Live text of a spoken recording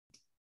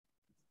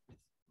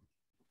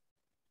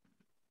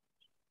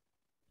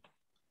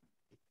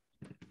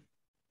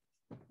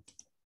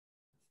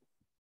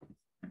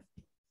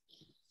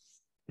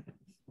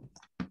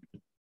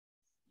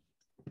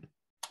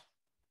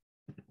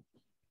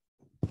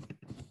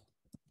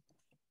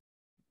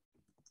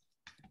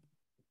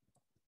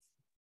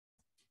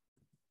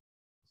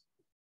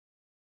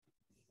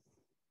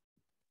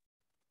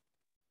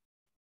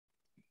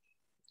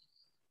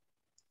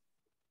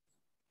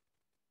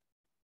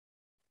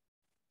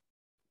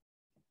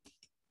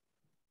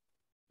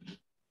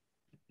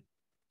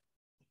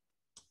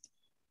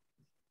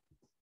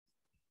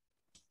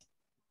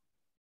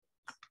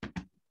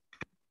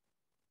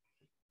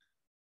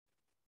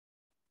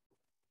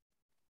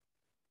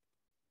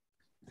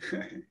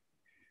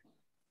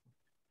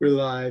We're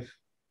live.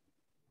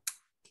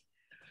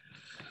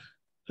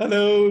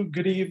 Hello,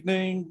 good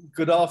evening,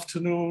 good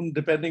afternoon,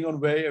 depending on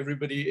where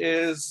everybody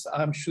is.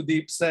 I'm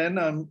Sudeep Sen.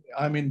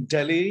 I'm in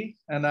Delhi,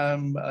 and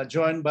I'm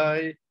joined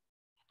by...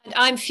 And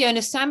I'm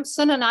Fiona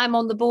Sampson, and I'm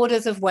on the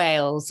borders of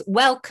Wales.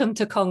 Welcome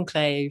to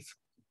Conclave.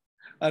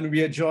 And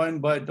we are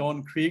joined by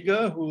Don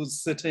Krieger,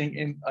 who's sitting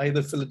in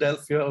either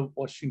Philadelphia or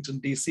Washington,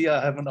 D.C. I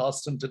haven't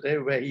asked him today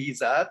where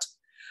he's at,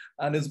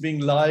 and is being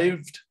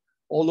lived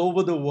all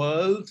over the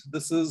world.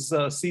 This is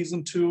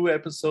season 2,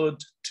 episode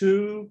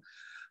 2,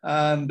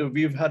 and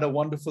we've had a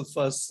wonderful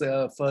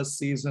first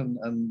season,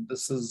 and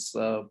this is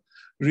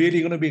really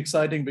going to be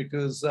exciting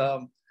because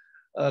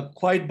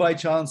quite by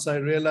chance, I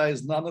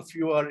realized none of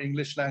you are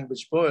English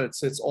language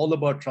poets. It's all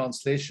about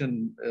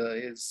translation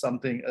is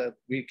something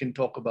we can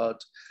talk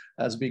about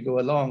as we go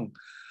along.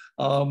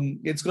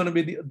 It's going to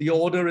be, the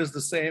order is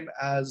the same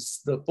as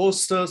the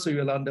poster. So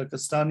Yolanda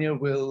Castano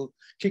will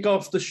kick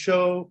off the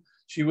show.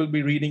 She will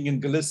be reading in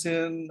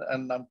Galician,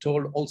 and I'm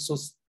told also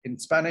in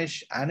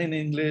Spanish and in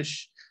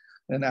English.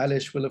 And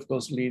Alice will, of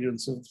course, lead in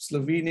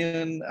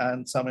Slovenian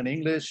and some in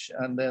English.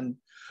 And then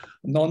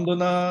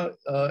Nandana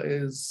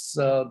is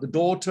the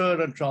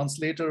daughter and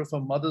translator of her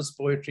mother's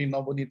poetry,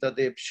 Nabaneeta,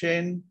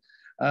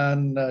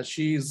 and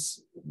she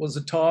was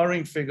a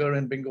towering figure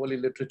in Bengali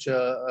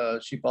literature.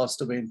 She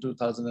passed away in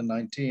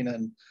 2019,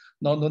 and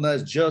Nandana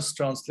has just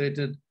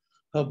translated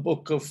her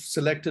book of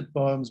selected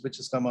poems, which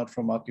has come out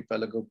from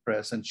Archipelago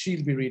Press, and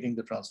she'll be reading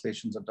the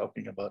translations and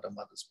talking about her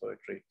mother's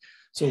poetry.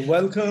 So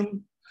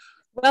welcome.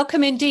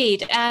 Welcome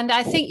indeed. And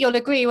I think you'll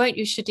agree, won't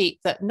you, Sudeep,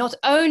 that not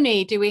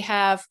only do we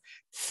have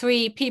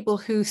 3 people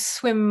who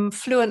swim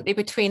fluently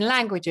between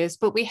languages,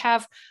 but we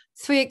have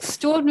 3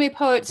 extraordinary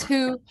poets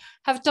who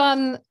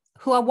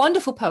are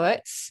wonderful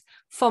poets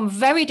from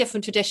very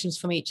different traditions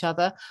from each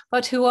other,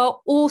 but who are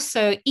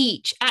also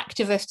each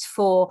activists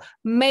for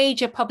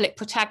major public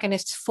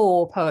protagonists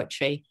for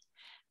poetry.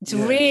 It's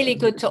really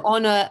good to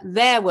honor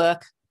their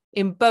work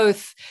in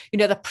both,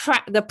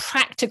 the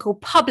practical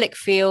public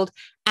field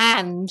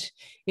and,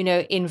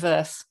 in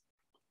verse.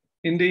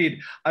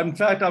 Indeed. In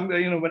fact, I'm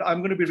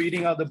going to be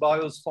reading out the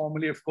bios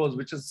formally, of course,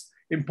 which is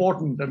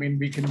important. I mean,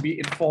 we can be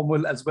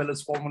informal as well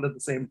as formal at the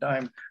same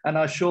time. And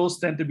our shows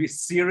tend to be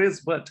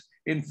serious, but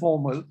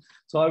informal.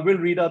 So I will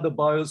read out the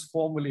bios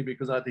formally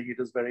because I think it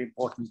is very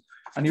important.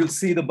 And you'll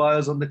see the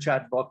bios on the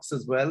chat box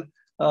as well.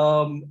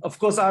 Of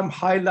course, I'm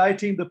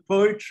highlighting the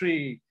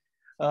poetry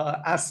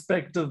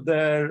aspect of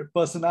their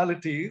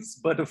personalities,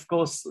 but of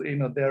course,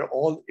 they're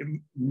all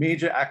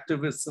major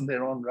activists in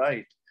their own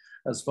right.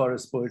 As far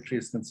as poetry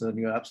is concerned,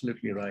 you're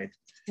absolutely right.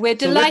 We're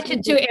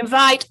delighted to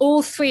invite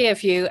all 3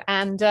 of you,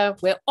 and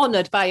we're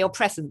honored by your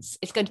presence.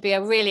 It's going to be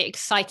a really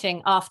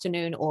exciting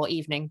afternoon or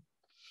evening.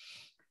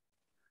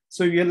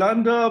 So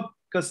Yolanda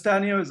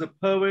Castano is a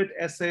poet,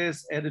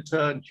 essayist,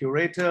 editor, and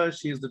curator.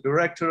 She is the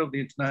director of the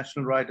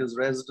International Writers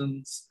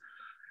Residencia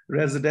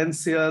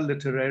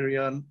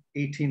Literaria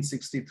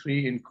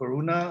 1863 in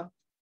Coruna,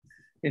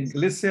 in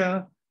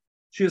Galicia.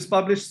 She has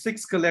published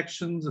 6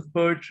 collections of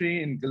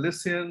poetry in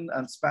Galician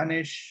and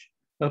Spanish.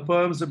 Her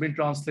poems have been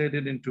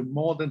translated into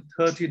more than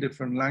 30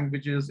 different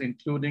languages,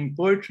 including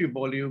poetry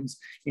volumes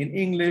in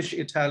English,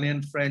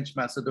 Italian, French,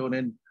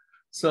 Macedonian,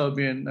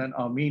 Serbian, and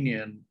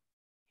Armenian.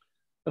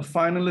 A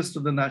finalist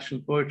of the National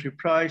Poetry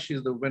Prize, she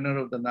is the winner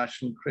of the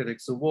National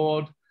Critics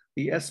Award,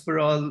 the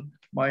Esperal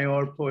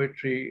Mayor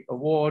Poetry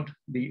Award,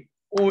 the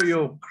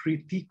Oyo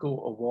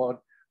Critico Award,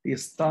 the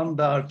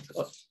Standard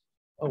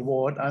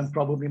Award. I'm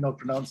probably not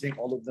pronouncing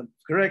all of them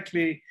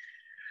correctly.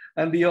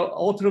 And the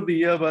Author of the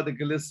Year by the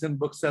Galician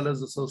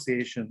Booksellers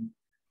Association.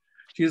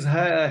 She's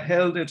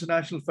held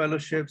international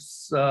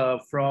fellowships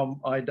from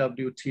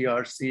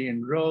IWTRC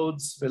in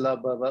Rhodes, Villa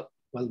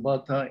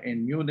Valbata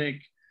in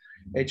Munich,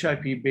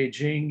 HIP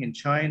Beijing in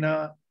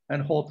China,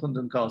 and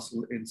Hawthornden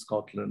Castle in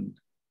Scotland.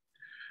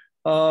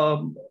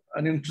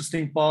 An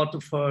interesting part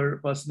of her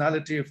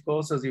personality, of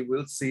course, as you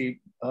will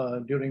see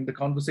during the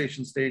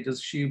conversation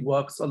stages, she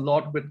works a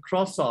lot with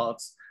cross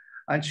arts,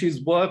 and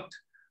she's worked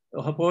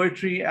her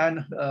poetry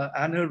and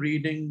her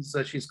readings.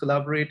 She's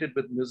collaborated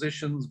with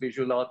musicians,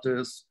 visual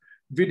artists,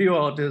 video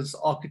artists,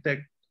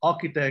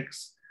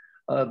 architects.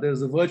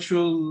 There's a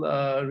virtual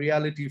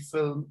reality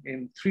film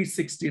in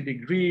 360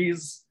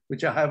 degrees,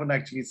 which I haven't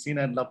actually seen.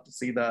 I'd love to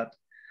see that.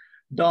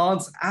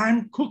 Dance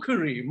and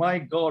cookery. My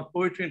God,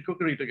 poetry and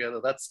cookery together.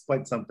 That's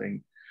quite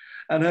something.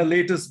 And her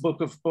latest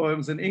book of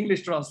poems in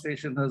English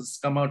translation has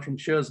come out from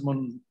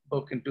Shearsman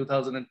book in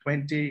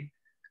 2020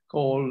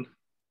 called,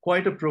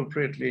 quite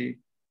appropriately,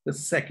 The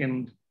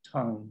Second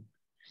Tongue.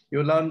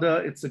 Yolanda,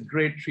 it's a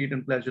great treat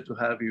and pleasure to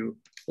have you.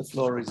 The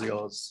floor is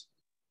yours.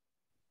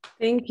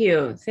 Thank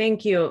you.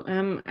 Thank you.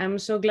 I'm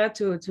so glad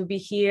to be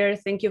here.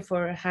 Thank you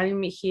for having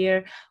me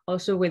here,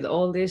 also with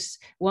all these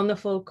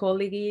wonderful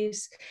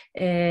colleagues.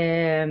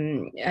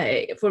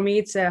 For me,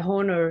 it's an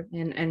honor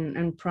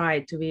and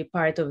pride to be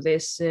part of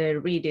these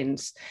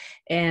readings.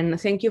 And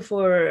thank you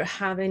for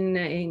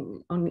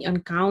having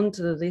on count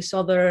these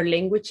other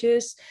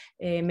languages,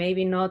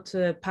 maybe not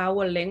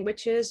power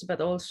languages,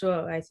 but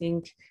also I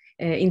think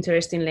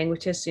interesting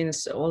languages,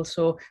 since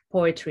also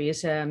poetry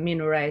is a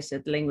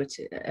minorized language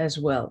as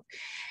well.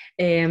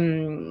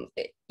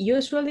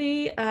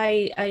 Usually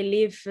I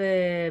live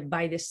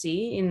by the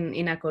sea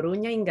in A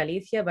Coruña, in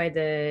Galicia, by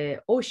the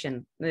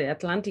ocean, the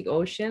Atlantic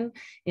Ocean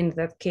in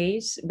that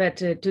case. But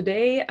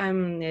today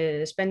I'm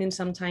spending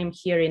some time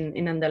here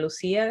in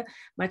Andalusia,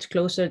 much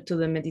closer to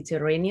the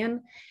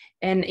Mediterranean.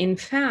 And in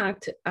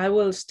fact, I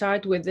will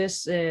start with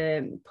this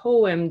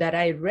poem that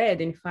I read,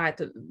 in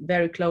fact,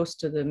 very close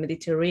to the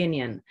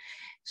Mediterranean.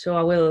 So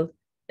I will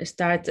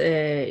start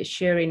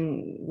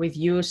sharing with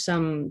you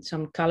some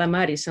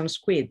calamari, some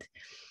squid,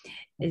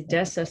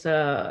 just as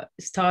a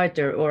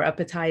starter or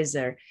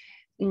appetizer.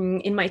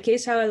 In my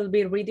case, I will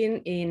be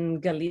reading in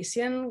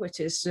Galician, which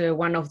is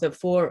one of the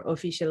 4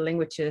 official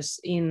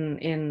languages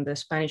in the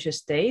Spanish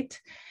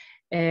state,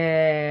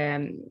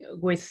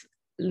 with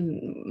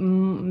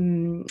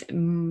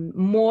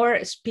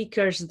more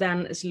speakers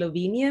than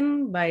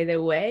Slovenian, by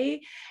the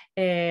way,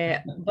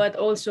 but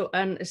also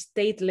a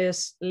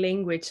stateless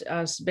language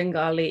as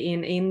Bengali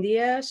in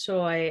India.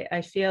 So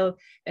I feel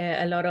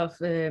a lot of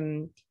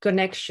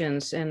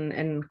connections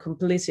and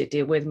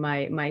complicity with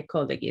my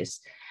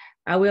colleagues.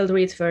 I will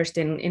read first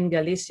in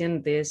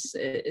Galician this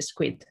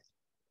squid.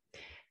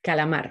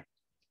 Calamar.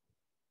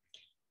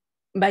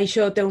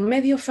 Baixo o teu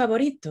medio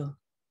favorito,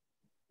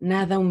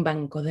 nada un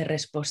banco de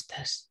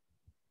respostas.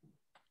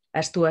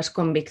 As túas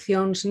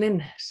conviccións,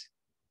 nenas,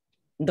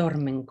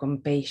 dormen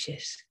con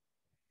peixes.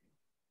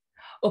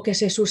 O que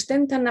se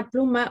sustenta na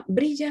pluma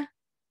brilla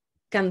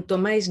canto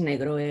máis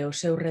negro é o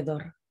seu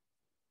redor.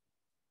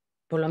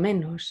 Polo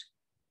menos,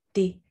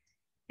 ti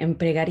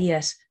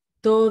empregarías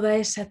toda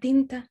esa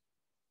tinta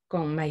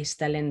con máis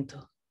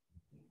talento.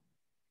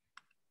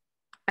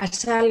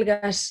 As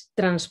algas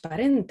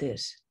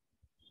transparentes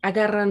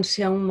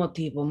agárranse a un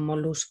motivo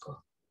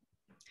molusco.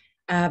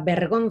 A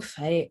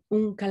vergonza é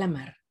un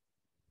calamar.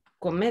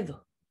 Co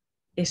medo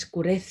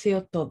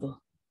escureceo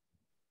todo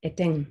e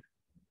ten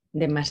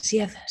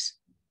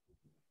demasiadas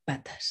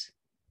patas.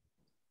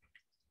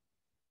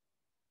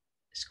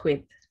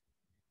 Squid.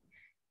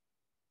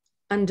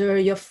 Under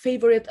your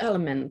favorite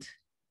element,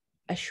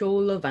 a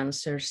shoal of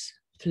answers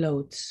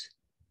floats,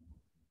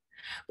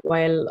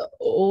 while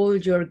all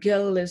your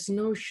guileless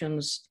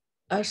notions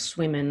are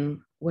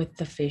swimming with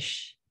the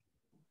fish.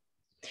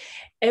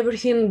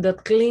 Everything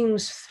that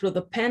gleams through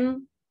the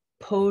pen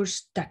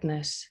pours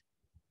darkness.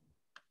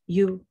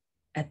 You,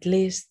 at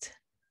least,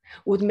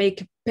 would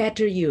make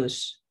better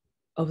use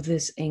of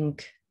this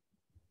ink.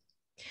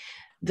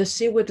 The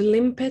seaweed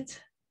limpet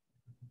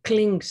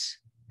clings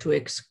to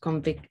its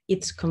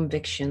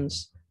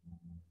convictions.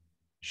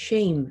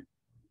 Shame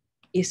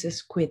is a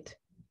squid.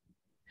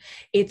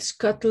 It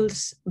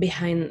scuttles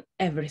behind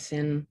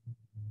everything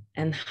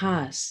and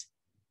has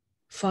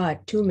far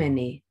too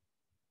many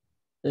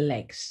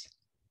legs.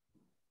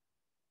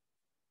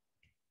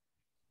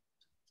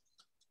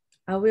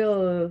 I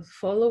will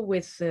follow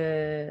with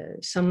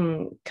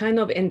some kind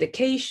of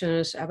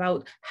indications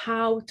about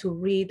how to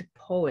read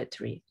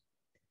poetry.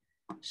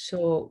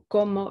 So,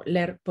 cómo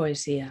leer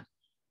poesía.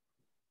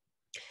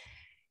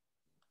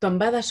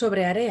 Tombada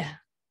sobre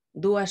area,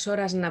 2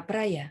 horas na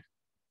praia,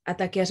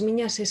 ata que as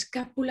miñas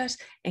escápulas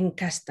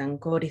encastan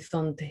co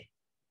horizonte.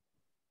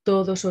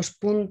 Todos os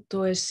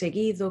puntos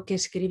seguido que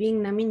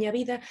escribín na miña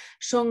vida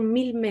son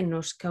 1000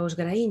 menos ca os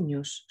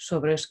graíños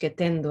sobre os que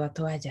tendo a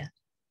toalla.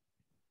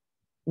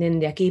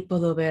 Dende aquí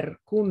podo ver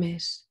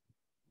cumes,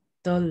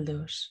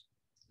 toldos,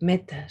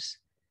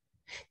 metas,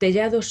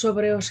 tellados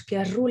sobre os que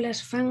as rulas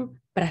fan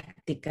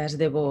prácticas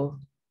de voo.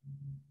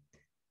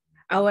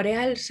 Ao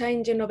areal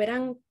saenlle no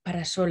verán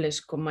parasoles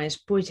como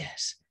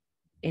espullas,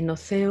 e no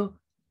ceo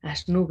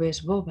as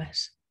nubes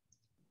bobas,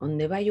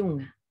 onde vai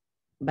unha,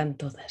 van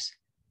todas.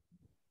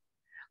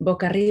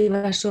 Boca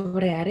arriba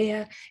sobre a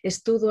area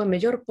estudo a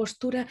mellor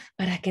postura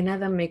para que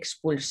nada me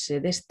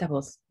expulse desta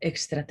voz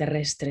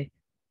extraterrestre.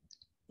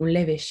 Un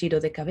leve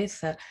xiro de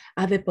cabeza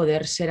ha de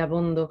poder ser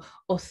abondo,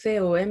 o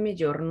ceo é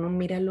mellor non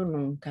miralo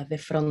nunca de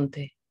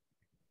fronte.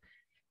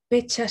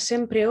 Pecha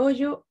sempre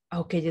ollo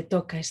ao que lle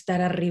toca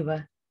estar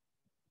arriba.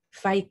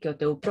 Fai que o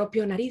teu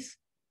propio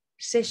nariz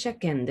sexa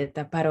quen de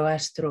tapar o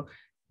astro,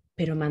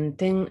 pero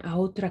mantén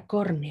a outra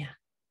córnea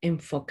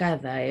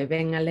enfocada e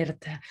ben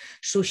alerta,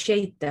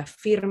 suxeita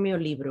firme o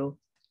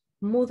libro,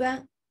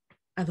 muda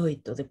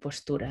adoito de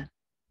postura.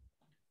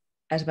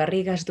 As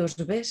barrigas dos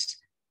bés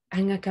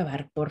han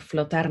acabar por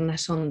flotar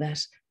nas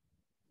ondas,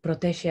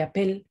 protexe a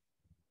pel,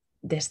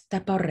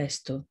 destapa o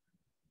resto,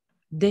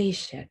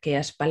 deixa que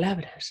as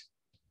palabras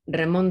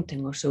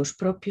remonten os seus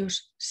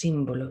propios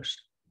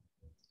símbolos.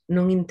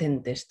 Non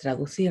intentes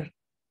traducir,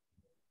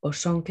 o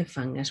son que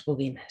fan as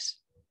buguinas.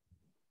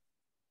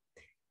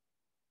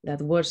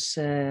 That was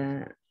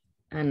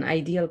an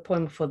ideal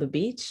poem for the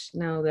beach,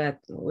 now that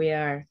we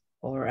are,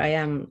 or I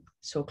am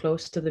so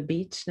close to the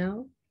beach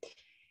now.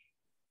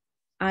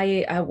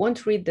 I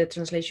won't read the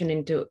translation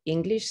into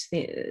English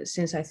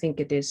since I think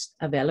it is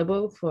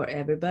available for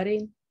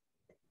everybody,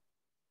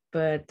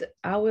 but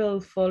I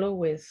will follow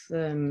with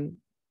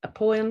a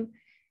poem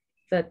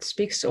that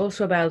speaks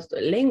also about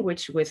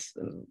language, with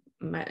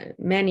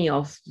many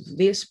of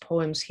these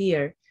poems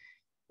here,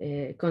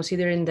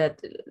 considering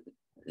that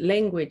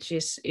language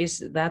is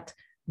that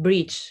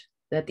bridge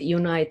that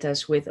unites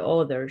us with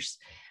others.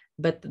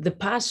 But the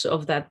pass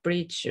of that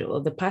bridge, or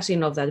the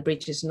passing of that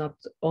bridge, is not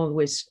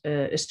always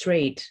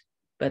straight,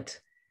 but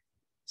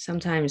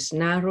sometimes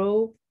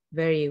narrow,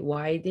 very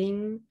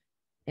widening,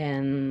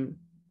 and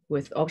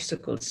with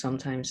obstacles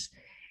sometimes.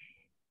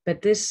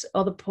 But this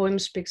other poem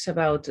speaks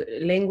about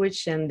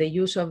language and the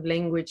use of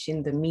language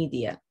in the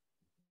media.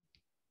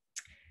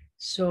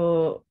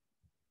 So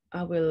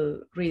I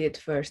will read it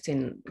first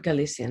in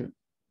Galician,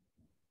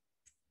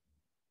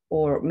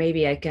 or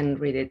maybe I can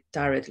read it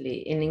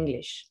directly in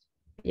English.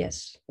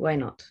 Yes, why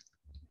not?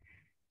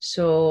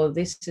 So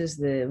this is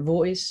the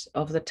voice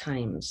of the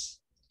times.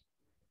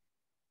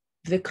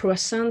 The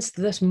croissants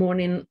this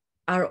morning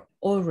are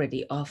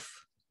already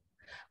off,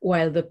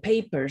 while the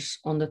papers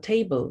on the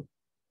table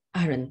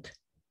aren't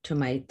to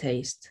my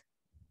taste.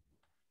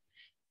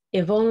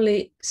 If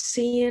only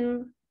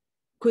seeing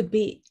could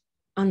be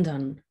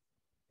undone,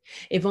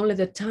 if only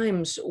the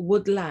times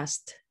would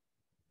last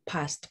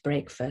past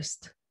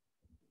breakfast.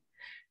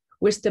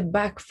 We step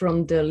back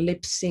from the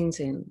lip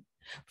syncing,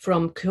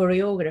 from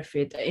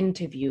choreographed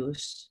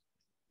interviews.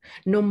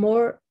 No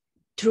more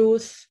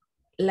truth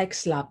like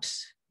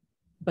slaps,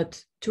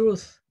 but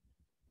truth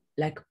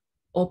like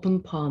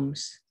open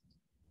palms.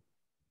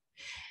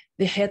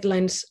 The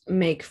headlines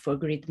make for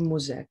great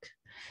music,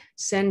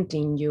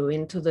 sending you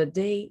into the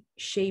day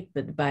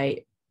shaped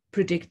by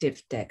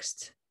predictive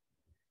text.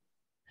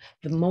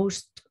 The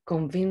most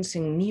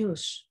convincing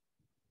news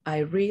I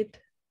read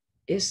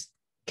is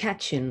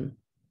catching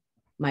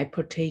my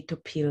potato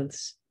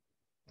peels.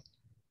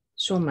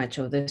 So much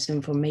of this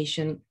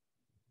information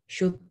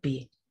should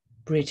be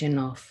written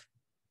off.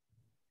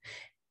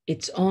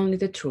 It's only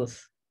the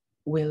truth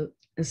will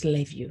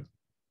enslave you.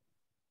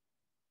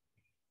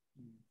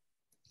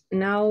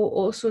 Now,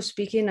 also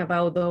speaking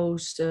about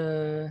those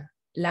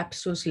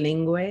lapsus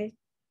linguae,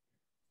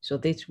 so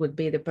this would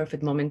be the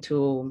perfect moment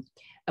to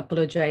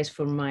apologize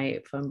for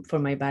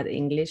my bad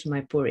English,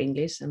 my poor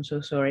English. I'm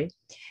so sorry,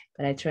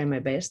 but I try my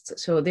best.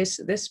 So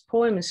this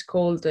poem is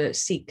called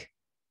Sic,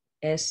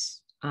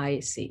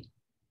 S-I-C.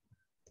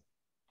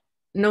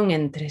 Non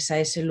entres a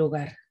ese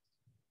lugar,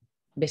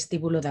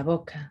 vestíbulo da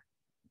boca,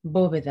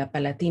 bóveda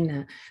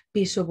palatina,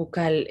 piso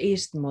bucal,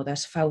 istmo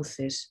das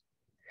fauces,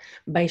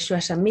 baixo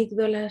as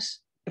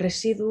amígdalas,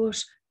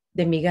 residuos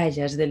de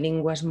migallas de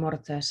linguas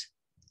mortas,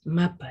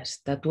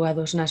 mapas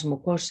tatuados nas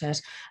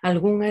mucosas,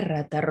 algunha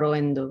errata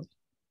roendo,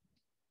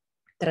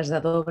 tras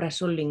da dobra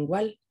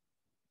sublingual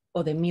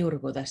o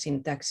demiurgo da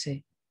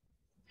sintaxe,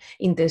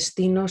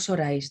 intestinos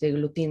orais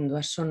deglutindo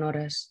as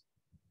sonoras,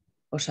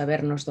 os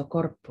sabernos do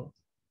corpo,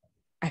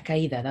 a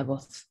caída da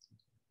voz.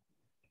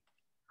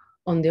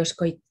 Onde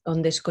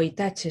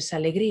escoitaches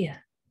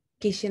alegría,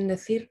 quixen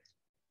decir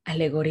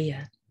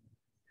alegoría.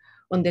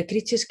 Onde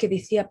criches que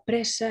dicía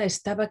presa,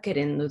 estaba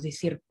querendo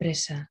dicir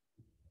presa.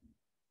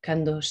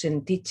 Cando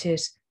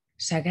sentiches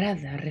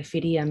sagrada,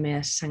 referíame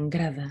a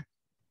sangrada.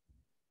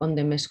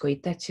 Onde me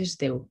escoitaches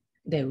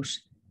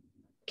Deus,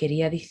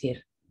 quería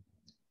dicir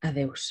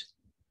adeus.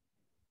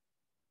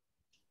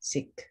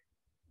 Sic.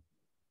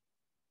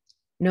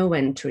 No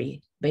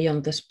entry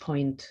beyond this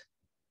point.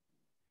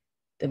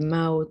 The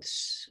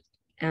mouth's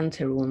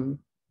anteroom,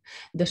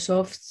 the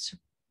soft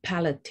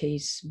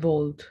palate's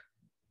vault,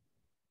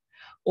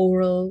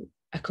 oral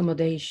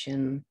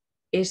accommodation,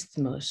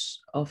 isthmus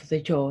of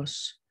the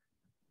jaws.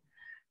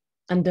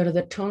 Under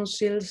the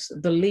tonsils,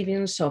 the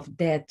livings of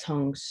dead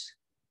tongues,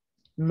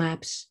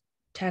 maps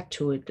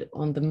tattooed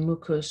on the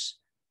mucus,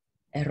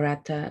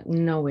 errata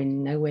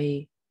gnawing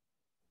away.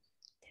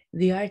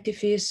 The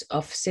artifice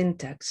of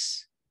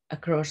syntax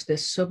across the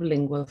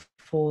sublingual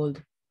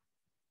fold,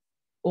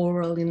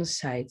 oral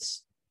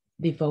insights,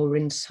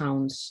 devouring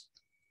sounds.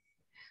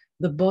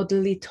 The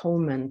bodily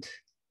torment,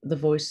 the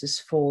voices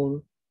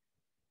fall.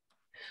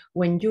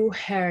 When you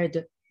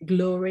heard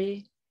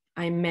glory,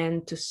 I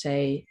meant to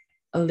say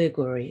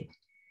allegory.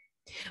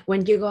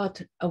 When you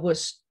got I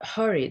was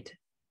hurried,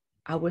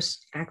 I was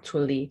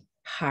actually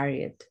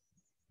harried.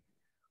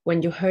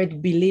 When you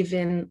heard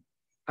believing,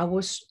 I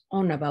was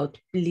on about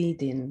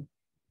bleeding.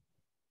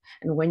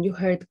 And when you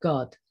heard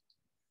God,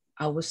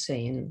 I was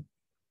saying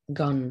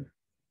gone.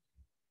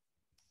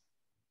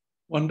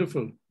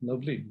 Wonderful,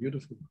 lovely,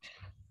 beautiful.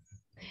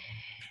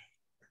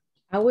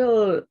 I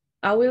will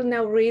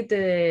now read,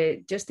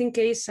 just in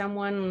case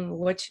someone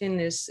watching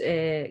is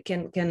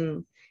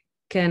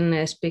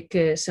can speak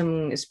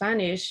some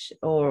Spanish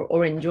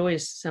or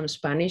enjoys some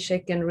Spanish. I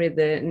can read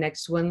the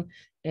next one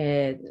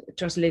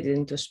translated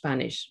into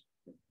Spanish.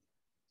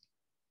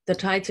 The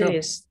title Sure.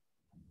 is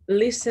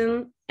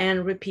Listen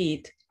and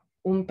Repeat,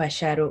 un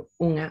pájaro,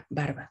 una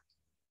barba.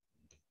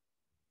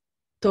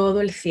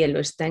 Todo el cielo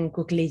está en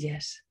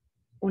cuclillas,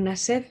 una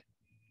sed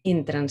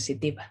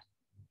intransitiva.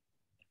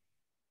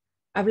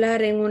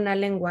 Hablar en una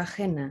lengua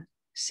ajena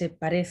se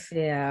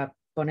parece a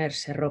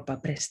ponerse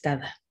ropa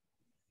prestada.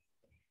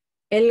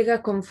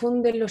 Helga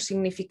confunde los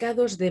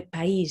significados de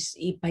país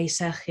y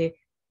paisaje.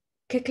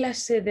 ¿Qué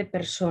clase de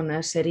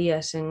persona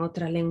serías en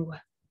otra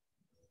lengua?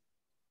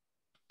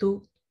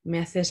 Tú me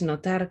haces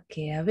notar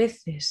que a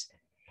veces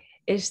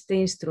este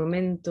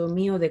instrumento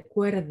mío de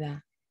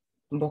cuerda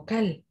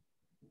vocal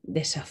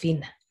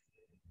desafina.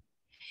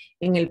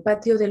 En el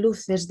patio de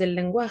luces del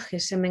lenguaje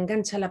se me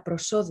engancha la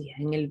prosodia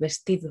en el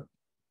vestido.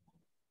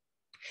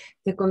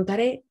 Te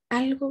contaré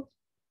algo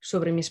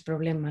sobre mis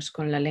problemas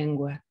con la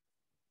lengua.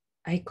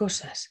 Hay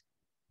cosas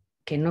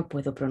que no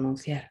puedo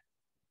pronunciar,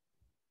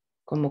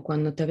 como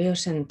cuando te veo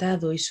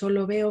sentado y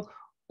solo veo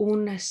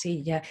una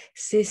silla.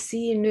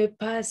 Ceci ne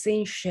pas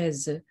une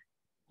chaise.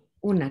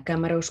 Una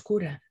cámara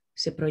oscura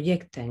se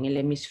proyecta en el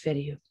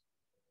hemisferio.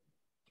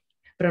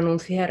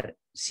 Pronunciar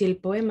si el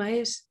poema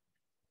es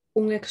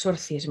un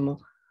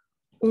exorcismo,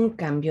 un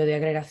cambio de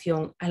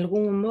agregación,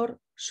 algún humor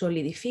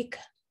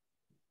solidifica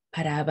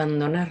para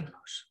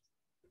abandonarnos.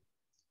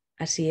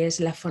 Así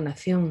es la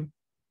fonación,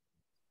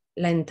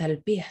 la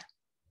entalpía.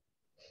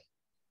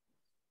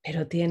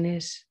 Pero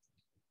tienes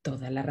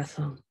toda la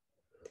razón.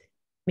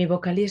 Mi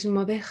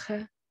vocalismo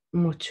deja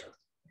mucho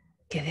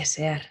que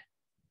desear.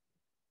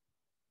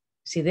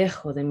 Si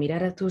dejo de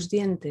mirar a tus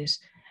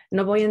dientes,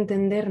 no voy a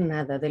entender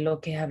nada de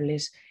lo que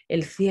hables.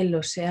 El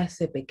cielo se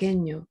hace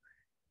pequeño.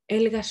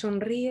 Helga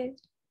sonríe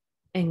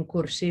en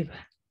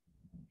cursiva.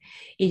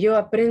 Y yo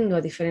aprendo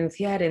a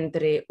diferenciar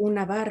entre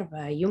una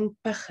barba y un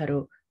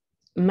pájaro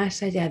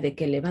más allá de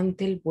que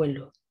levante el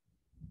vuelo,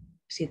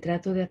 si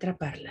trato de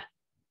atraparla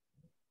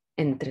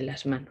entre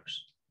las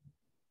manos.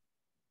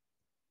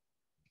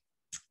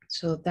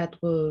 So that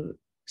will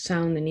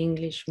sound in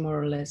English more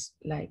or less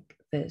like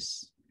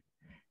this.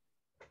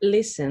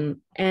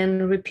 Listen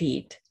and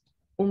repeat.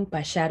 Un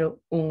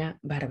pájaro, una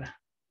barba.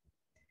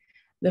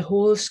 The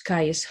whole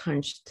sky is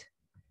hunched,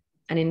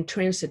 an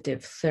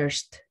intransitive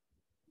thirst.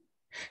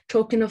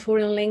 Talking a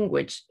foreign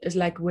language is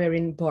like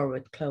wearing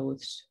borrowed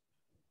clothes.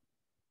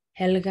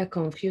 Helga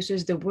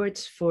confuses the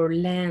words for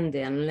land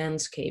and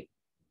landscape.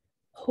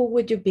 Who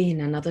would you be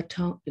in another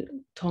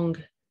tongue?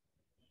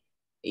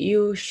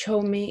 You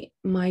show me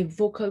my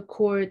vocal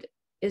cord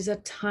is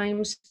at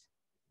times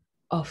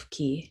off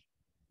key.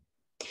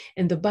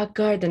 In the back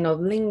garden of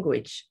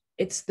language,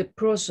 it's the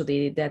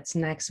prosody that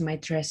snags my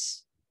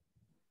dress.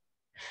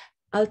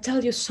 I'll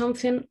tell you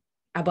something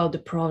about the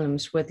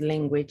problems with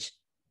language.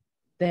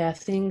 There are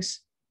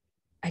things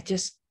I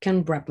just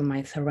can't wrap my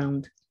mind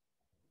around.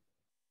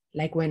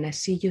 Like when I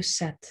see you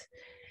sat,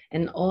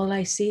 and all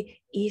I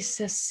see is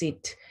a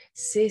seat.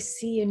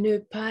 Ceci ne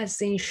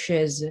pas une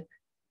chaise.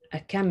 A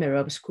camera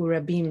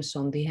obscura beams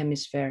on the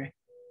hemisphere.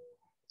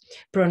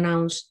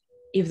 Pronounced,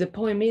 if the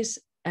poem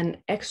is an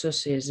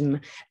exorcism,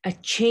 a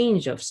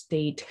change of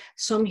state,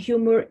 some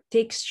humor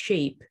takes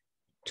shape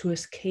to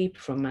escape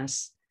from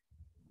us.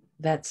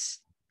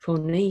 That's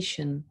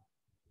phonation,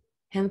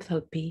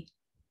 enthalpy.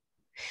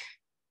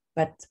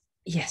 But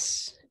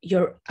yes,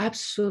 you're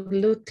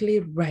absolutely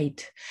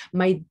right.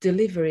 My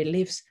delivery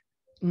leaves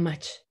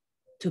much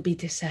to be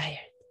desired.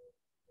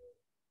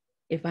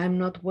 If I'm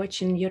not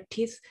watching your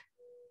teeth,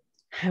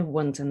 I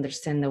won't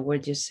understand a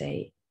word you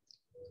say.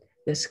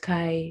 The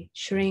sky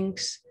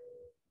shrinks.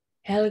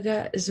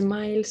 Helga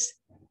smiles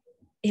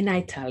in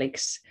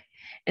italics,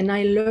 and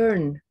I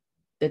learn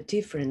the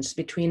difference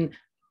between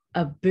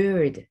a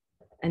bird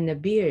and a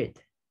beard,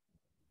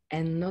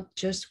 and not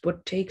just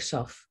what takes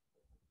off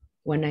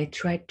when I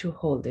try to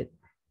hold it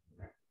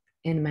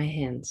in my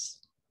hands.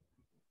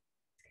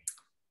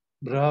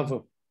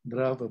 Bravo,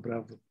 bravo,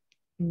 bravo.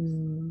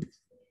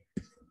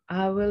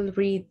 I will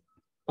read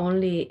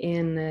only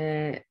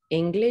in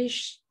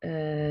English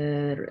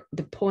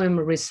the poem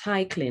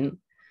Recycling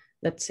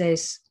that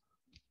says,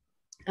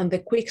 and the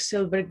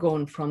quicksilver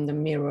gone from the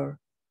mirror.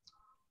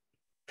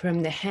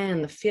 From the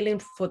hand feeling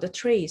for the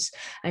trace,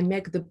 I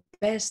make the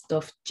best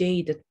of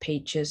jaded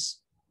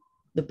pages.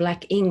 The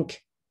black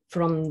ink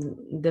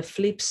from the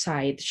flip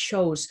side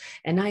shows,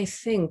 and I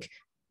think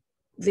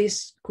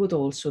this could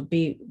also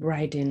be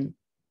writing,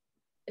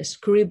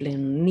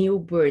 scribbling new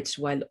words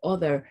while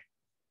other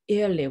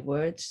early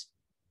words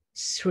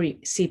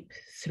seep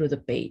through the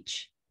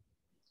page.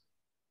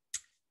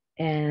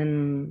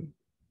 And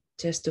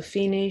just to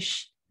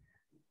finish,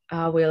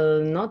 I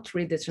will not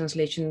read the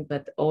translation,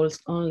 but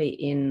only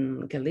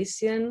in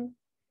Galician.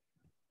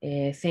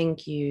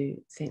 Thank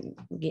you,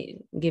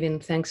 giving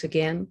thanks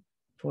again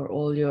for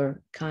all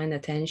your kind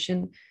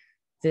attention.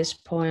 This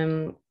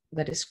poem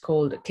that is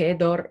called Que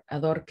dor, a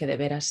dor que de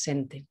veras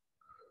sente.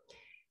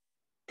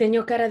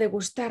 Teño cara de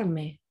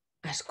gustarme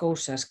as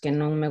cousas que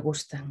non me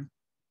gustan.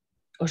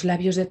 Os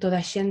labios de toda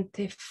a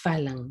xente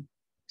falan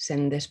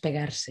sen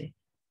despegarse.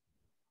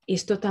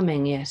 Isto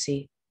tamén é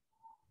así.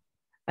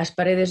 As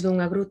paredes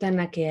dunha gruta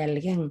na que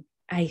alguén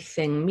hai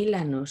 100.000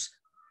 anos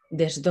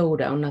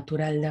desdoura o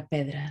natural da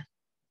pedra.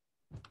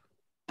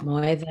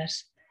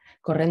 Moedas,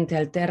 corrente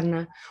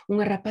alterna,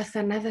 unha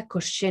rapaza nada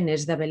cos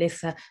xenes da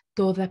beleza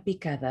toda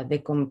picada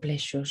de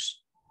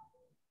complexos.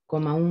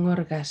 Como un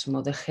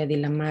orgasmo de Hedy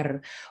Lamarr,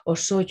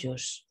 os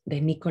ollos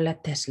de Nikola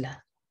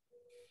Tesla.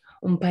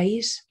 Un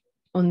país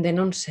onde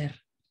non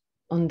ser,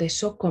 onde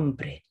só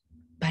compre,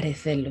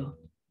 parecelo.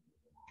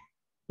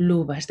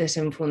 Luvas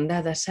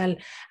desenfundadas, sal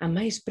a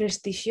máis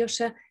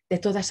prestixiosa de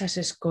todas as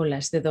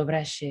escolas de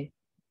dobraxe.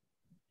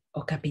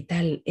 O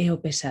capital é o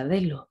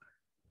pesadelo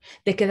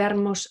de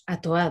quedarmos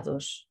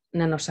atoados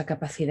na nosa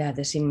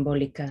capacidade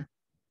simbólica.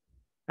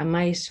 A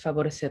máis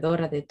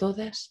favorecedora de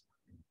todas,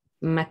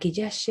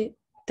 maquillaxe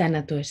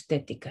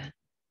tanatoestética.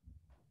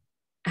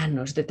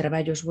 Anos de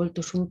traballos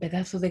voltos un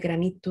pedazo de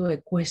granito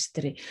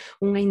ecuestre,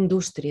 unha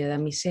industria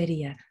da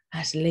miseria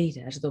ás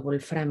leiras do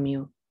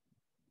wolframio.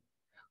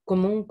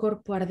 Como un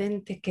corpo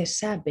ardente que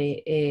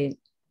sabe e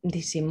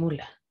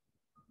disimula.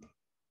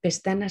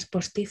 Pestanas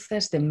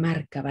postizas de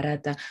marca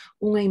barata,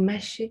 unha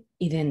imaxe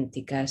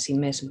idéntica a si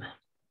mesma.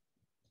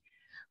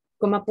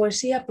 Como a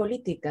poesía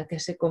política que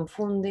se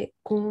confunde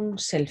cun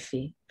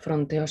selfie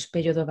fronte ao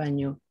espello do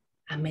baño,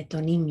 a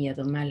metonimia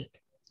do mal,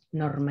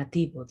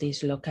 normativo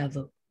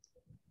dislocado.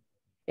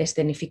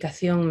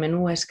 Escenificación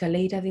menúa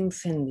escaleira de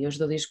incendios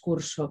do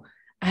discurso,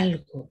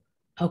 algo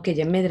ao que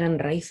lle medran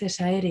raíces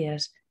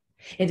aéreas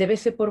e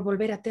debece por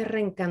volver a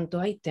terra en canto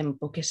hai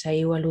tempo que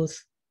saiu a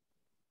luz,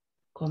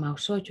 como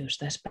aos ollos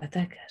das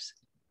patacas.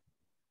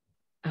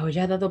 A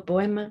ollada do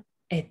poema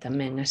é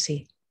tamén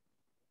así.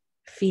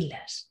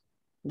 Filas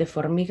de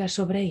formigas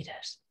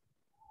obreiras,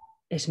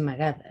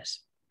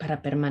 esmagadas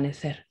para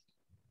permanecer.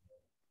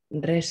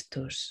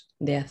 Restos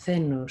de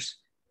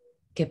acenos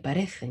que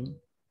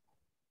parecen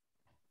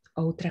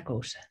outra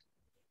cousa.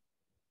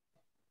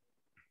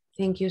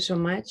 Thank you so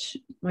much.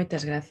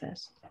 Moitas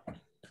grazas.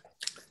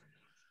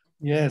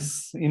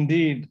 Yes,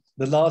 indeed.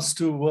 The last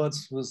two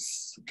words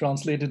was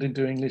translated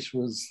into English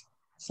was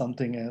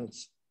something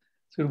else.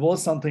 So it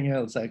was something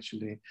else,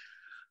 actually.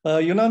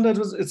 Yolanda,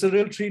 it's a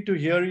real treat to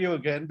hear you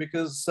again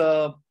because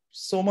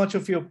so much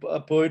of your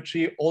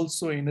poetry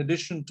also, in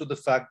addition to the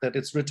fact that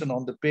it's written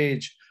on the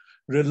page,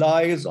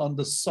 relies on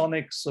the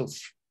sonics of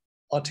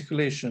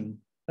articulation,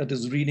 that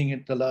is reading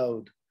it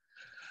aloud.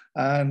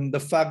 And the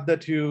fact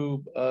that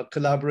you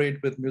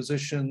collaborate with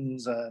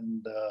musicians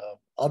and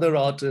other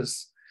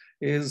artists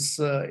is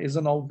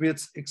an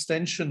obvious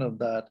extension of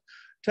that.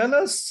 Tell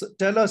us,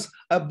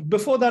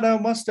 before that, I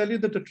must tell you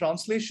that the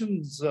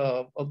translations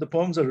of the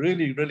poems are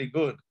really, really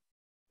good.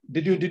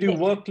 Did you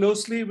work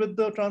closely with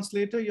the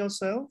translator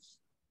yourself?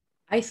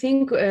 I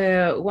think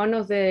one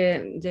of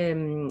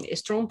the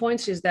strong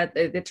points is that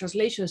the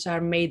translations are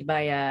made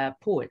by a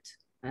poet.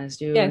 As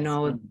you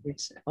know,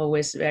 it's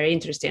always very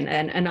interesting.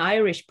 And an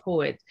Irish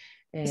poet.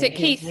 Is it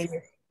Keith?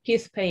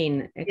 Keith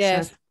Payne, exactly.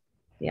 Yes.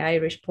 The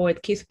Irish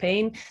poet Keith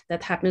Payne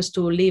that happens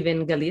to live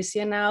in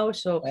Galicia now.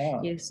 So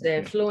he's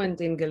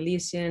fluent in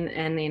Galician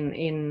and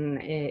in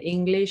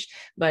English,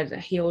 but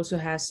he also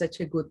has such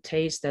a good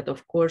taste that,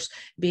 of course,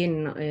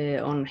 being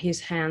on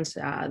his hands,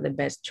 the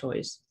best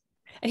choice.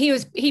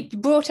 He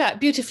brought out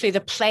beautifully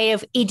the play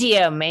of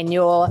idiom in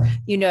your,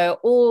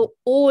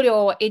 all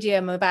your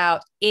idiom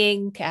about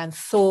ink and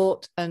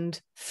thought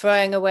and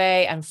throwing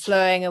away and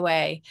flowing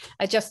away.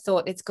 I just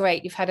thought it's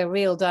great. You've had a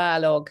real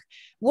dialogue.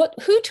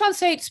 Who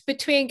translates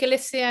between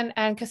Galician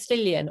and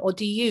Castilian, or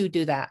do you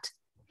do that?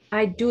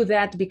 I do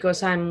that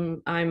because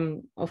I'm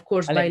of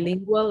course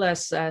bilingual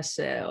as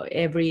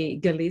every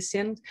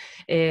Galician.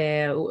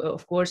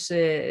 Of course,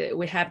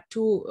 we have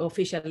two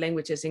official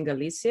languages in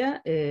Galicia,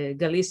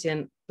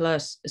 Galician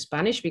plus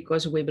Spanish,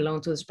 because we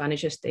belong to the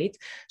Spanish state.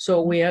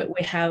 So we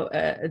have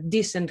a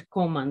decent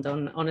command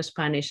on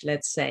Spanish,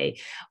 let's say.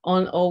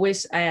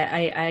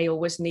 I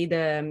always need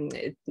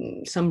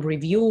some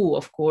review,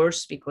 of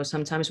course, because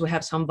sometimes we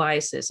have some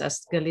biases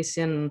as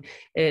Galician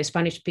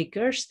Spanish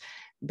speakers.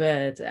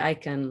 But I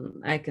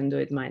can do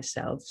it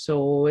myself.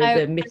 So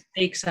the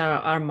mistakes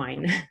are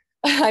mine.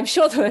 I'm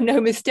sure there are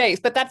no mistakes,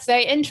 but that's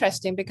very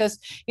interesting because,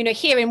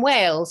 here in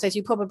Wales, as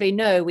you probably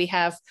know, we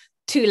have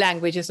two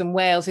languages and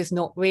Wales is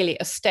not really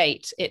a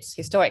state. It's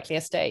historically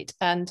a state.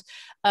 And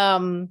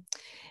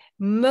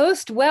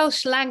most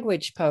Welsh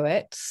language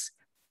poets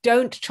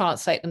don't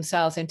translate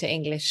themselves into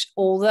English,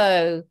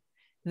 although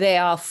they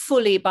are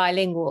fully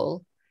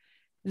bilingual.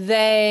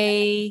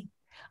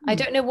 I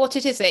don't know what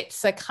it is.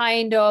 It's a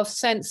kind of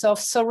sense of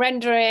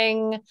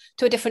surrendering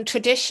to a different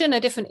tradition, a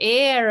different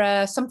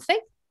era,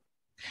 something.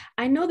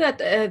 I know that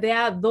there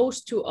are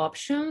those two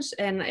options,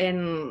 and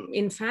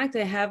in fact,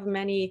 I have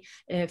many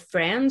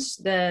friends,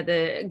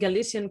 the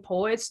Galician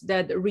poets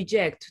that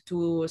reject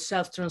to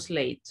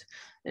self-translate.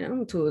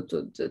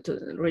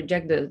 to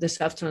reject the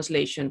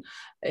self-translation.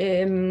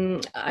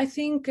 I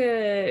think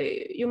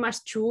you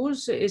must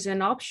choose is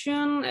an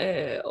option.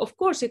 Of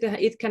course,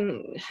 it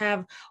can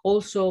have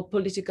also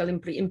political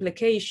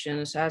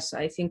implications, as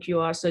I think you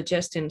are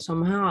suggesting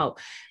somehow.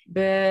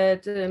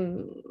 But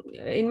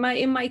in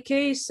my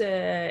case,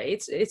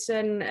 it's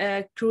an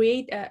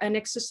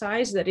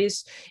exercise that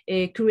is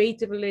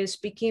creatively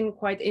speaking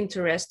quite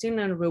interesting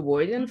and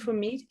rewarding for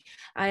me.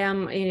 I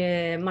am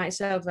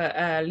myself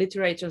a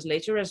literary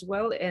translator as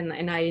well,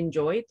 and I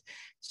enjoy it.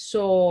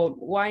 So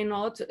why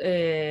not,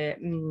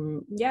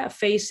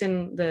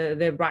 facing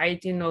the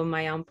writing of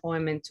my own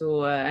poem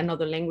into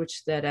another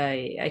language that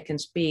I can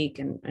speak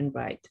and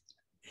write.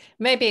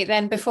 Maybe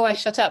then, before I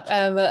shut up,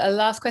 a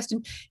last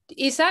question.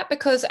 Is that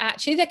because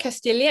actually the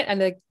Castilian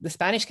and the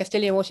Spanish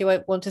Castilian, what you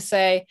want to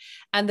say,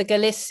 and the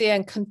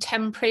Galician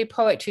contemporary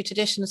poetry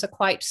traditions are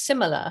quite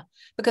similar?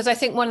 Because I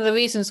think one of the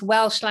reasons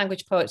Welsh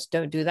language poets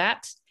don't do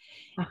that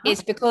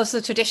is because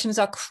the traditions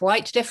are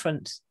quite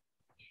different.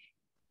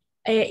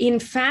 In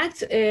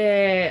fact,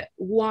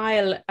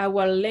 while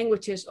our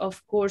languages,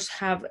 of course,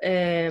 have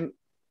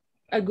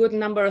a good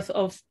number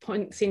of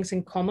things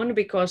in common,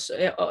 because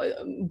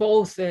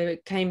both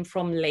came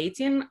from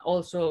Latin,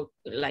 also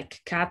like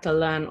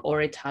Catalan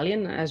or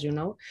Italian, as you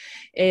know,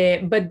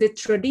 but the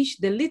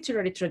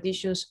literary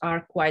traditions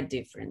are quite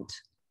different.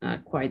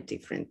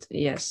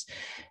 Yes.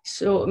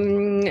 So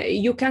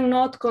you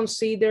cannot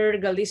consider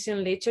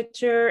Galician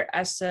literature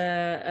as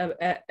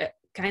a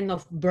kind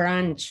of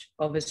branch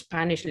of a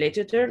Spanish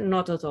literature,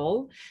 not at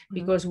all,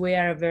 because we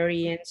are a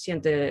very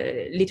ancient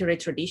literary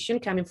tradition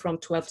coming from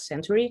 12th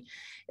century,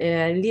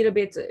 a little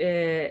bit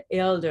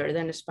elder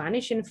than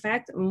Spanish, in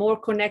fact, more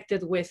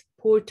connected with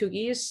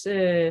Portuguese.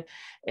 And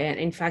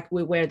in fact,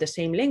 we were the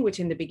same language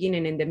in the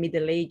beginning, in the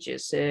Middle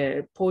Ages,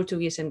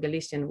 Portuguese and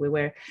Galician, we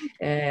were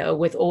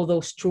with all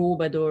those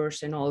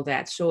troubadours and all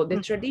that. So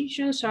the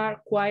traditions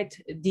are quite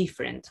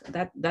different.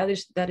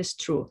 That is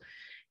true.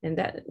 And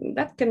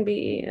that can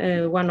be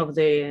one of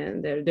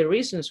the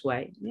reasons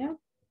why. Yeah.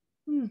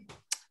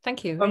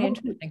 Thank you. Very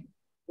interesting.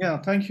 Yeah,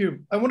 thank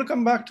you. I want to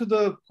come back to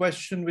the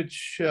question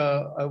which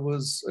I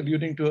was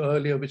alluding to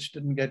earlier, which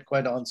didn't get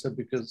quite answered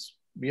because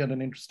we had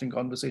an interesting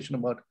conversation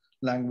about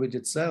language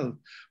itself,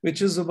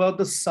 which is about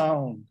the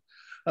sound.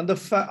 And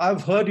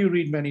I've heard you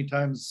read many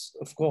times,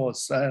 of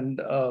course, and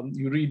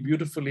you read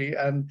beautifully,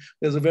 and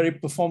there's a very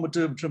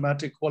performative,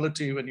 dramatic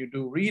quality when you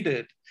do read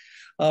it.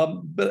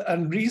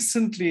 And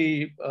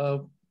recently,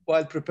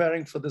 while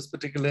preparing for this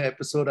particular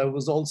episode, I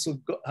was also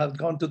have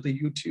gone to the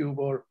YouTube,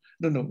 or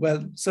no,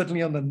 well,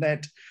 certainly on the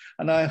net,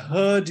 and I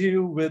heard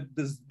you with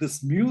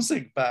this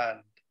music band.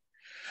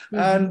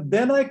 And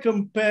then I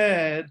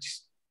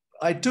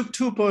took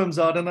two poems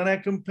out, and then I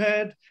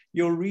compared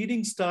your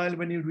reading style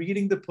when you're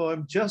reading the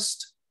poem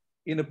just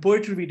in a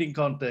poetry reading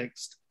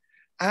context,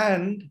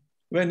 and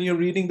when you're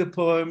reading the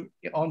poem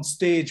on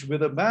stage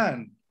with a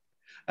band.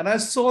 And I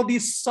saw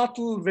these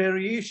subtle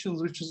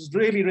variations, which is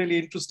really, really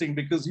interesting,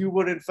 because you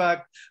were in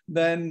fact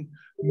then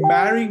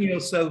marrying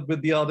yourself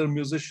with the other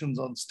musicians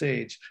on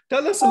stage.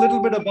 Tell us a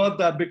little bit about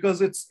that,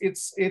 because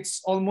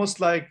it's almost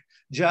like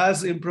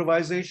jazz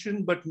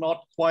improvisation, but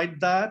not quite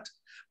that,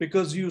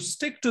 because you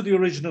stick to the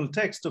original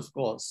text, of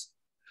course,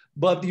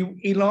 but you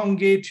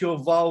elongate your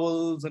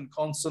vowels and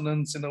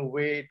consonants in a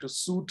way to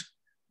suit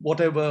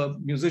whatever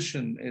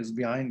musician is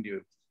behind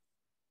you.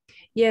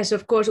 Yes,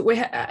 of course.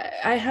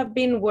 I have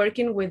been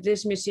working with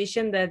this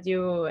musician that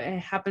you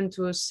happen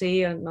to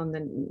see on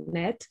the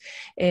net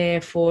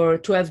for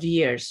 12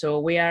 years. So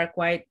we are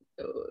quite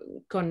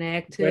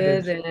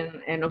connected,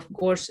 and of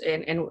course,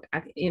 and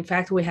in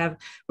fact, we have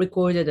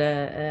recorded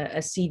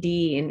a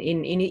CD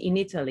in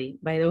Italy,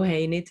 by the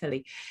way, in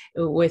Italy,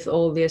 with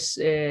all these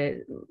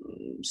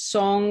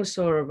songs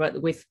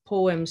but with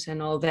poems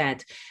and all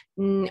that.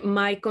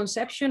 My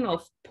conception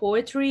of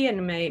poetry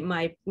and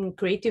my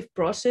creative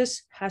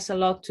process has a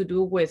lot to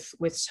do with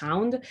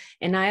sound,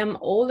 and I am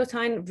all the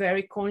time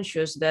very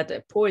conscious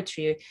that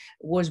poetry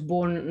was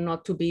born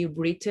not to be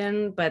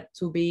written but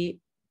to be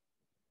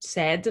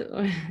said.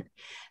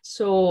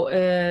 So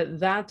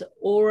that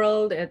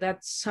oral,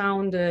 that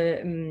sound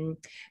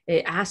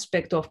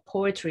aspect of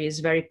poetry is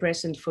very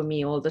present for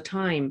me all the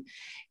time.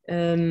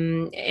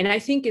 And I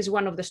think is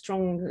one of the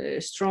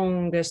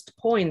strongest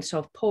points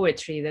of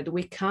poetry, that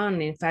we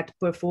can in fact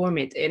perform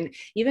it. And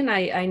even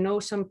I know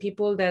some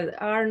people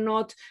that are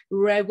not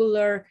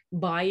regular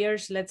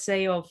buyers, let's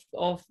say, of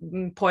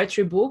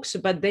poetry books,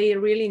 but they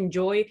really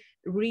enjoy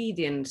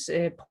readings,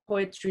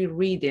 poetry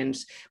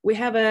readings. We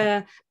have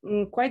a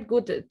quite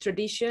good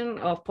tradition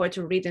of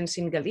poetry readings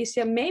in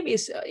Galicia. Maybe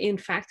it's in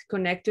fact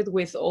connected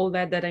with all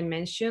that I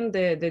mentioned,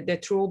 the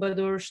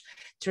troubadours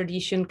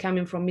tradition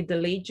coming from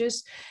Middle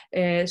Ages.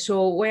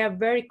 So we are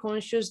very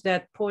conscious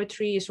that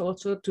poetry is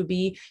also to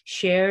be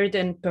shared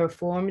and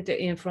performed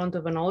in front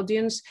of an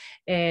audience.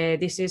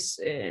 This is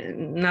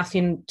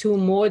nothing too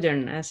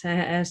modern,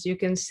 as you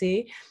can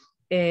see.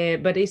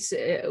 but it's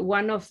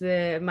one of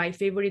my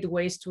favorite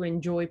ways to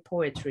enjoy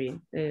poetry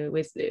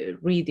with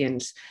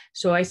readings.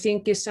 So I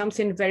think it's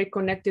something very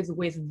connected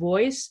with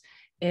voice,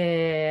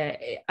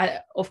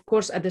 of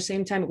course, at the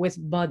same time with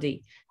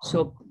body.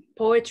 So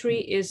poetry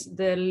is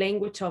the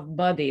language of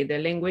body, the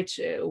language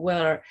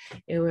where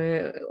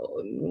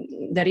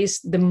that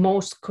is the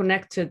most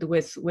connected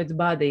with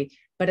body,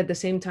 but at the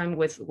same time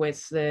with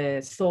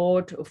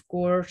thought, of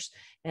course,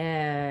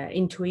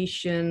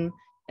 intuition,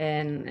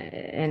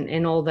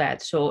 and all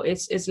that. So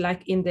it's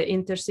like in the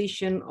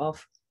intersection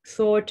of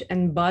thought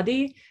and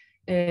body,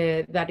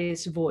 that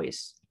is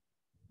voice.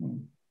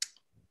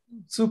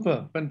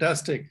 Super,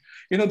 fantastic.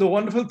 You know, the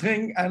wonderful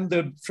thing and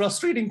the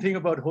frustrating thing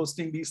about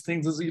hosting these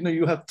things is, you know,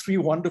 you have three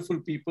wonderful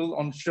people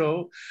on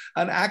show,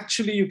 and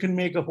actually you can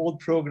make a whole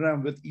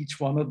program with each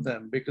one of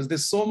them because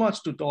there's so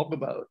much to talk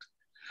about.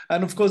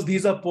 And of course,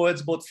 these are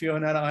poets both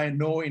Fiona and I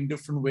know in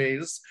different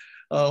ways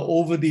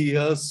over the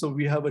years. So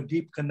we have a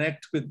deep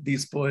connect with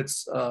these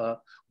poets'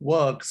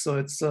 work. So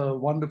it's a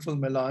wonderful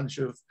melange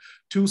of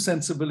two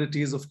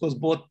sensibilities. Of course,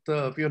 both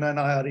Fiona and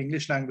I are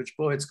English language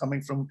poets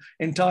coming from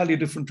entirely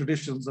different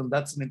traditions. And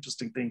that's an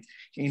interesting thing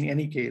in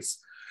any case.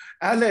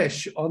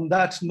 Alesh, on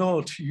that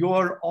note,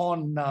 you're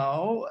on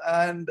now.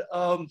 And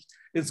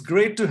it's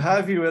great to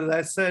have you. As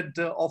I said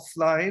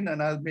offline,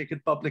 and I'll make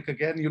it public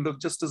again, you look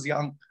just as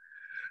young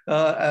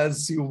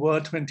as you were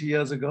 20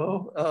 years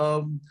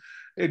ago.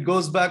 It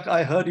goes back,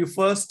 I heard you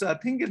first, I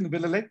think in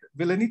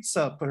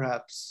Vilenica,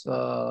 perhaps,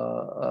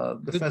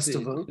 the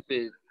festival. Could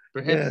be.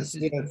 Perhaps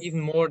yes.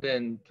 even more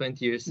than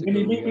 20 years ago.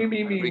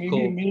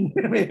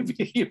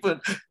 Maybe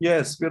even.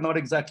 Yes, we're not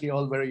exactly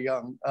all very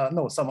young.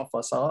 No, some of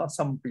us are,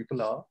 some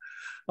people are.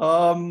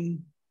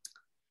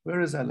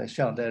 Where is Alesh?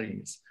 Yeah, there he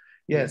is.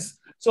 Yes.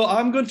 So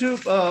I'm going to,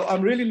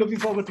 I'm really looking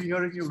forward to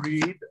hearing you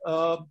read.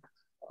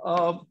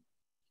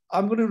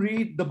 I'm going to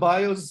read the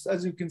bios,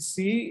 as you can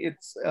see.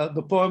 It's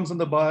the poems and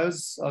the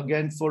bios,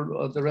 again,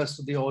 for the rest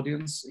of the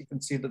audience. You can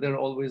see that they're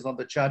always on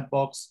the chat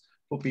box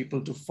for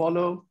people to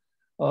follow.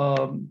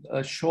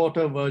 A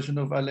shorter version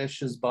of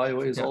Alesh's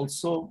bio is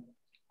also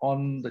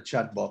on the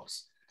chat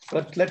box.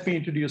 But let me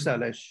introduce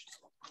Alesh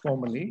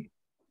formally.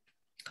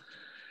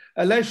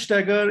 Alesh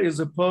Steger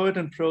is a poet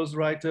and prose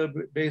writer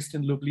based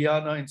in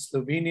Ljubljana in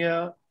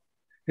Slovenia.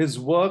 His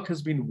work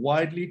has been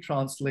widely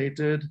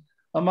translated.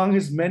 Among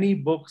his many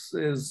books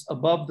is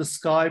Above the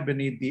Sky,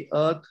 Beneath the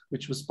Earth,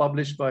 which was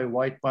published by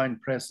White Pine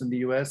Press in the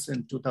US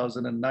in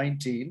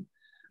 2019.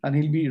 And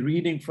he'll be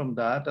reading from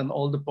that, and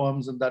all the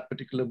poems in that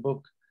particular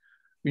book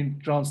been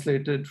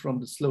translated from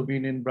the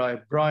Slovenian by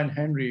Brian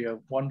Henry, a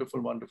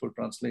wonderful, wonderful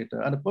translator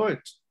and a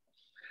poet.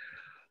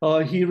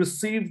 He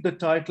received the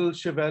title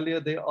Chevalier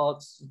des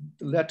Arts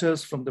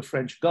Letters from the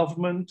French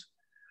government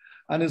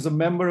and is a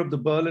member of the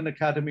Berlin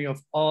Academy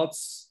of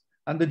Arts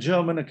and the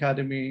German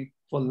Academy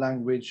for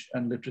Language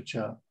and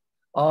Literature.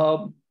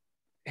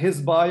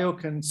 His bio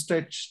can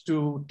stretch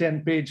to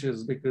 10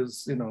 pages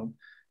because, you know,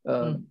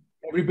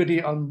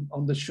 everybody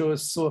on the show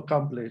is so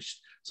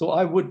accomplished. So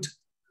I would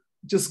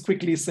just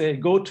quickly say,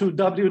 go to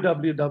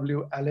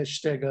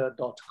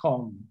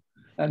www.aleshsteger.com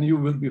and you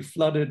will be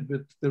flooded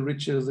with the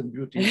riches and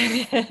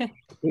beauty of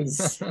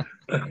his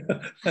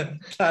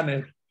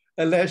planet.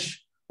 Alesh,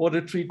 what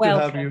a treat to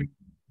have you.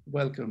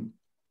 Welcome.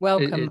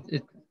 Welcome.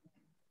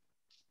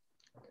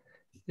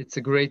 It's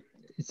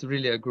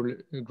really a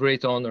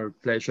great honor,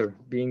 pleasure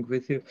being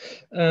with you.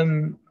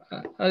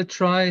 I'll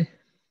try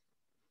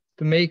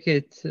to make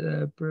it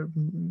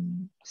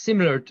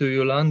similar to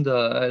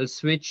Yolanda. I'll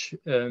switch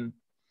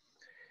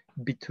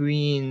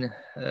between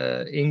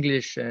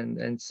English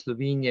and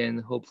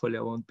Slovenian. Hopefully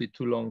I won't be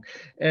too long.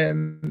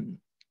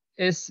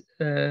 As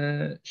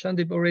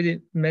Sudeep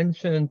already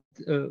mentioned,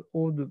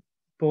 all the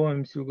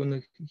poems you're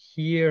going to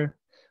hear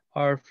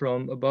are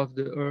from Above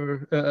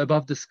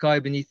the Sky,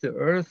 Beneath the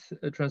Earth,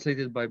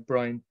 translated by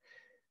Brian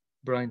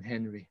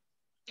Henry.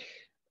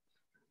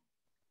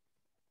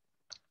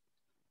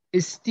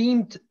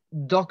 Esteemed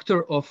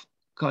Doctor of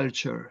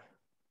Culture,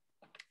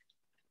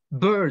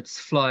 birds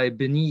fly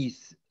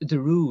beneath the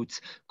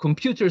roots,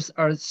 computers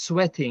are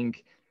sweating,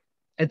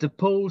 at the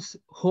poles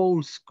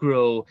holes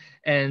grow,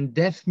 and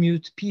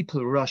deaf-mute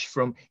people rush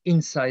from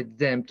inside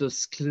them to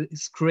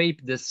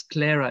scrape the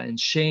sclera and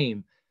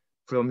shame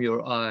from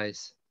your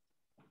eyes.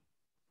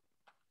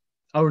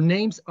 Our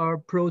names are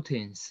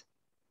proteins.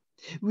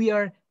 We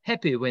are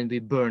happy when we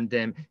burn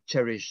them,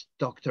 cherished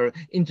doctor,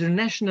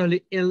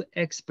 internationally ill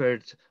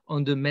expert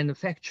on the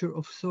manufacture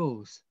of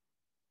souls.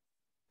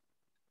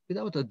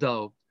 Without a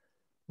doubt,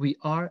 we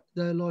are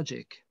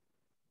dialogic.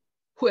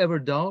 Whoever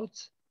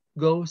doubts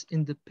goes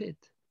in the pit.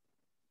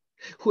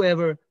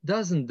 Whoever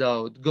doesn't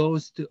doubt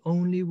goes the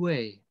only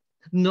way.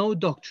 No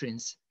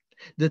doctrines.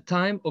 The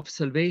time of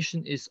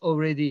salvation is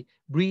already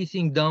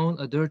breathing down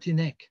a dirty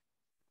neck.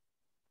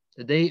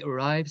 The day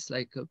arrives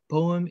like a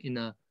poem in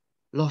a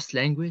lost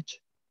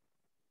language.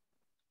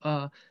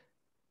 A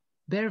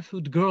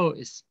barefoot girl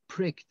is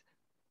pricked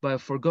by a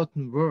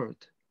forgotten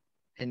word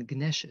and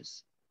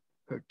gnashes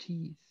her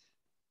teeth.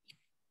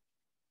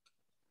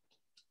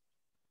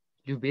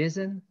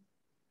 Ljubezen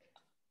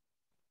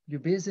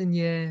Ljubezen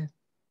je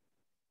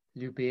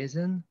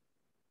ljubezen.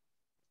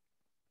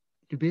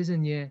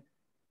 Ljubezen je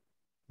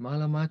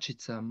mala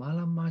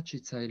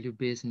mačica je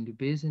ljubezen.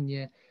 Ljubezen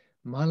je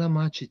mala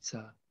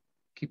mačica,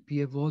 ki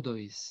pije vodo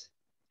iz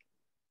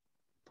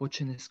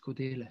počene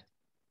skodele.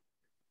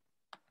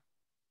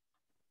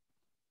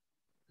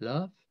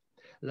 Love?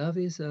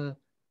 Love is love.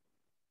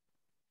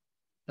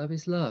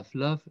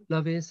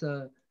 Love is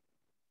a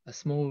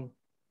small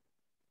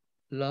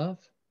love.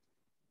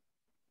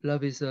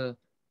 Love is a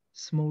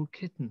small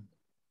kitten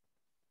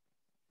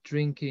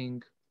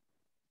drinking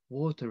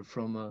water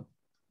from a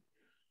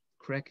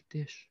cracked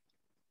dish.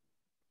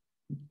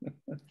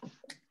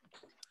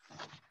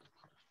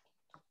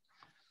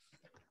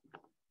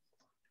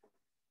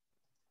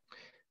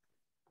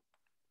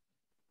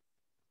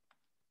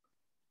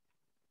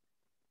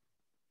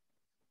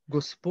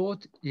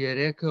 Gospod je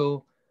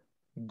rekel,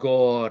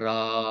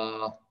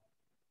 gora.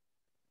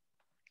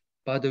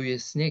 Padel je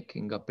sneg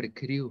in ga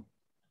prekril.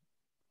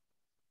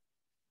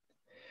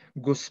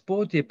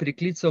 Gospod je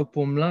priklical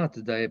pomlad,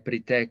 da je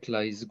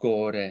pritekla iz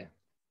gore.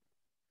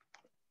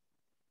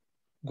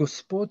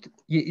 Gospod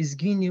je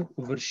izginil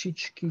v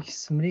vršičkih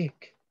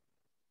smrek.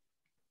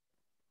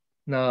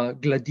 Na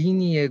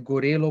gladini je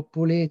gorelo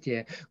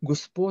poletje.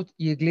 Gospod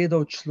je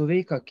gledal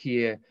človeka, ki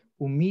je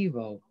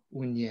umival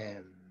v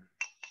njem.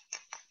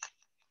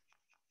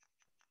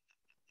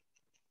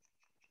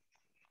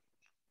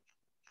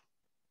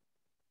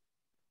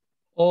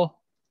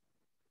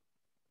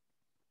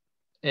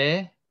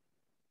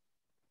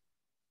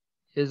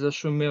 Je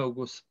zašumel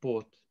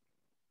Gospod.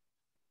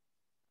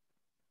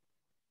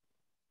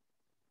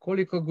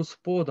 Koliko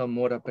Gospoda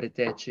mora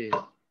preteči,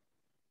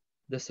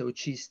 da se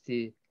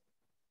očisti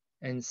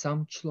en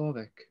sam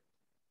človek?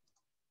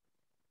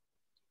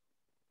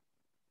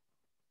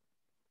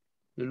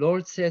 The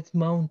Lord said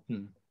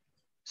mountain,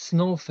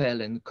 snow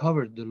fell and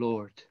covered the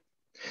Lord.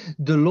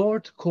 The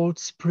Lord called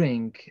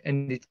spring,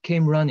 and it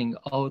came running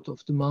out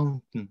of the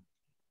mountain.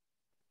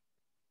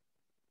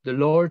 The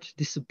Lord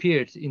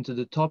disappeared into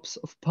the tops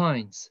of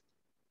pines.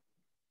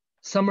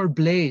 Summer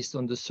blazed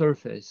on the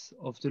surface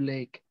of the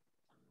lake.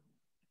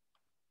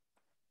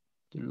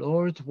 The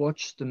Lord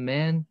watched the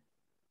man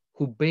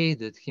who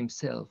bathed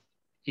himself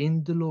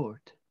in the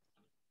Lord.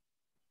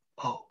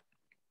 Oh,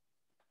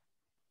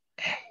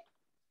 hey,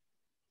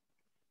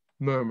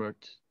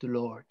 murmured the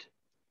Lord.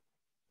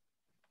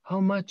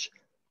 How much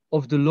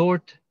of the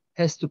Lord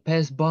has to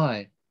pass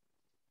by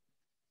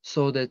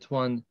so that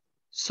one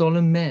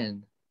solemn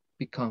man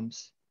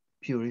becomes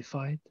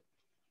purified?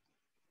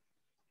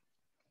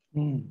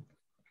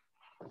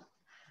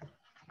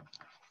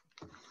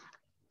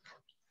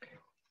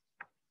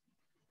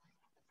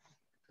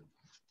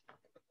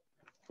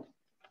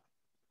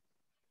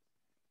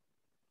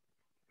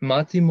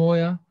 Mati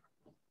moja,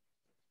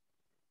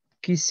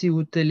 ki si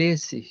v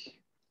telesih,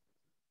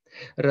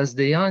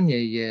 razdejanje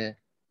je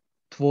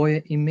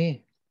tvoje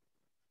ime.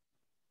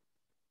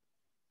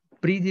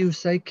 Pridi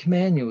vsaj k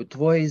meni v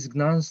tvoje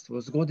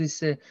izgnanstvo, zgodi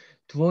se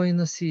tvoje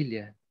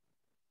nasilje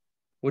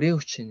v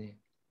revščini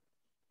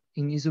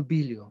in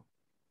izobilju.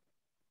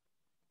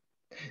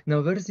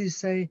 Navrzi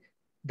vsaj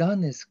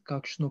danes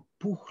kakšno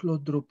puhlo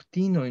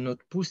drobtino in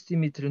odpusti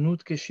mi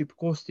trenutke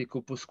šibkosti,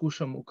 ko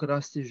poskušam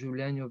ukrasti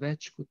življenju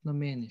več, kot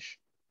nameniš.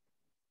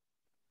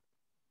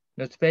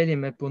 Odpelji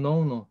me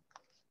ponovno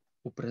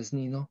v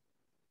praznino.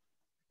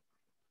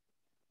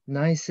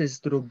 Naj se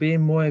zdrobe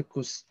moje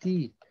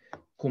kosti,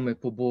 ko me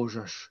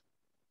pobožaš,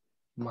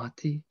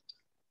 Mati.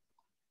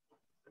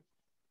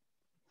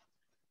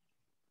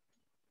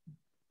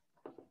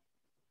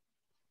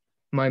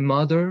 My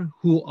mother,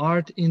 who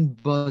art in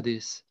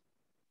bodies,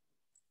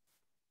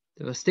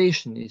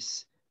 devastation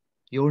is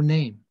your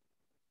name.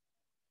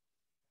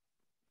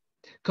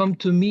 Come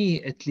to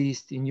me, at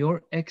least in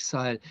your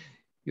exile,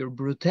 your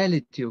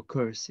brutality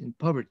occurs in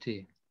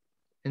poverty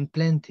and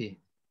plenty.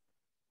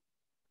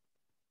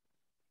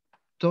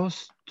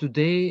 Toss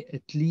today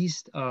at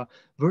least a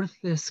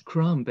worthless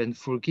crumb and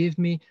forgive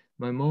me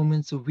my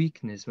moments of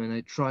weakness when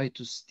I try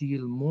to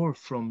steal more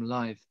from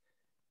life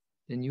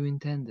than you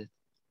intended.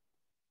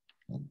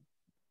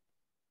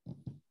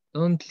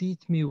 Don't lead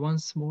me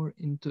once more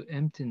into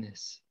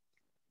emptiness.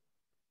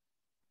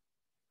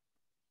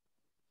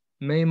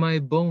 May my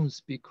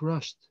bones be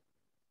crushed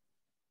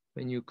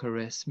when you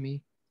caress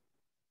me,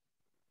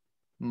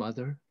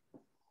 Mother.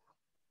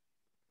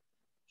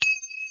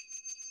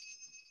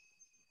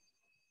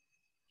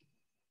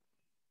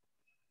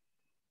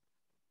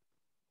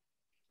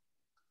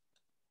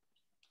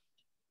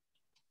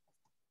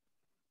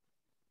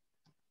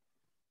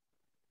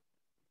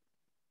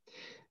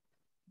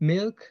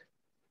 Milk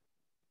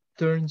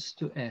turns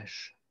to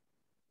ash,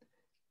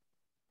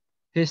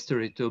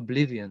 history to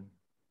oblivion.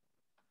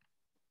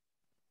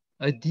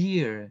 A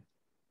deer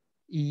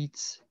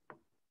eats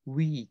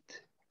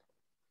wheat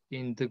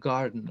in the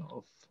garden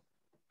of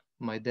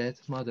my dead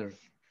mother.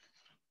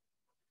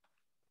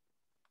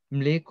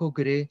 Mleko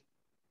gre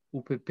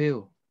v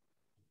pepel,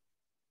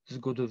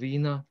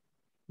 zgodovina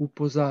v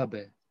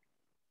pozabe.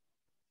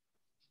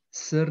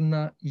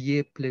 Srna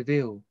je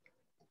plevel,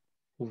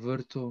 u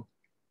vrtu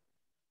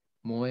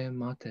moje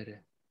matere.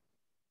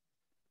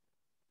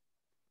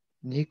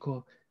 Mleko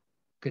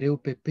gre v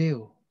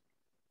pepel,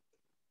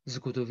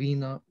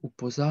 zgodovina v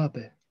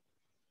pozabe.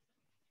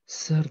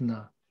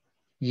 Srna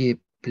je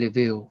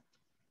plevel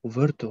v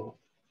vrtu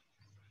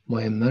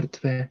moje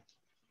mrtve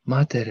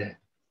matere.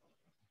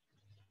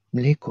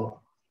 Mleko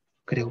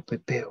gre v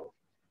pepel,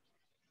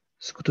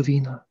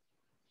 zgodovina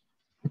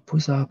v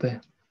pozabe.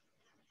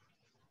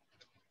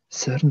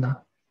 Srna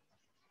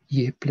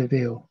je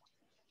plevel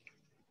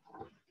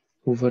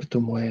v vrtu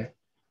moje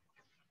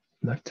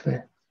mrtve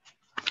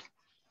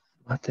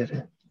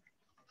matere.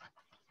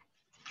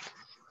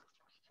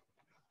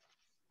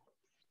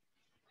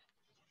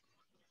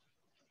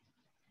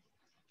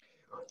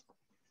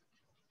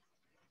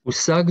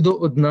 Vsakdo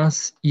od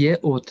nas je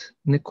od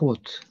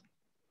nekod.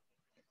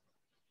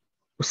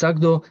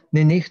 Vsakdo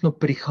nenehno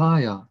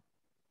prihaja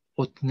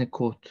od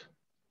nekod.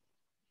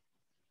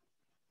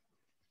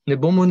 Ne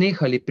bomo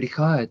nehali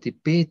prihajati,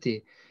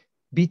 peti,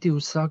 biti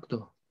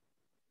vsakdo.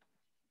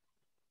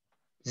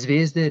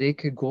 Zvezde,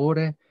 reke,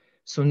 gore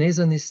so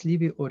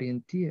nezanesljivi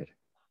orientir.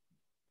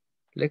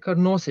 Le kar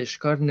nosiš,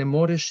 kar ne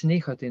moreš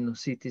nehati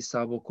nositi s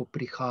sabo, ko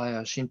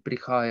prihajaš in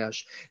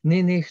prihajaš.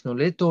 Nenehno,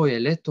 le to je,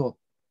 le to.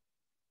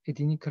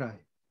 Edini kraj.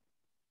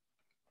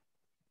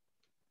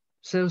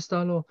 Vse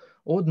ostalo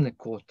od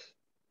nekod,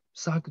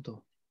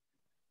 vsakdo,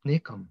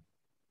 nekam.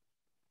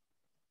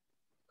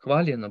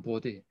 Hvaljena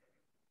bodi,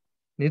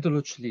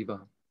 nedoločljiva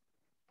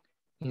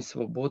in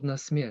svobodna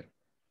smer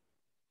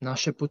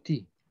naše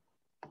poti.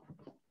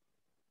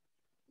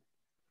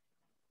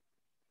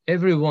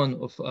 Every one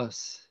of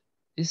us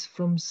is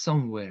from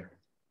somewhere.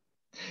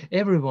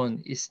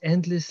 Everyone is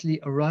endlessly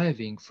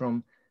arriving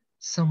from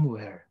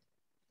somewhere.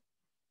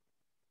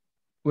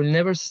 We'll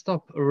never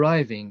stop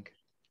arriving,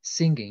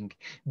 singing,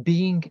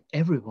 being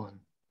everyone.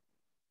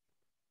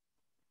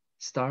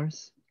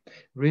 Stars,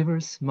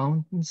 rivers,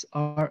 mountains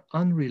are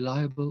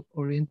unreliable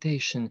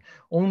orientation.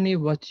 Only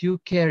what you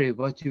carry,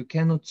 what you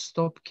cannot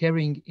stop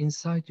carrying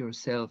inside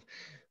yourself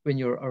when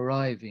you're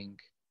arriving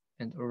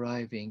and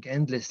arriving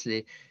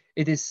endlessly.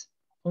 It is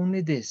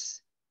only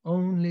this,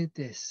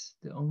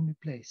 the only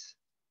place.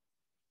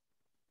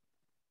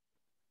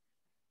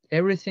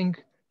 Everything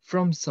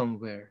from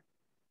somewhere,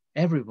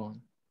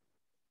 everyone,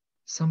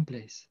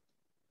 someplace.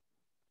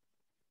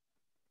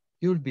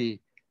 You'll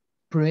be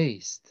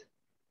praised.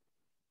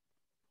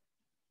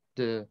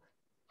 The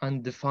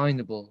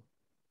undefinable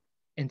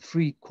and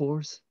free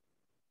course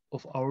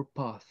of our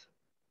path.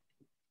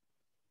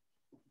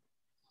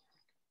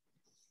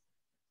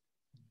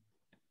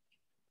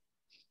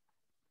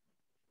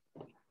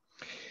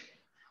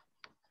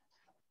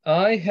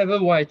 I have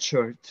a white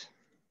shirt.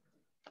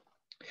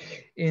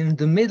 In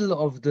the middle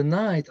of the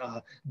night,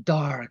 a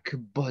dark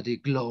body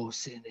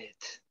glows in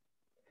it.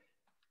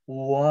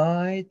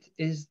 White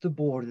is the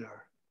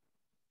border.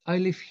 I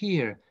live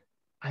here.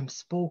 I'm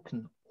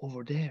spoken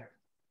over there.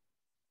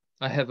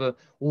 I have a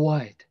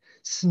white,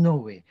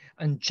 snowy,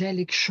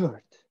 angelic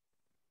shirt.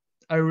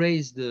 I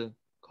raise the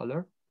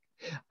collar,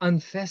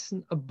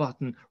 unfasten a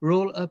button,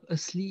 roll up a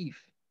sleeve.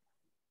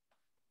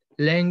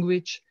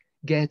 Language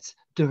gets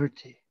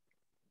dirty.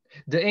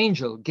 The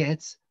angel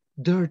gets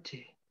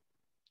dirty.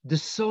 The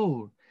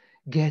soul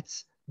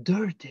gets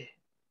dirty.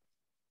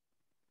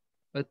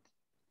 But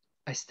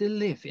I still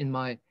live in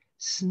my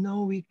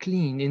snowy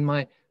clean, in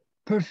my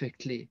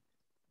perfectly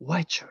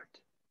white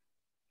shirt.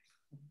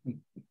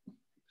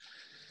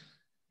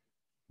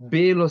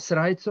 Belo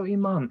srajco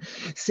imam,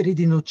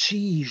 sredi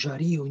noči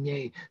žari v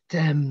njej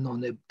temno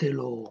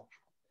telo.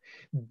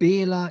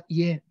 Bela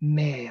je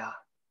meja.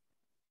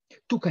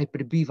 Tukaj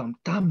prebivam,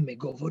 tam me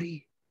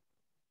govori.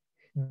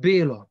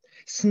 Belo,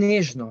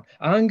 snežno,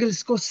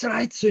 angelsko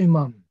srajco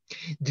imam.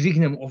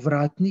 Dvignem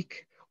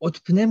ovratnik,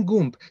 odpnem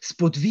gumb,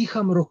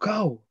 spodviham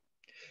rokav.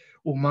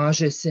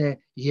 Umaže se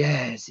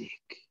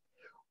jezik,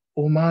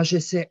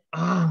 umaže se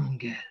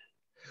angel,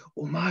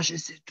 umaže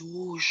se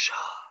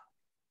duša.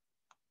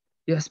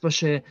 Jaz pa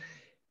še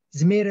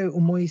zmeraj v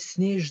moji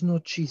snežno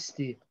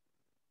čisti,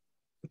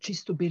 v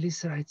čisto beli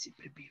srajci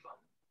prebivam.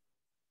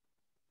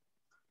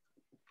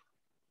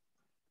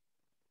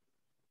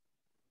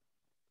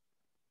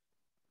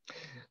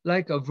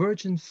 Like a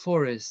virgin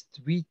forest,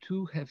 we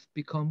too have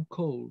become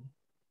coal.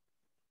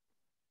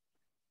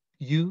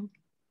 You,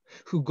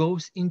 who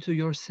goes into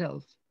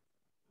yourself,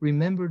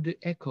 remember the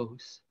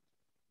echoes.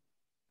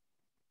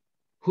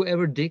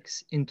 Whoever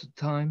digs into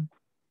time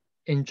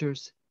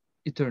enters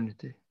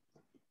eternity.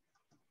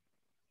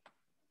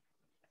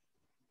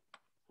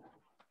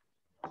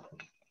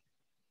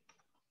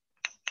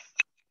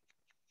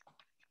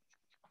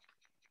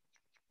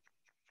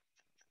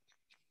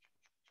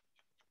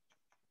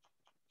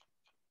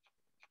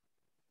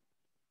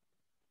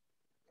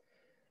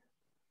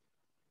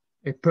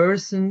 A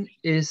person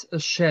is a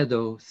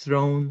shadow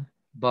thrown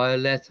by a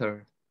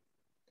letter.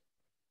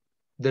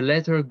 The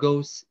letter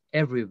goes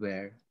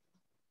everywhere.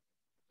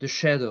 The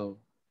shadow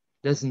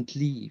doesn't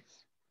leave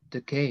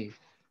the cave.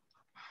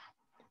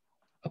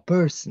 A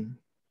person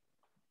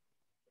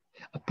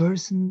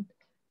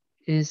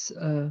is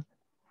a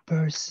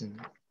person.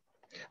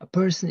 A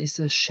person is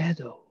a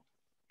shadow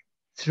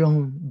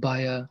thrown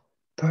by a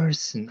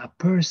person. A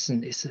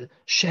person is a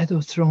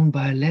shadow thrown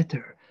by a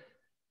letter.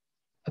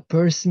 A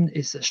person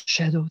is a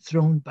shadow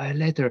thrown by a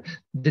letter.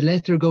 The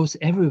letter goes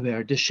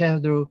everywhere. The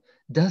shadow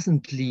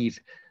doesn't leave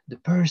the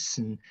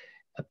person.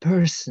 A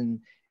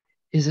person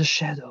is a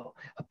shadow.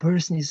 A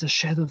person is a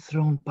shadow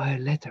thrown by a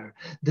letter.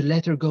 The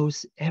letter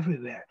goes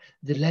everywhere.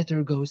 The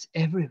letter goes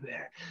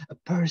everywhere. A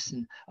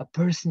person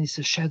is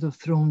a shadow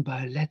thrown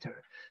by a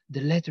letter.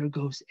 The letter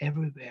goes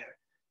everywhere.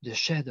 The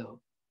shadow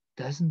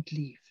doesn't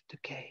leave the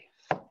cave.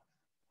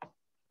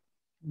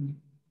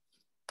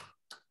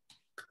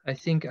 I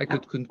think I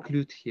could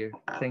conclude here.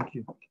 Thank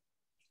you.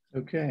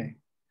 Okay.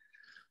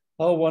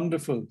 Oh,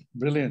 wonderful.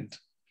 Brilliant.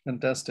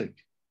 Fantastic.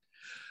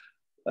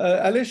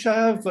 Alish,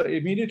 I have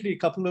immediately a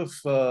couple of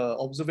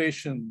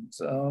observations.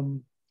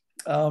 Of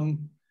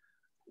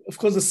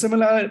course,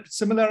 the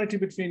similarity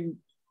between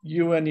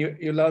you and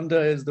Yolanda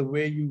is the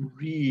way you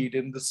read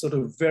in this sort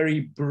of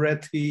very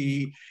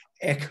breathy,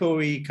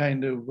 echoey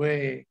kind of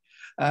way.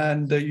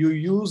 And you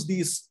use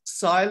these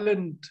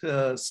silent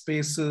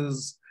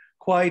spaces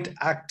quite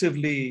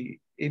actively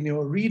in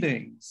your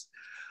readings.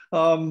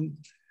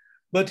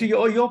 But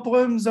your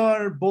poems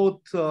are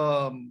both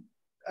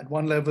at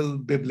one level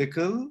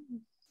biblical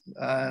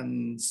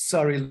and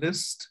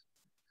surrealist.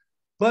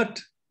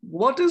 But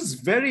what is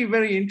very,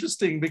 very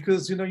interesting,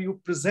 because you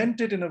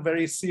present it in a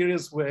very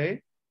serious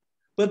way,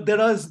 but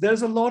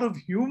there's a lot of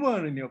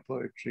humor in your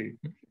poetry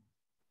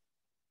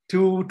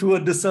to a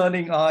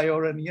discerning eye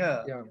or an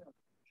ear. Yeah.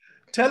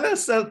 Tell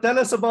us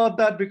about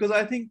that, because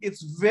I think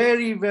it's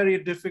very, very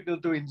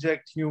difficult to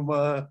inject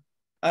humor.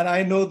 And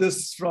I know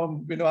this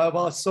from, I've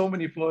asked so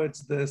many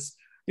poets this,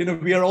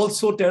 we are all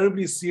so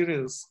terribly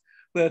serious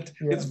that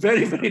it's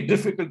very, very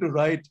difficult to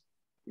write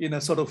in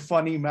a sort of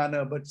funny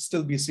manner, but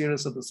still be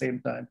serious at the same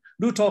time.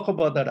 Do talk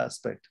about that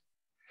aspect.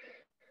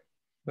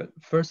 But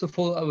first of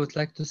all, I would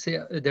like to say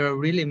there are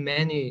really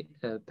many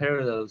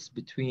parallels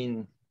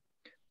between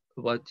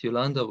what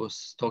Yolanda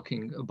was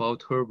talking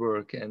about, her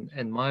work,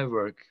 and my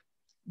work,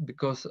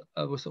 because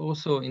I was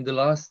also in the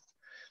last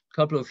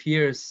couple of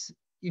years,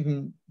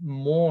 even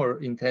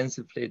more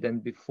intensively than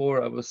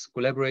before, I was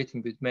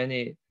collaborating with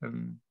many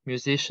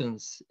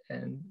musicians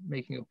and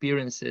making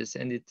appearances,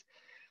 and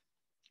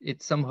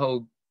it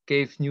somehow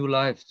gave new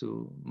life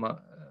to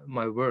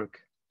my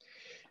work.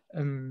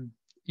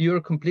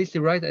 You're completely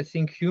right. I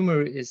think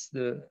humor is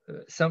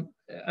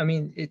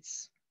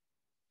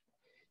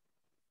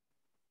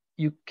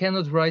you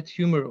cannot write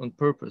humor on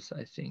purpose,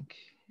 I think,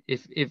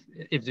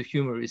 if the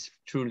humor is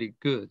truly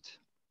good.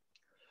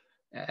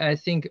 I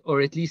think,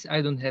 or at least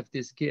I don't have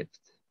this gift.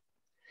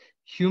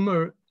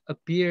 Humor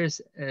appears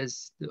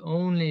as the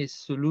only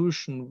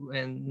solution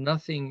when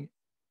nothing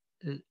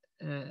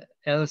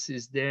else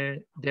is there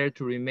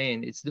to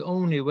remain. It's the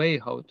only way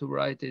how to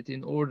write it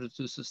in order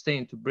to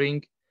sustain, to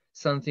bring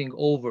something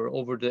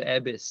over the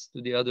abyss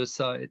to the other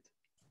side.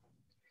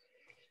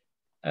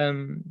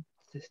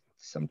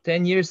 Some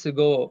 10 years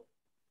ago,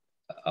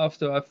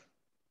 after I've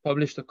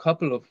published a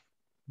couple of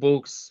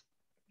books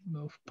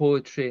of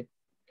poetry,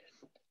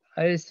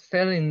 I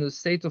fell in a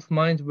state of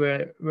mind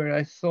where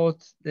I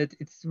thought that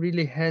it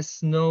really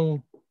has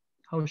no,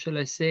 how shall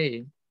I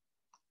say,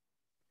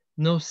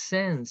 no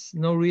sense,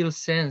 no real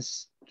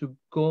sense to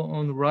go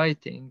on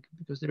writing,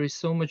 because there is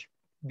so much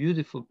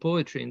beautiful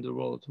poetry in the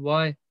world.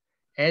 Why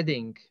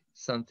adding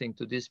something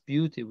to this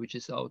beauty which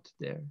is out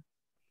there?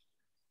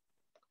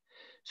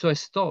 So I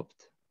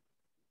stopped.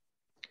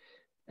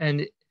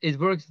 And it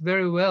worked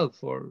very well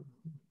for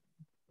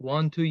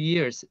 1-2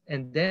 years.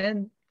 And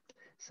then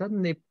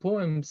suddenly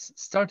poems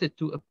started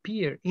to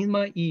appear in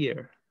my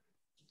ear.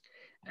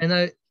 And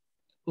I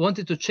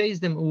wanted to chase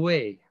them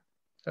away.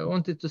 I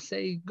wanted to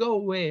say, go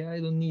away, I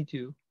don't need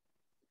you.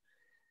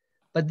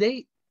 But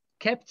they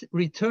kept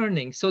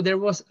returning. So there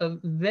was a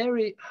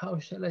very, how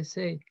shall I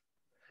say,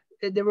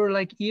 they were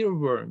like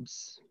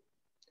earworms.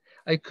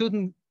 I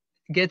couldn't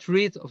get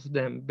rid of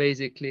them,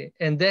 basically.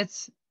 And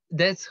that's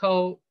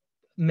how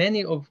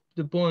many of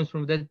the poems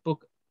from that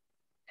book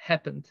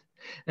happened.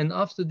 And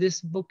after this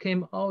book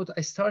came out,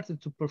 I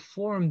started to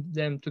perform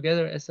them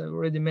together, as I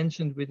already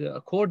mentioned, with an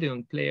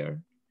accordion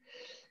player.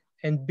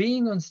 And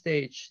being on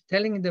stage,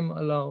 telling them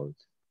aloud,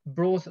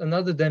 brought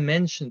another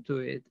dimension to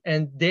it.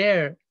 And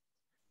there,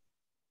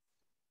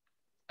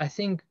 I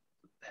think,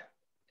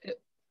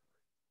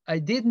 I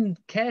didn't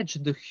catch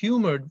the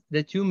humor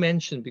that you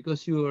mentioned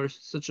because you are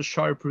such a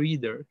sharp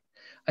reader.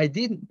 I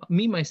didn't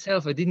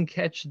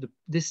catch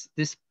this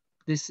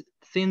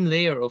thin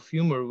layer of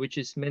humor, which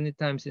is many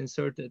times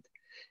inserted,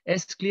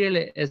 as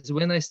clearly as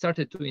when I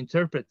started to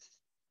interpret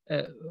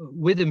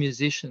with a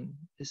musician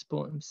these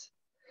poems.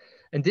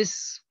 And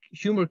this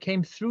humor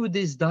came through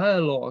this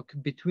dialogue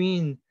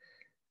between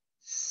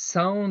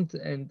sound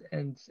and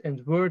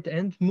word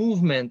and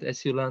movement,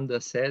 as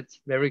Yolanda said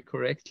very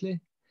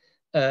correctly.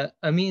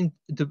 I mean,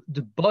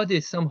 the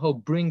body somehow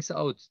brings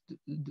out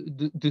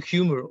the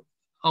humor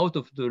out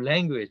of the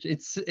language.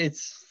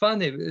 It's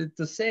funny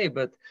to say,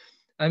 but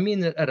I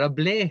mean,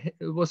 Rabelais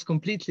was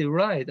completely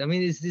right. I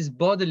mean, it's this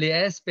bodily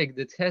aspect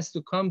that has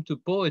to come to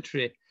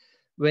poetry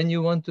when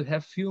you want to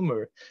have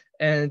humor.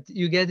 And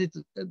you get it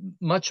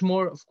much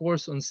more, of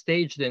course, on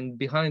stage than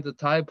behind a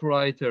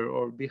typewriter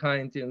or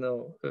behind, you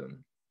know,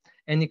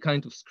 any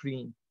kind of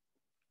screen.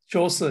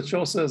 Chaucer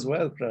as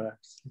well,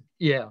 perhaps.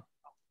 Yeah.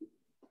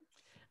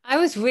 I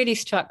was really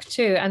struck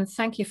too, and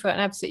thank you for an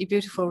absolutely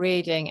beautiful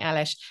reading,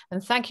 Alish,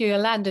 and thank you,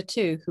 Yolanda,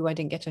 too, who I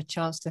didn't get a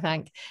chance to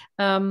thank.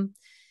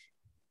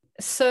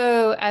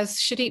 So, as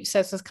Sudeep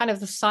says, there's kind of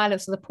the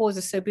silence and the pause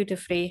is so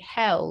beautifully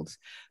held.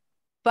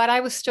 But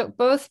I was struck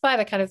both by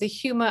the kind of the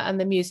humor and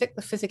the music,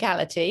 the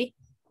physicality.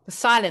 The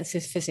silence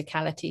is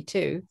physicality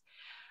too,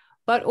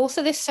 but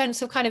also this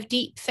sense of kind of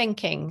deep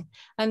thinking.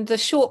 And the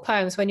short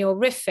poems, when you're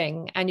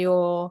riffing and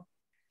you're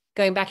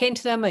going back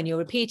into them and you're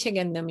repeating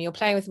in them, you're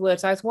playing with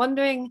words. I was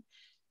wondering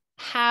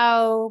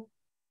how,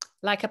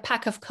 like a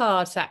pack of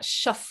cards, that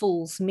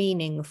shuffles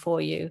meaning for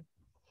you.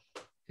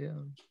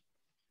 Yeah.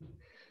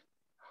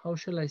 How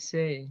shall I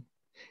say?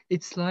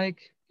 It's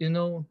like, you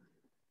know,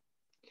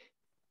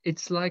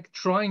 it's like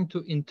trying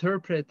to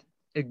interpret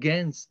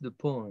against the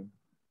poem.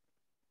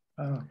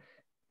 Oh.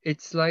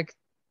 It's like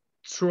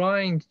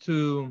trying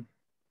to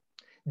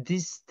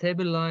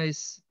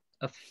destabilize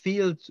a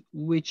field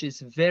which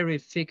is very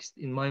fixed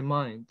in my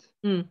mind.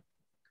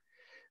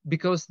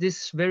 Because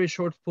these very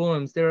short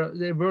poems,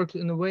 they work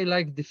in a way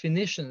like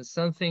definitions,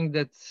 something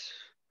that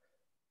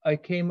I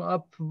came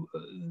up,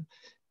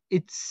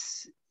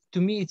 it's,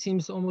 to me, it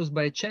seems almost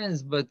by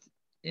chance, but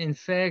in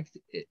fact,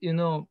 you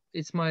know,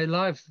 it's my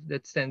life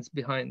that stands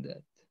behind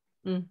that.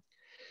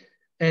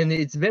 And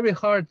it's very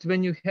hard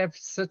when you have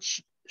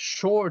such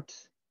short,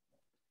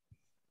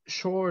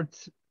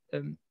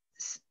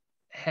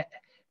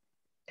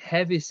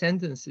 heavy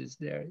sentences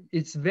there.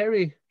 It's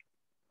very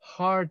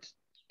hard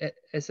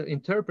as an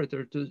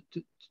interpreter to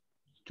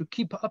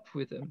keep up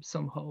with them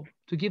somehow,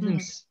 to give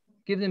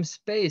them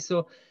space.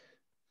 So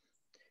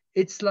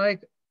it's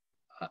like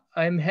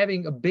I'm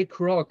having a big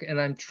rock and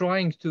I'm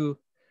trying to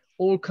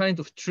all kinds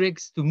of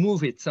tricks to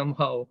move it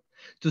somehow,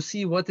 to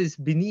see what is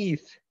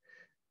beneath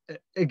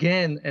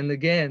again and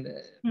again.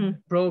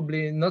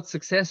 Probably not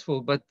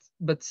successful, but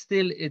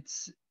still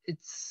it's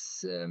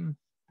a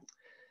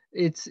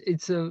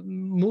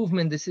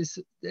movement.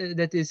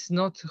 That is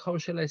not, how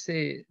shall I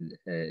say,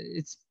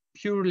 it's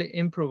purely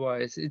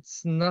improvised.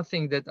 It's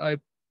nothing that I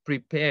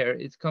prepare.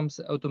 It comes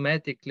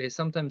automatically.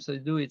 Sometimes I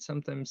do it,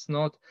 sometimes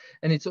not,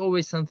 and it's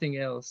always something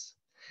else.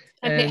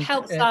 And it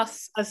helps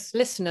us as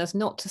listeners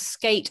not to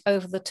skate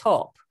over the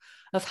top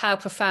of how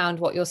profound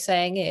what you're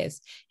saying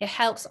is. It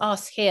helps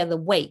us hear the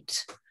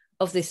weight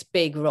of this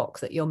big rock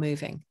that you're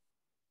moving.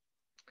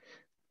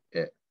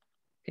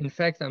 In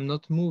fact, I'm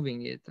not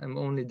moving it. I'm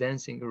only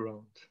dancing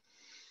around.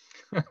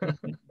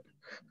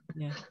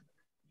 Yeah.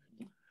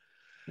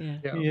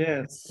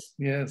 Yes.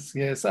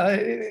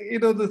 You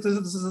know, this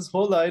is this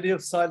whole idea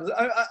of silence.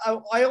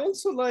 I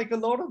also like a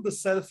lot of the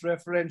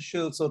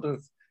self-referential sort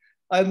of.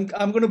 I'm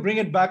going to bring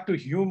it back to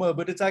humor,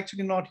 but it's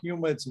actually not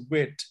humor. It's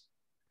wit.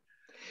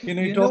 You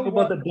know, you talk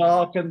about the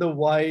dark and the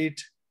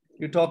white.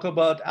 You talk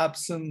about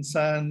absence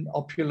and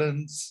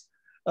opulence,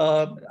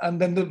 and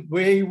then the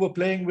way you were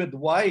playing with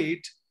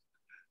white.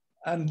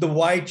 And the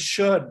white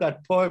shirt,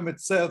 that poem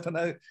itself, and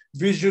I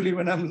visually,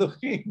 when I'm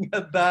looking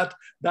at that,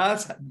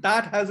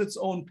 that has its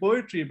own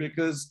poetry,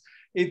 because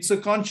it's a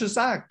conscious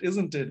act,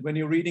 isn't it? When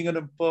you're reading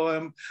a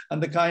poem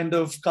and the kind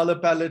of color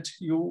palette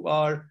you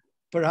are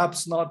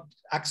perhaps not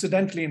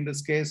accidentally in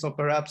this case, or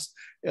perhaps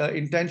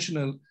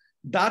intentional,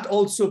 that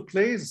also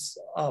plays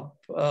up.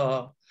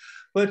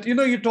 But you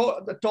know,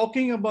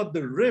 talking about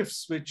the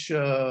riffs, which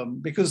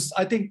because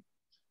I think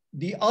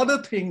the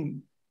other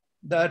thing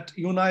that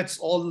unites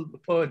all the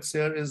poets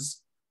here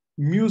is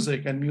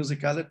music and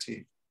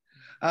musicality.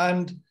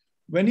 And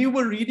when you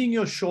were reading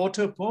your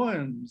shorter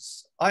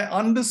poems, I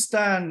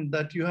understand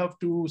that you have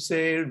to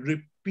say,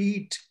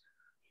 repeat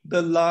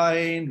the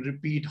line,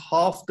 repeat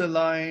half the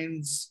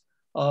lines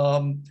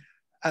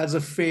as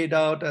a fade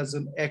out, as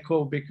an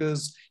echo,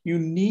 because you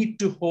need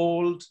to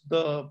hold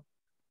the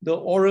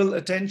oral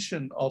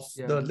attention of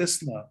the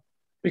listener,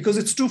 because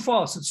it's too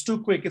fast, it's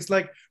too quick. It's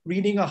like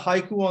reading a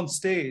haiku on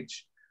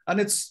stage.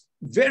 And it's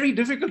very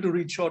difficult to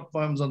read short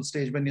poems on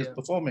stage when you're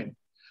performing,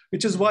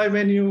 which is why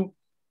when you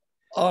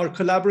are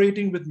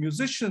collaborating with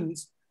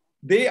musicians,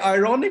 they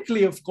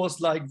ironically, of course,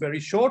 like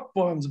very short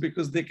poems,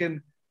 because they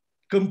can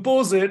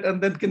compose it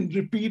and then can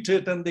repeat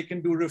it and they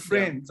can do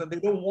refrains, and they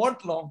don't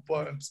want long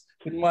poems,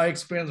 in my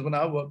experience when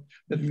I work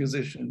with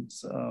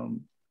musicians.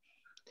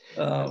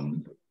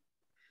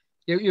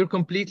 You're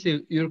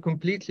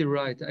completely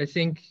right. I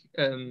think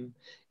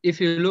if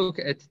you look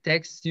at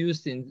texts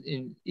used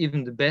in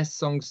even the best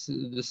songs,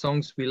 the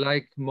songs we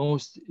like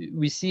most,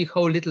 we see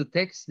how little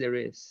text there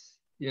is,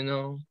 you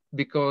know,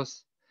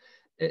 because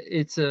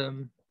it's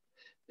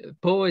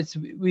poets.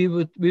 We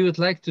would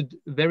like to,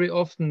 very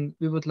often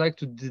we would like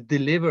to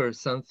deliver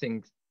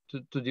something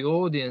to the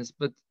audience,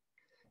 but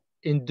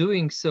in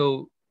doing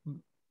so,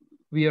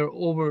 we are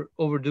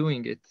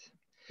overdoing it.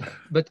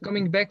 But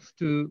coming back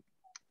to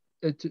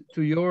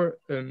to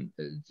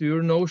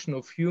your notion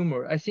of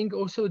humor, I think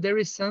also there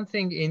is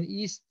something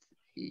in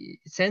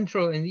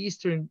Central and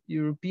Eastern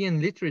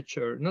European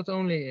literature, not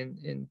only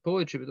in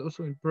poetry but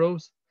also in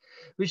prose,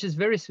 which is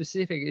very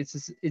specific.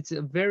 It's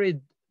a very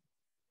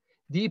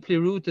deeply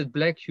rooted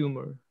Black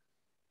humor.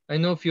 I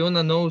know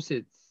Fiona knows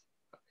it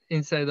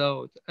inside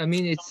out. I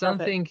mean, it's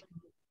something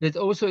that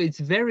also it's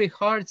very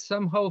hard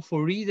somehow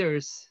for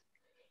readers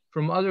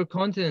from other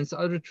continents,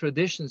 other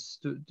traditions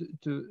to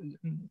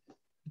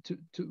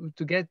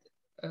get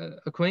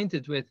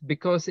acquainted with,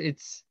 because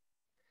it's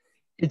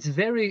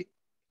very,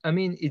 I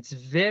mean, it's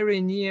very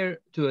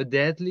near to a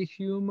deadly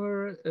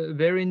humor,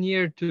 very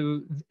near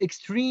to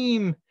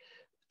extreme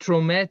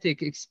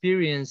traumatic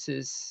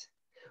experiences,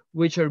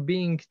 which are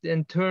being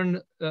then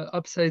turned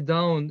upside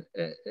down.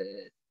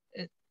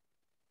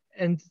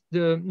 And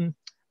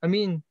I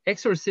mean,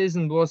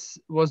 exorcism was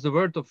the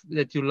word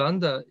that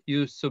Yolanda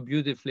used so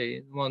beautifully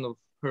in one of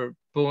her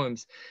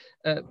poems.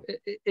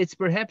 It's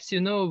perhaps, you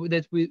know,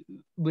 that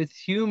with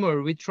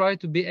humor, we try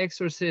to be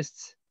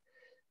exorcists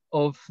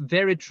of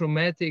very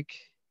traumatic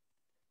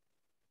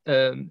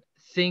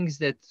things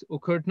that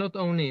occurred not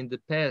only in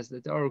the past,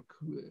 that are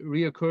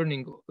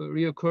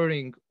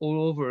reoccurring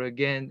all over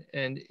again.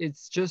 And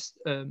it's just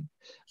a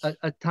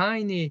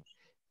tiny,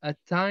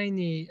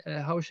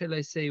 how shall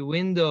I say,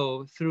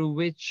 window through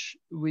which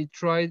we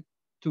try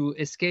to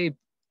escape,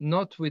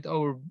 not with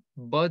our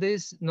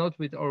bodies, not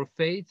with our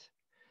faith,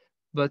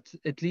 but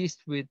at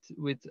least with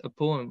a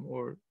poem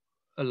or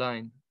a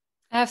line.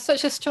 I have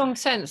such a strong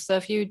sense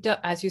of you,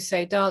 as you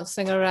say,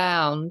 dancing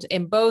around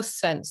in both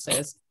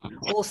senses,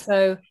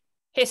 also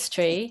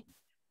history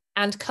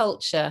and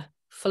culture,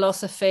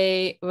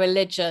 philosophy,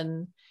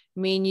 religion. I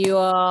mean, you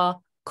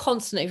are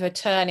constantly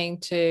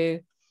returning to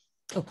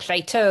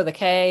Plato, the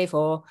cave,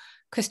 or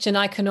Christian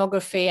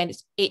iconography, and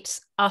it's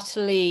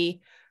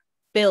utterly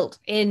built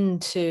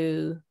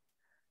into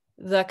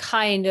the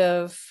kind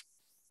of,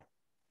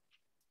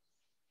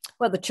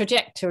 well, the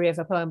trajectory of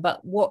a poem,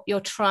 but what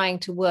you're trying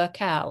to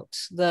work out,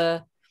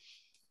 the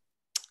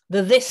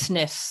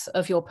thisness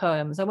of your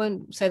poems. I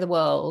won't say the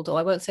world, or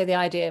I won't say the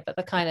idea, but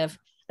the kind of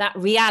that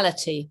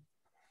reality.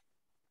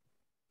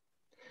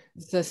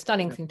 It's a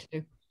stunning thing to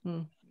do.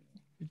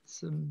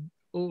 It's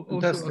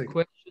also a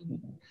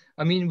question.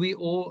 I mean, we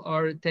all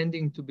are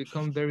tending to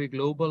become very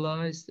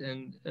globalized,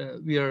 and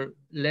we are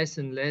less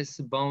and less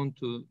bound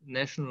to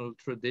national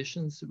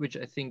traditions, which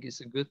I think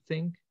is a good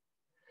thing.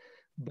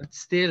 But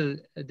still,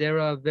 there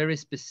are very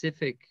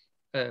specific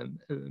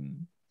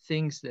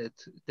things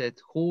that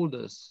hold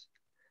us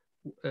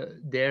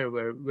there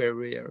where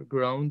we are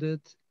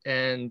grounded,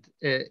 and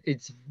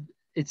it's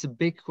a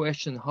big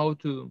question how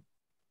to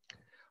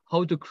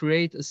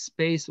create a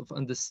space of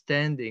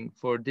understanding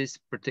for these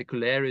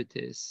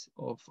particularities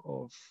of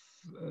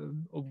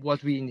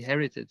what we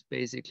inherited,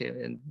 basically,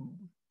 and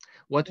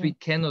what we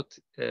cannot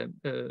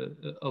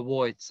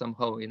avoid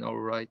somehow in our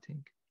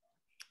writing.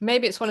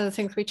 Maybe it's one of the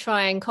things we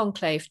try in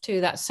Conclave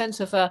too, that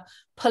sense of a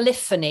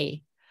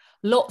polyphony,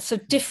 lots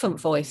of different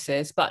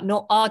voices, but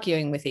not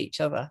arguing with each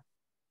other.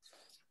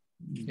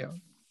 Yeah.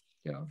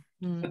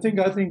 I think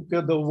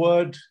the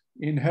word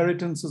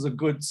inheritance is a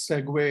good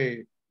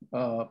segue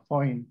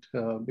point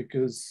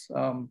because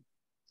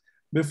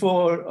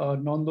before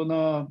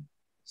Nandana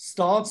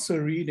starts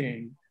her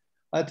reading,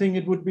 I think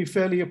it would be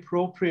fairly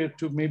appropriate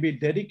to maybe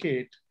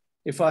dedicate,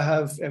 if I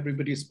have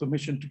everybody's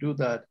permission to do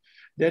that,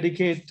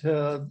 dedicate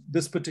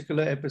this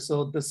particular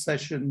episode, this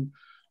session,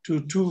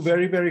 to two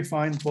very, very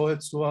fine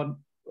poets,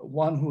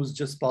 one who's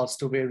just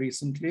passed away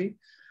recently,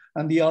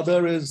 and the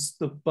other is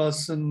the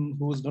person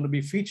who is going to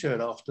be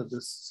featured after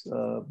this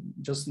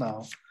just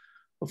now.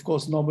 Of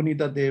course,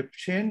 Nabaneeta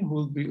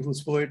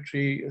whose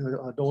poetry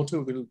her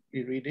daughter will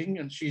be reading,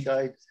 and she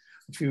died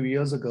a few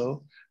years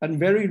ago. And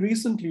very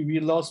recently, we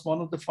lost one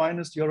of the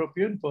finest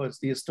European poets,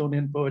 the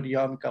Estonian poet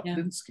Jan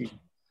Kaplinski. Yeah.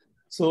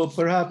 So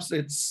perhaps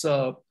it's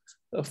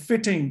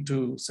fitting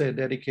to say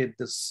dedicate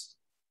this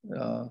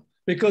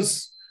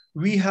because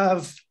we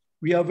are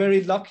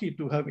very lucky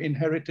to have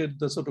inherited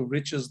the sort of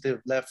riches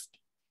they've left,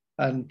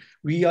 and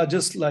we are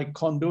just like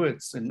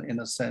conduits in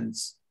a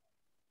sense,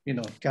 you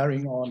know,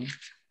 carrying on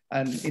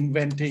and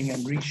inventing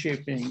and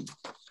reshaping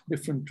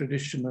different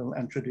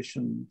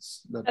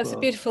traditions. That's a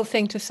beautiful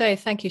thing to say.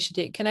 Thank you,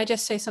 Sudeep. Can I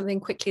just say something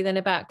quickly then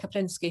about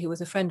Kaplinski, who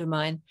was a friend of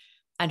mine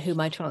and whom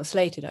I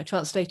translated. I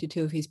translated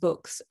 2 of his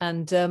books,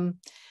 and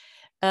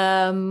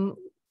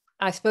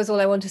I suppose all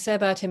I want to say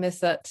about him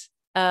is that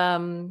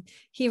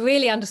he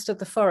really understood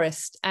the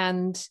forest.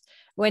 And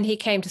when he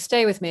came to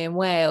stay with me in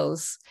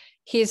Wales,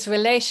 his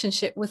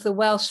relationship with the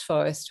Welsh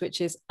forest,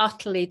 which is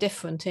utterly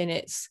different in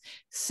its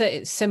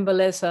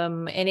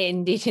symbolism and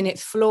indeed in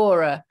its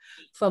flora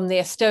from the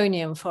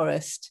Estonian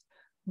forest,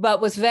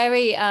 but was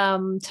very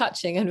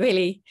touching and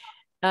really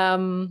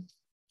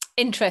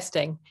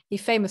interesting. He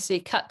famously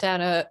cut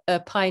down a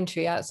pine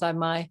tree outside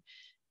my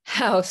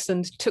house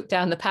and took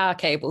down the power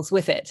cables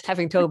with it,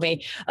 having told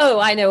me, oh,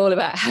 I know all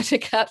about how to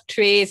cut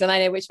trees and I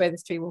know which way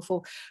this tree will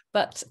fall.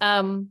 But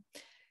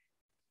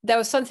there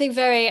was something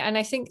very, and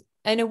I think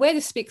in a way,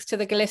 this speaks to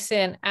the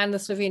Galician and the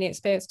Slovenian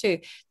experience too.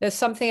 There's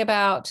something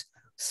about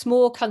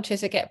small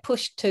countries that get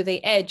pushed to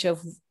the edge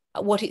of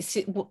what it's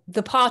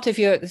the part of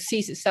Europe that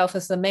sees itself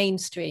as the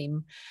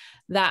mainstream,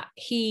 that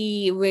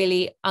he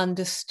really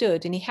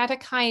understood. And he had a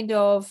kind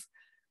of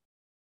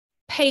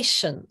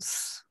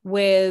patience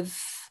with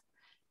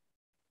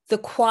the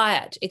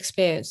quiet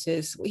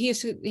experiences.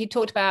 He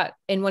talked about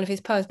in one of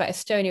his poems about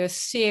Estonia, a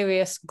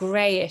serious,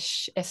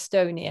 grayish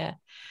Estonia.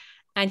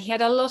 And he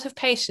had a lot of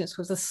patience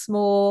with the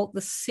small,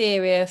 the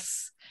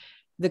serious,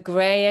 the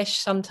grayish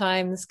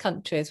sometimes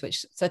countries,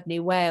 which certainly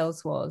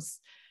Wales was,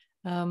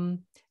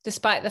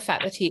 despite the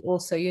fact that he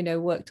also, you know,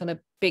 worked on a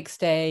big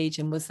stage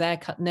and was there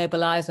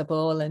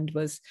nobilizable and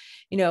was,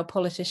 you know, a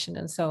politician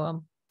and so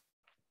on.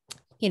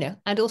 You know,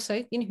 and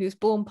also, you know, he was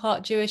born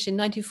part Jewish in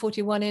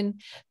 1941 in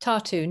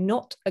Tartu,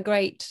 not a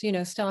great, you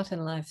know, start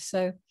in life.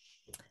 So,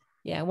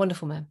 yeah,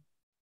 wonderful man.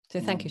 So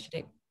thank you,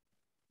 Sudeep.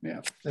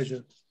 Yeah,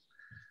 pleasure.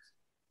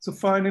 So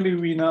finally,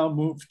 we now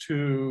move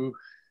to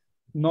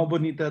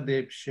Nabaneeta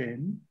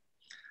Debshen.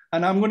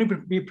 And I'm going to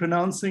be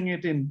pronouncing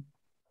it in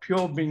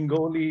pure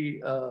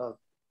Bengali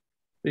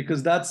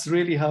because that's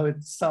really how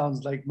it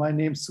sounds. Like my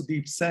name,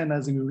 Sudeep Sen,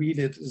 as you read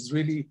it, is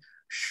really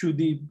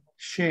Sudeep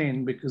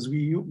Shane, because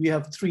we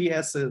have 3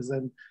 S's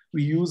and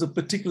we use a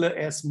particular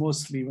S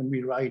mostly when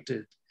we write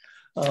it.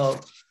 A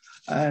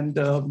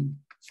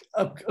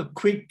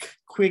quick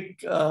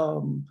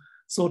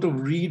sort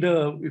of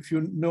reader, if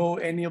you know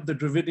any of the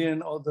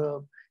Dravidian or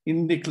the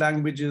Indic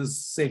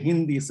languages, say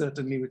Hindi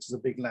certainly, which is a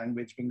big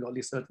language,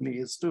 Bengali certainly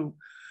is too,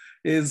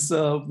 is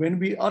when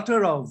we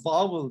utter our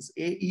vowels,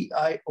 A, E,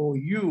 I, O,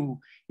 U,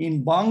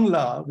 in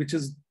Bangla, which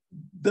is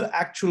the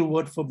actual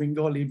word for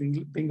Bengali.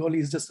 Bengali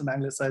is just an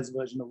anglicized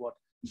version of what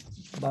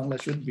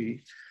Bangla should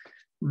be.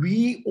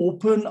 We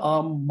open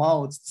our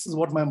mouths. This is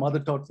what my mother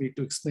taught me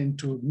to explain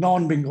to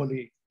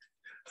non-Bengali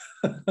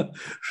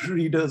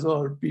readers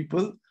or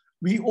people.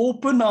 We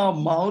open our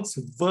mouths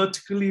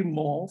vertically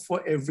more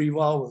for every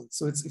vowel.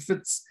 So if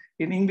it's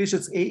in English,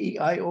 it's A, E,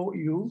 I, O,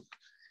 U.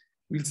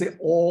 We'll say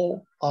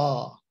O,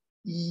 A,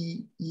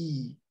 E,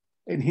 E.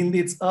 In Hindi,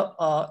 it's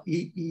A,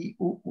 E, E,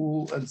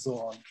 U, and so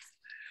on.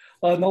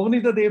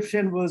 Nabaneeta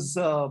Debshen was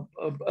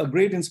a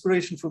great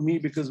inspiration for me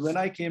because when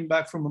I came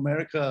back from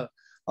America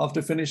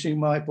after finishing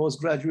my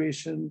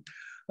post-graduation,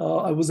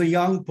 I was a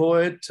young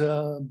poet,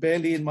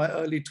 barely in my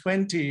early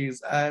 20s,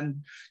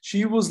 and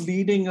she was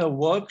leading a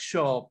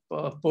workshop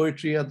of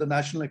poetry at the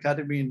National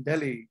Academy in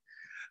Delhi.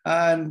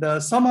 And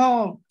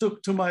somehow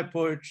took to my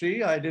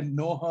poetry. I didn't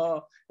know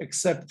her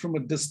except from a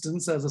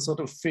distance as a sort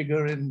of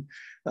figure in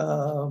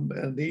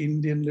the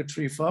Indian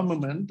literary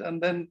firmament.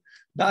 And then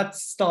that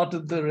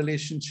started the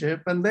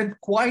relationship. And then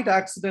quite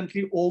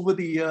accidentally over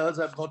the years,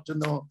 I've got to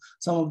know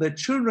some of their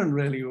children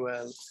really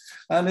well.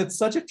 And it's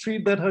such a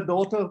treat that her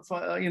daughter,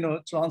 you know,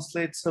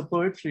 translates her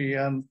poetry.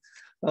 And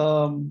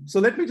so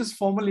let me just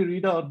formally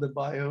read out the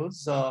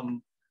bios.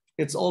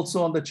 It's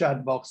also on the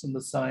chat box on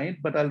the side,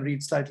 but I'll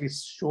read slightly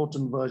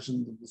shortened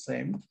versions of the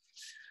same.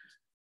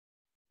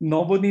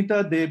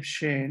 Nabaneeta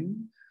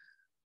Debshen,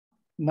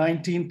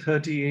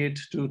 1938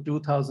 to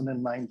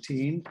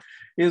 2019,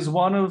 is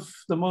one of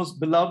the most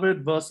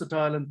beloved,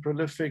 versatile, and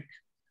prolific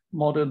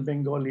modern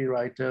Bengali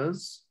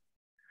writers.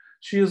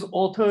 She has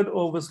authored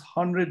over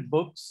 100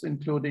 books,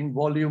 including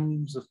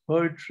volumes of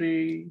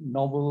poetry,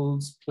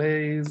 novels,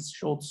 plays,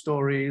 short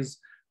stories,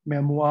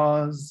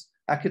 memoirs,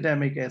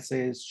 academic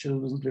essays,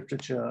 children's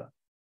literature,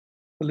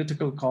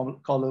 political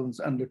columns,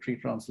 and literary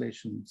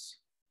translations.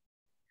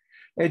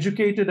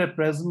 Educated at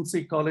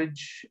Presidency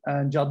College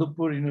and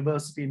Jadavpur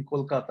University in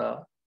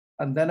Kolkata,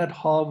 and then at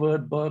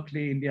Harvard,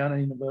 Berkeley, Indiana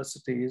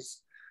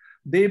universities,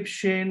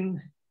 Debshen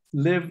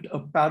lived a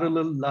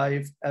parallel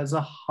life as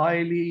a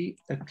highly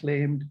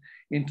acclaimed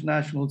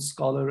international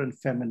scholar and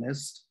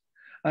feminist,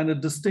 and a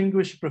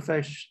distinguished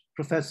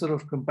professor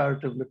of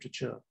comparative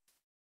literature.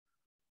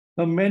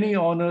 Her many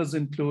honors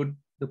include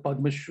the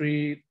Padma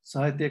Shri,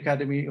 Sahitya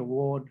Academy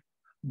Award,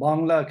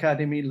 Bangla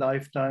Academy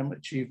Lifetime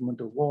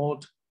Achievement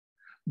Award,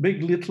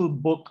 Big Little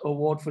Book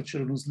Award for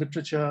Children's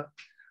Literature,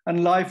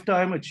 and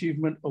Lifetime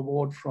Achievement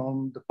Award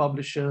from the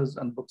Publishers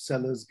and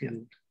Booksellers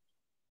Guild.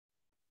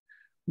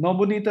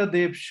 Nabaneeta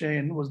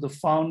Debshen was the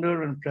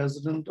founder and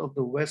president of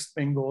the West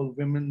Bengal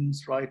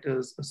Women's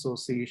Writers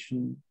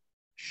Association,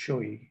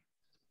 SHOI.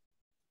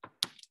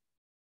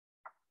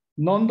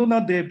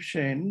 Nandana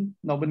Debshen,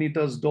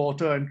 Nabaneeta's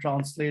daughter and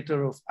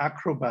translator of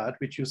Acrobat,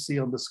 which you see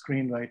on the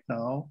screen right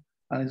now,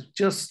 and it's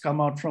just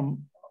come out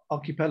from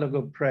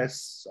Archipelago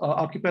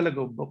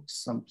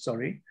Books, I'm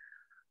sorry,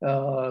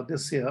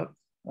 this year,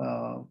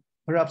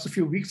 perhaps a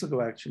few weeks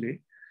ago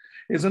actually,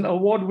 is an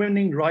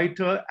award-winning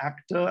writer,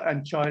 actor,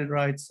 and child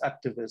rights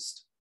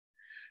activist.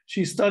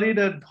 She studied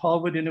at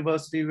Harvard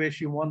University, where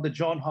she won the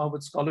John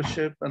Harvard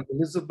Scholarship and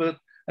Elizabeth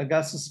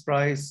Agassiz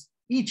Prize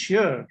each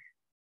year.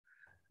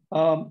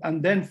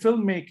 And then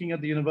filmmaking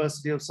at the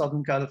University of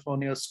Southern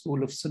California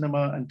School of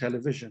Cinema and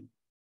Television.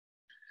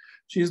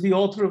 She is the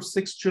author of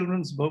 6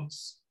 children's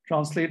books,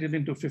 translated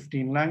into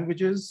 15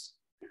 languages.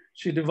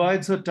 She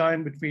divides her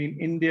time between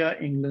India,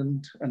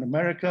 England, and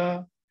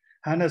America,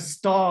 and has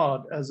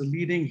starred as a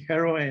leading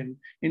heroine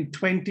in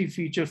 20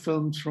 feature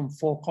films from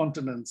 4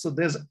 continents. So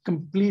there's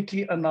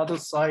completely another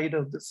side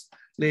of this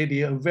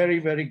lady, a very,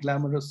 very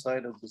glamorous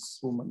side of this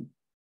woman.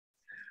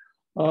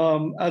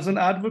 As an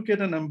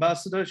advocate and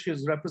ambassador, she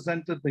has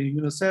represented the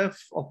UNICEF,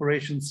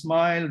 Operation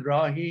Smile,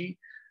 Rahi,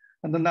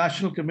 and the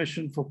National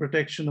Commission for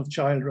Protection of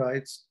Child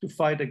Rights to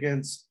fight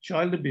against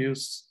child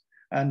abuse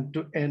and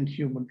to end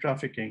human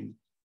trafficking.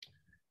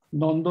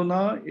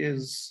 Nandana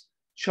is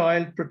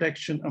Child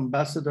Protection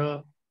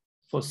Ambassador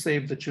for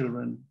Save the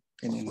Children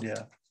in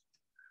India.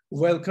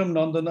 Welcome,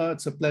 Nandana.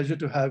 It's a pleasure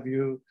to have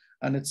you.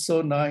 And it's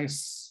so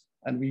nice,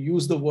 and we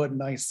use the word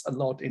nice a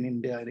lot in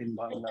India and in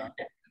Bangla,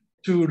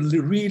 to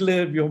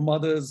relive your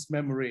mother's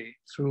memory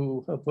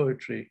through her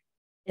poetry.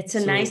 It's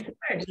a nice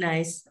word,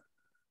 nice.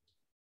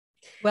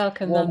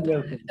 Welcome,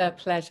 Nandana. It's a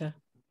pleasure.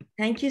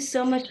 Thank you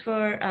so much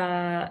for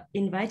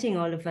inviting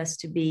all of us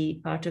to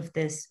be part of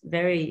this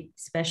very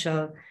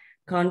special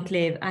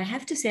conclave. I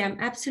have to say, I'm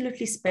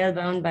absolutely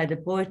spellbound by the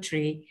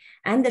poetry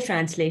and the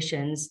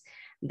translations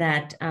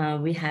that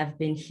we have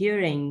been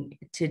hearing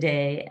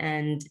today.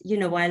 And, you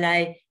know, while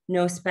I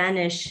know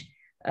Spanish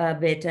a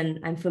bit and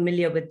I'm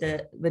familiar with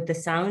the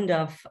sound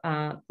of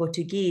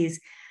Portuguese,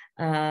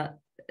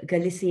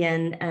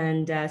 Galician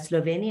and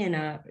Slovenian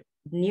are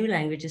new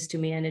languages to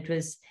me. And it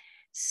was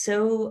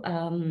so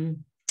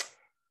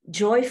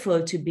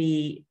joyful to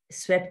be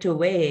swept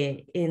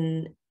away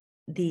in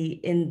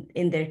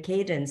their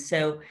cadence.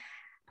 So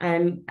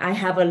I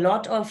have a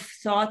lot of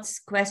thoughts,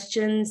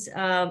 questions,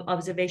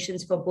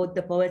 observations for both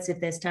the poets. If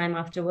there's time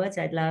afterwards,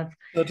 I'd love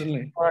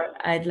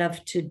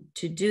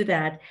to do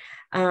that.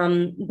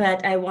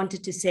 But I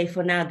wanted to say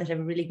for now that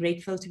I'm really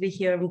grateful to be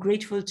here. I'm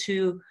grateful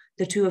to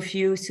the two of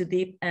you,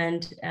 Sudeep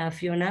and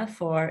Fiona,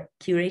 for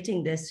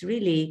curating this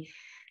really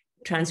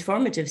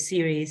transformative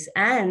series,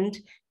 and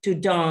to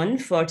Dawn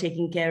for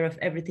taking care of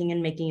everything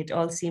and making it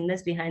all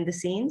seamless behind the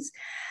scenes.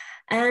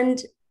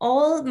 And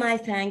all my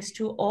thanks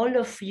to all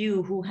of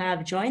you who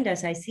have joined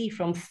us, I see,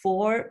 from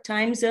 4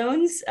 time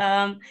zones.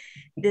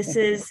 This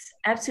is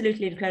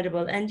absolutely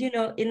incredible. And, you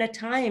know, in a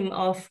time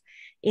of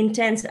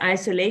intense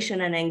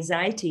isolation and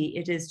anxiety,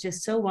 it is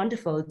just so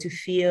wonderful to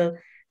feel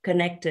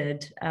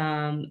connected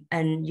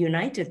and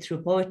united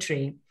through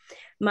poetry.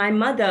 My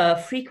mother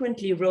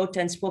frequently wrote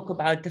and spoke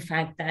about the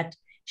fact that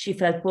she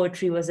felt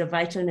poetry was a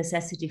vital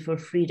necessity for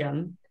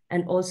freedom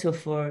and also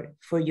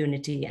for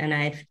unity. And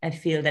I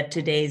feel that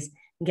today's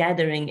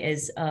gathering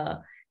is a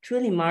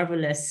truly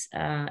marvelous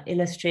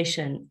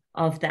illustration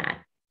of that.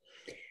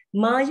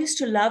 Ma used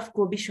to love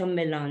Kobi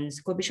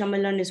Shommelons. Kobi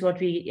Shommelon is what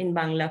we in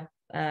Bangla,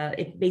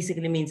 it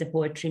basically means a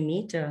poetry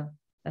meet,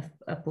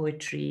 a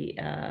poetry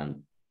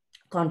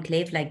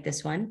conclave like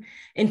this one.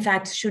 In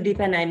fact, Sudeep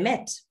and I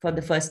met for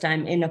the first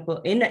time in a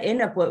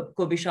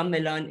Kobi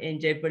Shommelon in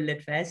Jaipur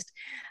Lit Fest.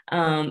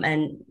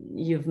 And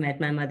you've met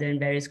my mother in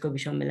various Kobi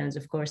Shommelons,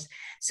 of course.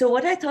 So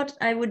what I thought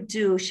I would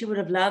do, she would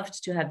have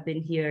loved to have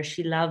been here.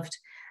 She loved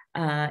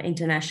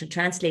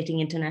translating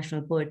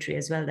international poetry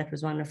as well. That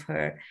was one of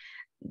her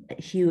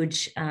huge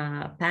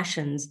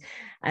passions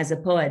as a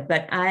poet.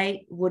 But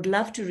I would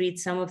love to read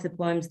some of the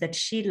poems that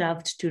she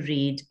loved to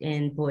read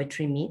in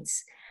Poetry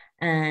Meets.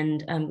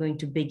 And I'm going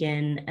to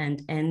begin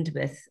and end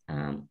with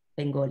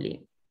Bengali.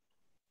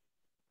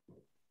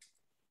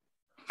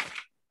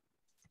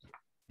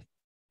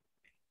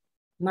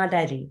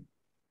 মাদারি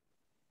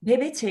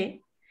ভেবেছে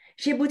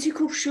সে বুঝি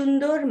খুব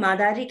সুন্দর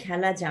মাদারি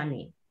খেলা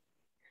জানে,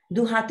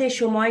 দু হাতে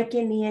সময়কে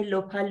নিয়ে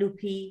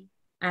লোফালুফি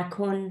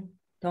এখন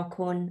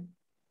তখন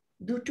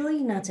দুটোই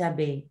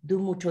নাচাবে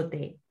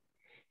দুমুঠোতে,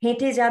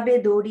 হেঁটে যাবে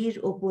দড়ির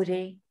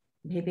ওপরে,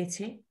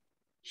 ভেবেছে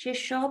সে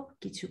সব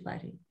কিছু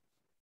পারে,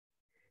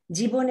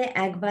 জীবনে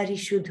একবারই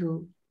শুধু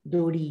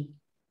দড়ি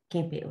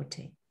কেঁপে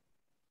ওঠে।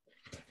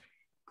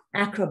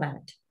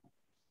 Acrobat.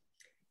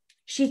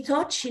 She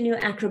thought she knew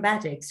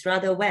acrobatics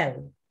rather well,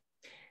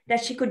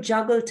 that she could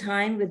juggle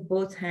time with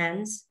both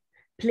hands,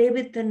 play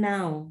with the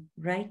now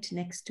right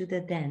next to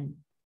the then.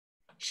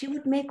 She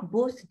would make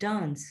both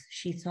dance,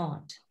 she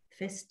thought,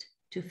 fist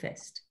to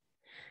fist,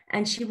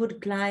 and she would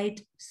glide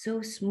so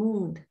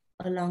smooth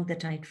along the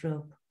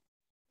tightrope.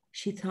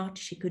 She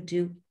thought she could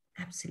do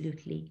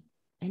absolutely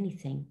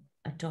anything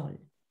at all.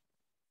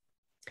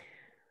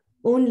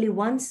 Only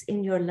once in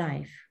your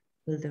life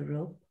will the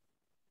rope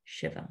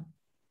shiver.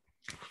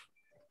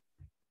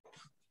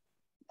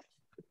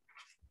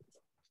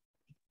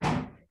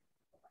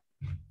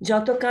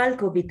 যতকাল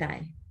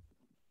কবিতায়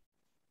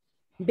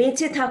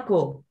বেঁচে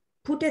থাকো,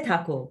 ফুটে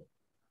থাকো,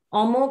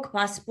 অমোঘ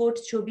passport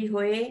ছবি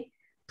হয়ে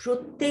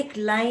প্রত্যেক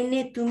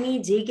লাইনে তুমি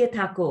জেগে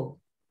থাকো,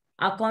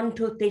 আকণ্ঠ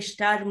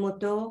তেষ্টার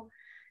মতো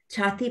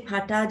ছাতি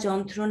ফাটা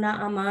যন্ত্রণা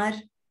আমার,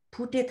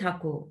 ফুটে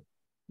থাকো,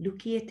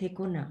 লুকিয়ে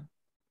থেকো না,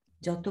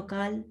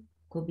 যতকাল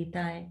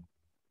কবিতায়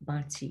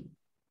বাঁচি।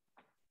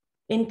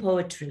 In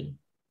poetry,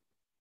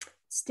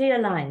 stay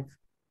alive,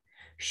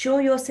 show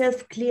yourself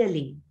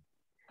clearly,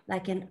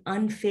 like an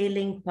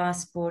unfailing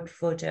passport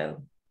photo.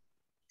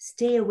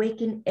 Stay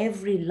awake in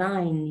every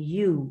line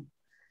you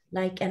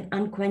like an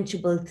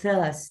unquenchable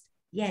thirst.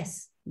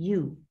 Yes,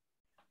 you,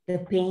 the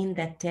pain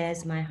that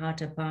tears my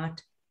heart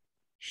apart.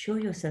 Show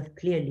yourself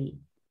clearly,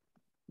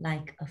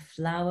 like a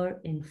flower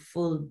in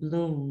full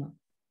bloom.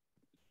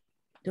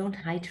 Don't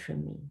hide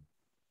from me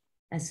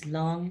as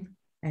long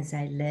as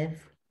I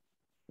live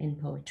in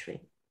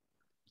poetry.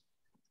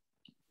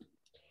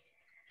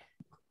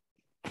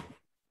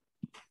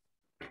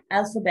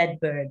 Alphabet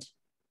bird.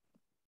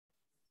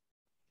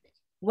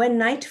 When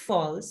night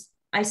falls,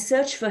 I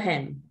search for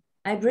him.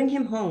 I bring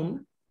him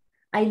home.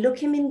 I look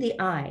him in the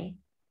eye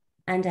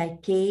and I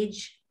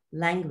cage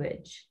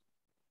language.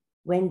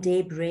 When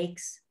day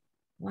breaks,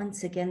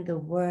 once again the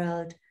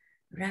world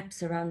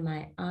wraps around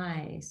my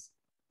eyes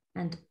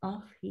and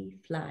off he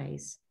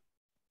flies,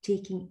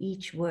 taking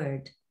each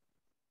word,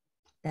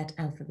 that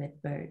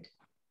alphabet bird.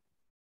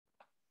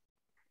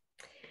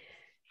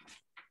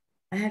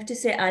 I have to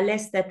say,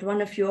 Ales, that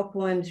one of your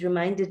poems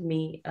reminded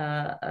me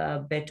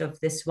a bit of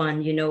this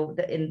one, you know,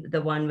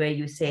 the one where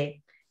you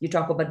say, you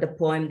talk about the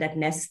poem that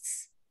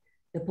nests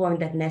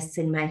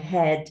in my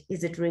head.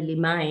 Is it really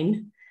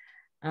mine?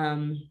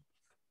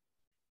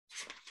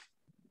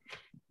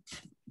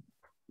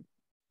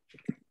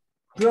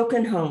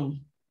 Broken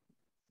home.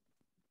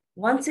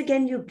 Once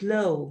again, you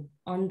glow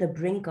on the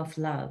brink of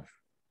love.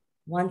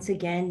 Once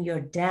again, you're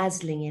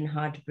dazzling in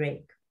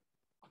heartbreak.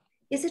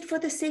 Is it for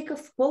the sake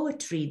of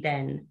poetry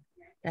then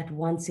that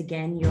once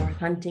again you're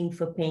hunting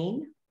for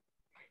pain?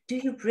 Do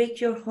you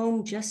break your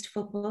home just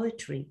for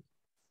poetry?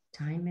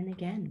 Time and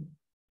again.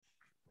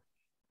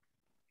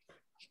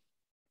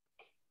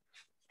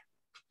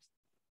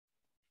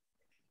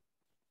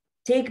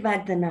 Take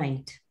back the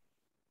night.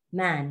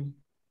 Man.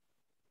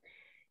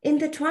 In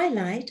the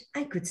twilight,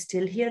 I could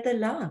still hear the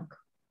lark.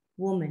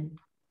 Woman.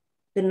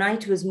 The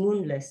night was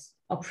moonless,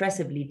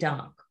 oppressively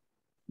dark.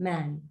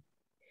 Man.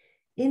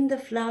 In the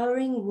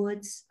flowering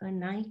woods, a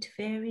night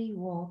fairy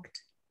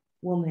walked.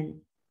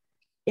 Woman.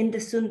 In the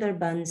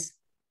Sundarbans,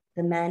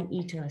 the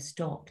man-eater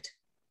stalked.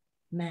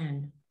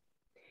 Man.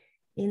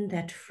 In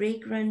that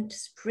fragrant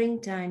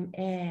springtime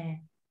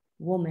air,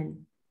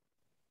 woman.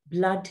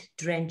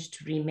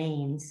 Blood-drenched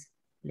remains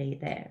lay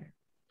there.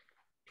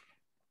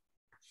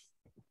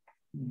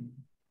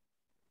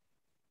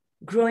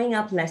 Growing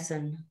up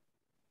lesson.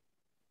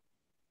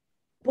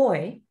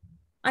 Boy,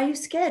 are you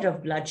scared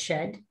of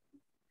bloodshed?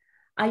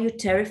 Are you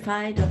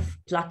terrified of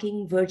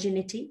plucking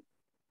virginity?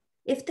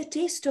 If the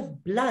taste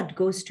of blood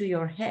goes to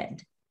your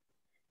head,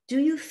 do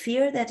you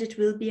fear that it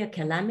will be a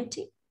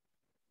calamity?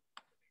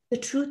 The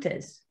truth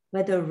is,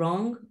 whether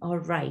wrong or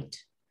right,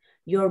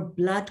 your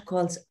blood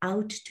calls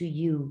out to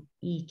you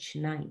each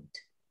night.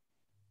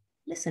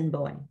 Listen,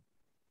 boy,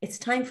 it's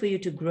time for you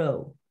to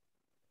grow.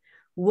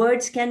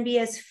 Words can be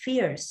as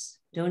fierce,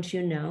 don't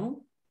you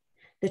know?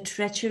 The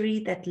treachery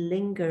that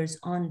lingers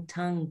on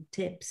tongue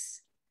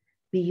tips,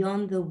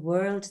 beyond the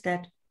world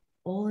that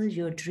all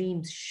your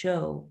dreams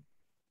show.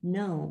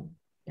 Know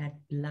that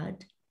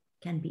blood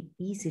can be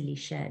easily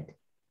shed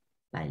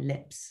by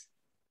lips.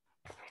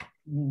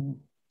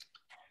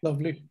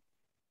 Lovely.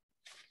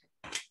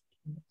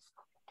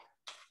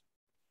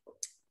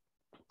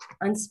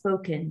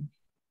 Unspoken.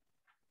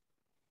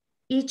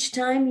 Each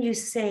time you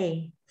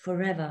say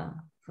forever,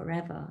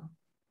 forever,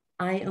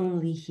 I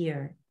only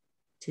hear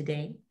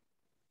today,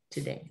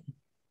 today.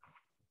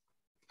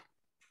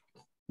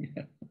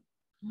 Yeah.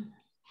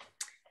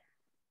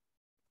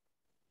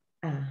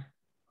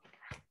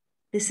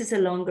 This is a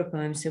longer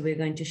poem, so we're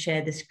going to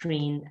share the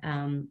screen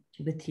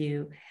with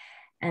you.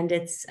 And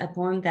it's a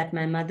poem that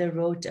my mother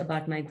wrote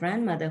about my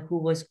grandmother, who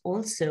was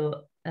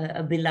also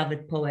a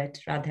beloved poet,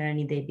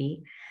 Radharani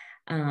Devi.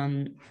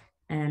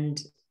 And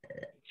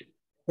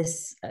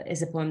this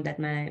is a poem that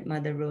my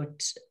mother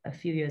wrote a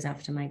few years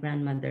after my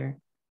grandmother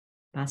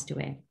passed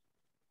away.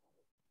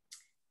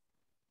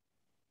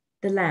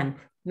 The Lamp,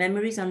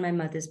 Memories on My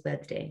Mother's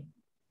Birthday.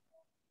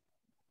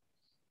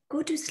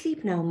 Go to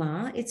sleep now,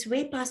 Ma. It's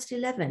way past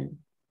 11.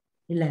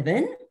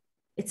 11?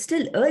 It's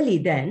still early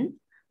then,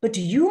 but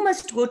you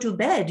must go to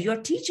bed.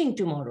 You're teaching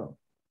tomorrow.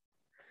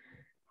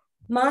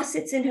 Ma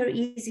sits in her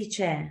easy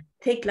chair,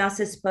 thick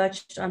glasses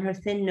perched on her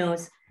thin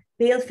nose,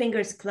 pale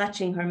fingers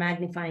clutching her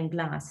magnifying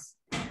glass.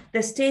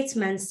 The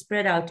statesman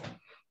spread out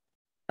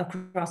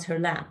across her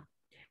lap.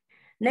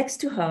 Next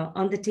to her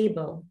on the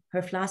table,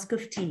 her flask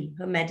of tea,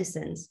 her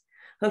medicines,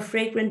 her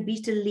fragrant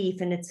betel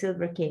leaf in its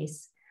silver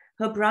case,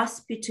 her brass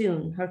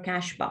spittoon, her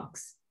cash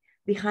box.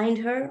 Behind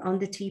her on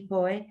the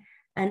teapoy,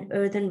 an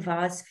earthen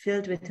vase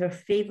filled with her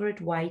favorite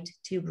white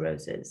tube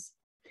roses,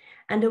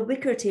 and a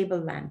wicker table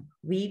lamp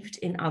weaved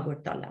in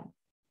Agartala.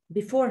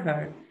 Before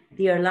her,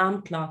 the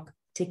alarm clock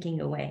ticking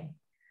away,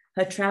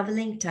 her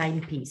traveling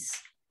timepiece.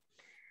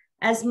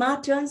 As Ma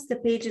turns the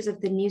pages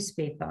of the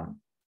newspaper,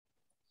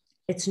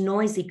 its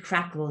noisy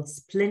crackle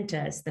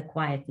splinters the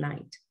quiet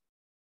night.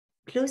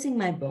 Closing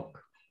my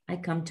book, I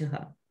come to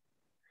her.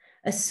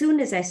 As soon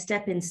as I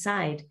step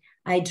inside,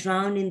 I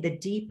drown in the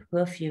deep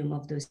perfume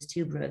of those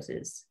tube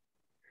roses.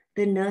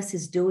 The nurse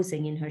is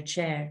dozing in her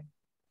chair.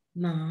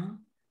 Ma,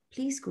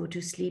 please go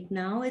to sleep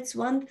now. It's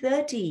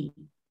 1:30.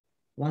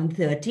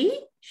 1:30,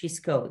 she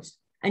scolds.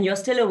 And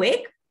you're still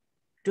awake?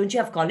 Don't you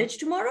have college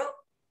tomorrow?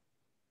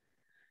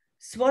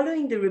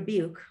 Swallowing the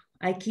rebuke,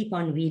 I keep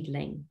on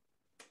wheedling.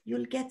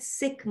 You'll get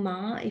sick, Ma,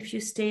 if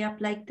you stay up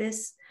like this.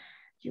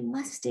 You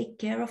must take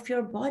care of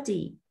your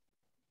body.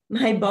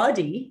 My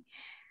body?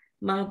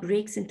 Ma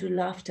breaks into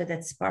laughter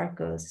that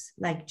sparkles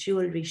like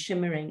jewelry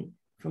shimmering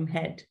from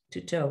head to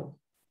toe.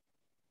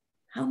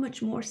 How much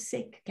more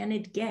sick can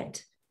it get?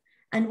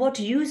 And what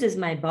use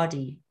is my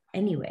body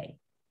anyway?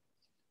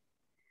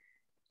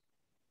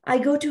 I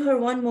go to her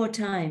one more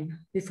time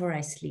before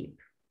I sleep.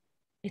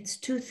 It's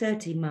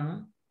 2:30, Ma.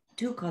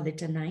 Do call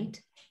it a night.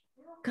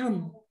 Come,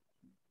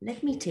 let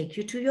me take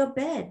you to your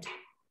bed.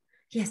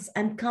 Yes,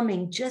 I'm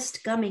coming, just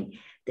coming.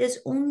 There's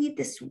only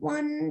this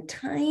one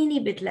tiny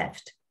bit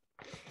left.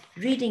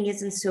 Reading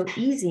isn't so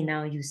easy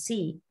now, you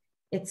see.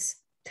 It's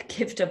the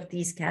gift of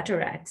these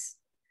cataracts.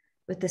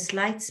 With a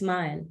slight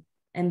smile,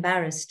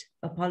 embarrassed,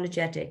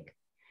 apologetic,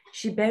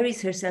 she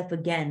buries herself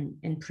again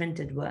in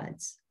printed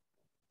words.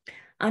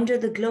 Under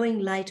the glowing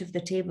light of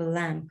the table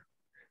lamp,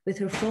 with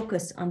her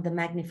focus on the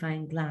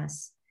magnifying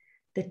glass,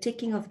 the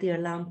ticking of the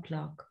alarm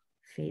clock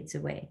fades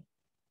away.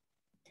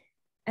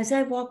 As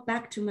I walk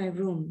back to my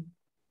room,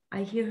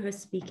 I hear her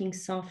speaking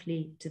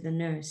softly to the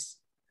nurse.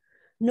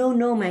 No,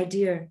 no, my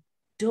dear,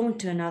 don't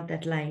turn out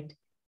that light.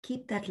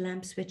 Keep that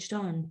lamp switched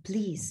on,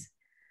 please.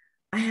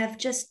 I have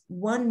just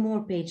one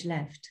more page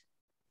left.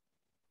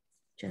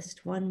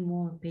 Just one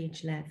more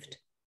page left.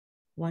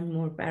 One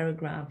more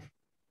paragraph.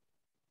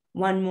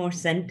 One more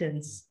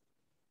sentence.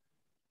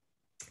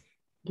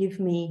 Give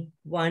me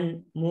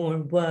one more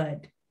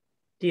word,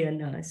 dear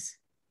nurse.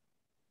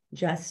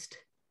 Just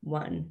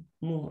one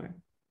more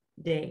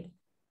day.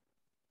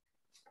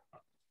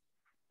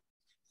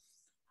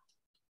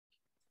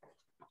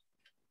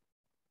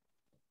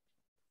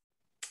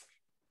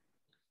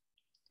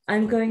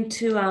 I'm going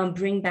to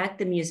bring back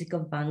the music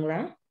of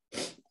Bangla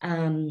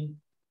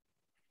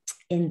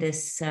in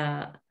this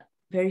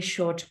very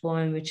short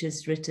poem, which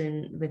is written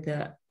with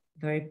a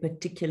very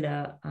particular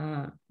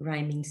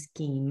rhyming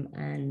scheme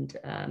and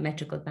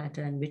metrical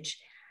pattern, which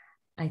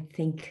I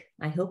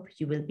hope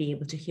you will be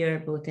able to hear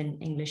both in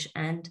English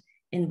and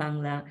in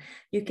Bangla.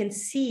 You can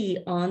see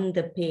on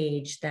the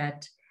page that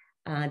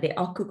they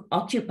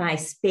occupy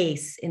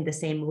space in the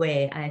same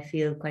way. I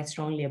feel quite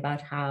strongly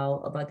about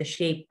the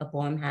shape a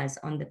poem has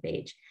on the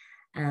page.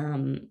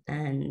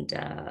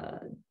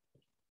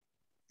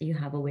 You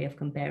have a way of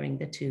comparing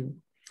the two.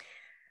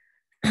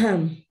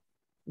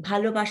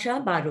 ভালোবাসা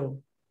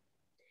 12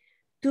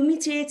 তুমি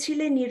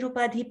চেয়েছিলে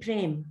নিরুপাধি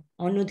প্রেম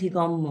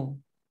অনধিগম্য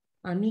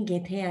আমি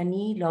গেঁথে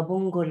আনি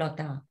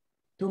লবঙ্গলতা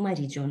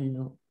তোমারই জন্য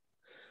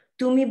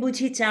তুমি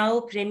বুঝি চাও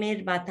প্রেমের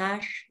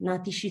বাতাস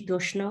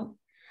নাতিশীতোষ্ণ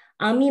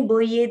আমি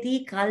বইয়ে দিই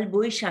কাল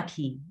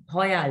বৈশাখী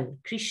ভয়াল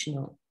কৃষ্ণ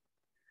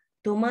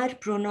তোমার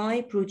প্রণয়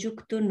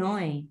প্রযুক্ত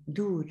নয়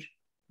দূর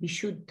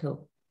বিশুদ্ধ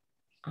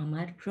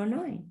আমার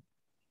প্রণয়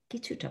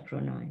কিছুটা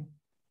প্রণয়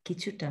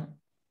কিছুটা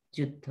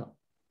যুদ্ধ.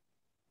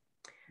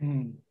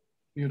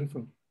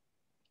 Beautiful.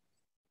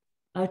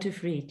 Out of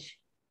reach.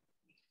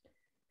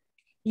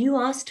 You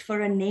asked for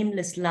a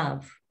nameless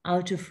love,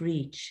 out of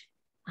reach.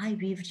 I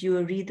weaved you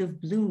a wreath of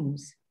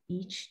blooms,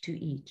 each to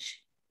each.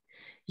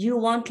 You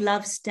want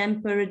love's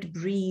tempered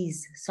breeze,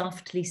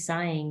 softly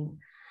sighing.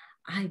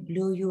 I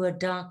blow you a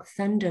dark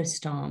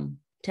thunderstorm,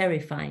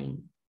 terrifying.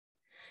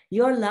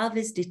 Your love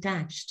is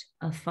detached,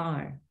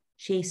 afar,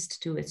 chaste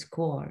to its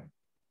core.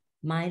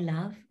 My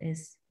love is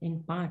in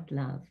part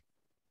love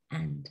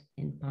and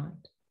in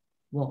part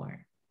war.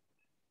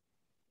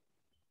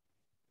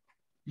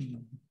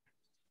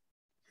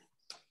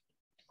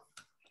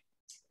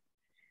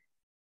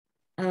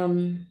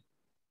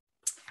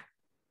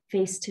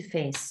 Face to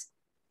face.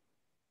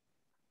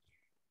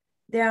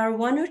 There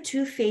are one or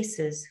two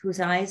faces whose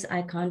eyes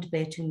I can't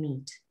bear to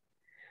meet.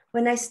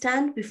 When I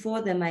stand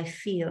before them, I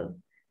feel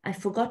I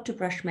forgot to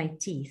brush my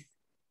teeth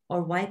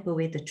or wipe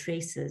away the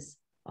traces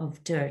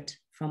of dirt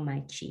from my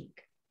cheek.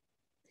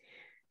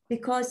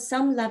 Because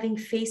some loving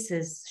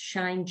faces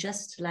shine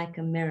just like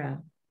a mirror,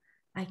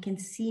 I can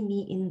see me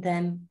in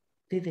them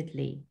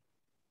vividly,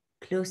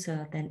 closer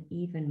than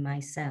even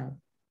myself,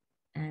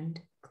 and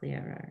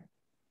clearer.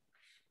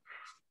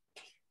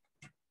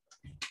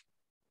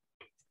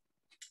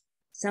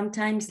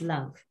 Sometimes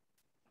love.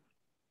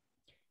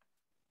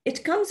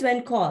 It comes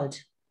when called.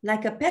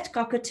 Like a pet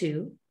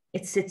cockatoo,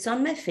 it sits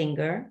on my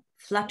finger,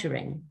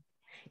 fluttering.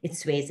 It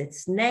sways its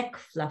neck,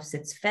 fluffs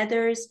its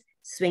feathers,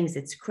 swings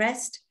its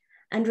crest,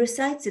 and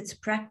recites its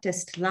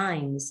practiced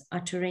lines,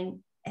 uttering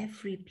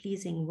every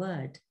pleasing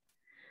word.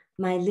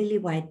 My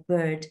lily-white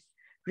bird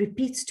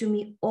repeats to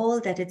me all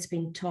that it's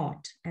been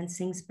taught and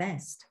sings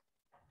best.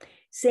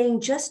 Saying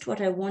just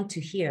what I want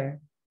to hear,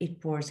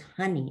 it pours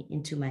honey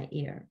into my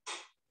ear.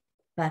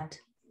 But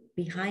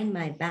behind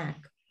my back,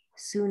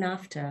 soon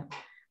after,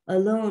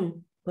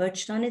 alone,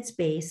 perched on its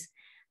base,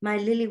 my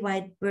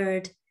lily-white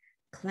bird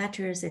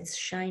clatters its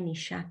shiny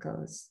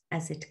shackles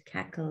as it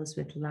cackles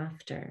with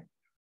laughter,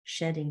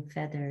 shedding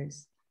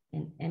feathers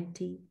in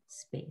empty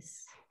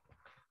space.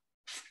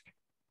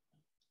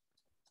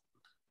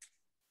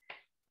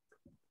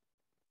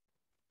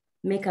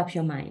 Make up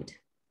your mind.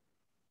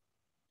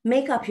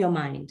 Make up your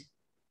mind.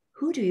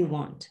 Who do you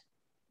want?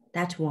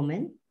 That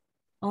woman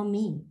or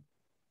me?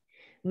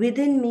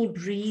 Within me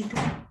breathe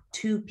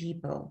two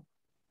people.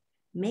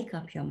 Make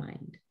up your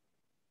mind.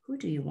 Who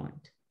do you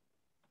want?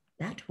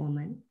 That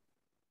woman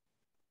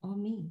or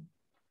me?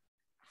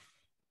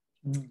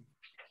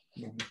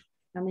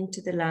 Coming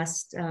to the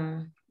last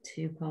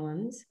two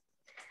poems.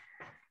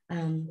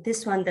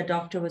 This one, The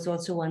Doctor, was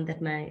also one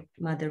that my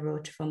mother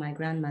wrote for my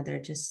grandmother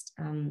just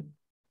a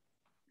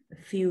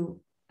few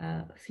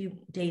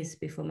days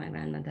before my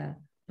grandmother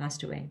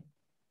passed away.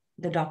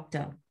 The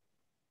Doctor.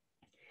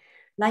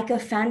 Like a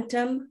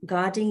phantom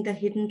guarding the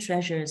hidden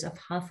treasures of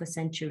half a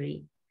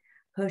century,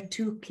 her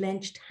two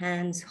clenched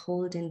hands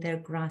hold in their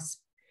grasp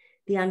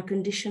the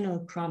unconditional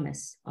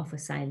promise of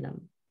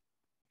asylum.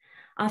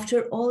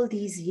 After all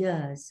these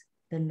years,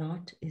 the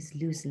knot is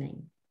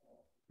loosening.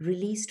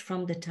 Released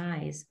from the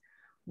ties,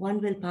 one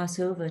will pass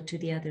over to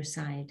the other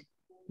side,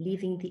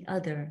 leaving the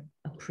other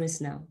a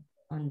prisoner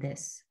on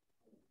this.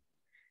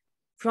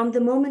 From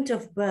the moment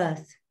of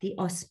birth, the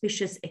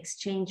auspicious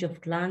exchange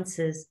of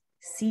glances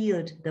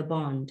sealed the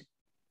bond.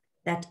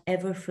 That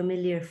ever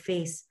familiar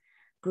face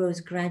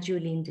grows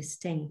gradually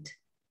indistinct.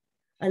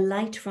 A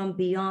light from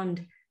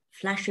beyond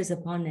flashes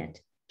upon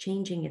it,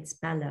 changing its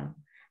pallor,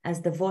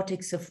 as the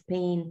vortex of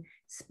pain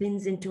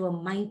spins into a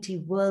mighty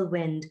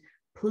whirlwind,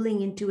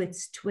 pulling into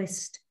its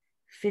twist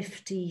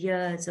 50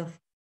 years of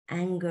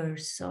anger,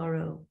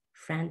 sorrow,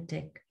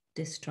 frantic,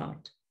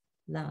 distraught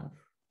love.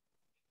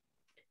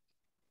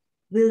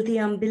 Will the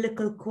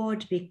umbilical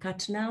cord be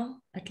cut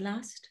now at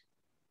last?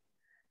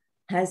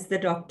 Has the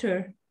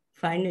doctor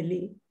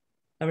finally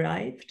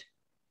arrived?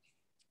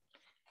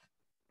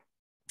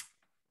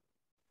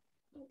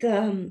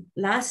 The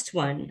last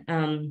one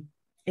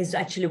is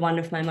actually one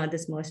of my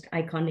mother's most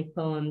iconic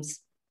poems.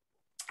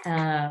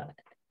 I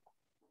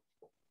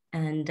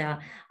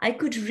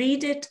could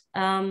read it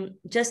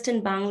just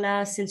in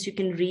Bangla, since you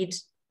can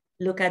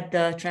look at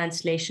the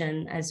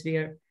translation as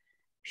we're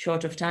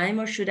short of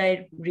time, or should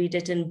I read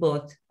it in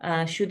both?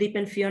 Sudeep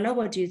and Fiona,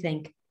 what do you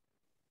think?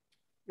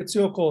 It's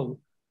your call.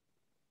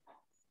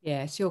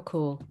 Yeah, it's your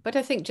call. But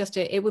I think just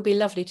it would be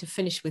lovely to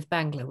finish with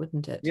Bangla,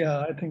 wouldn't it?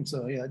 Yeah, I think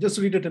so. Yeah, just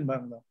read it in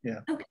Bangla.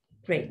 Yeah. Okay,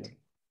 great.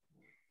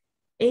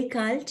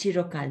 Ekal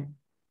chirokal.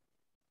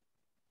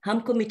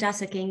 Humko mita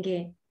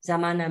sakenge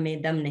zamana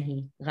mein dam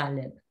nahi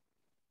ghalib.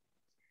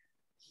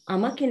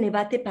 আমাকে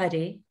নেবাতে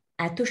পারে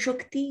এত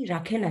শক্তি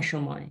রাখে না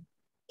সময়।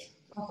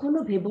 কখনো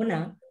ভেবো না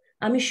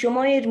আমি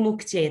সময়ের মুখ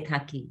চেয়ে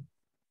থাকি।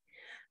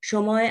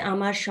 সময়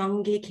আমার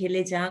সঙ্গে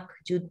খেলে যাক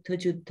যুদ্ধ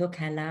যুদ্ধ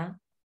খেলা।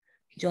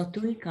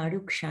 যতই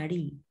কারুক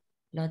শাড়ি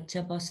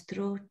লজ্জাবস্ত্র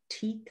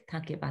ঠিক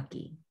থাকে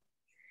বাকি।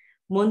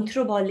 মন্ত্র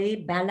বলে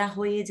বেলা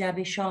হয়ে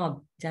যাবে সব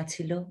যা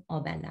ছিল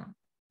অবেলা।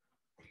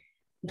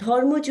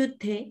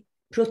 ধর্মযুদ্ধে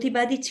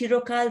প্রতিবাদী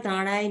চিরকাল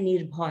দাঁড়ায়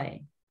নির্ভয়,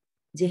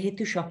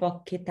 যেহেতু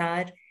সপক্ষে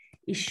তার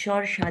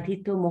ঈশ্বর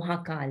সাধিত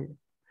মহাকাল।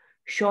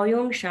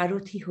 স্বয়ং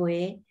সারথি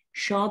হয়ে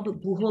সব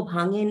বুহ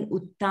ভাঙেন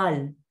উত্তাল।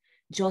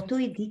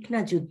 যতই দিক না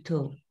যুদ্ধ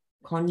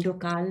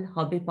খণ্ডকাল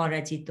হবে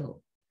পরাজিত।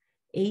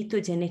 এই তো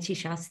জেনেছি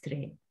শাস্ত্রে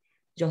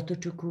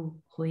যতটুকু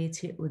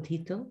হয়েছে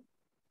অধীত।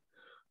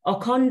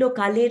 অখণ্ড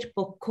কালের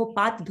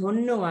পক্ষপাত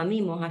ধন্য আমি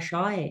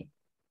মহাশয়।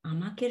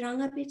 আমাকে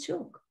রাঙাবে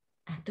চোখ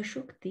এত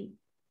শক্তি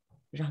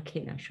রাখে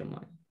না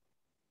সময়।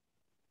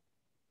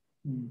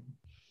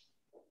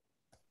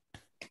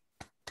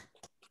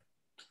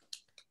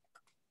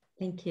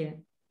 Thank you.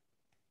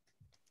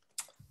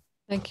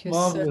 Thank you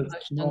Marvelous, so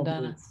much, Nandana.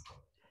 marvelous.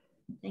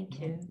 Thank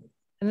you.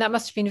 And that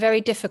must have been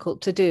very difficult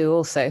to do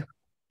also.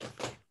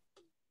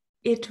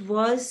 It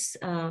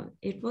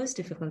was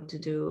difficult to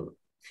do,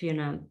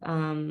 Fiona.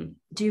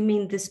 Do you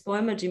mean this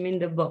poem or do you mean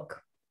the book?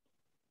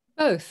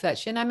 Both,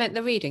 actually. And I meant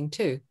the reading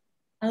too.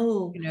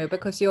 Oh. You know,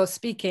 because you're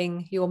speaking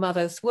your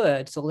mother's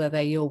words, although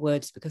they're your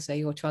words because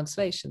they're your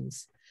translations.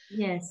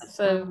 Yes. It's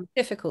a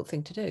difficult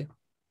thing to do.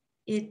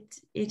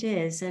 It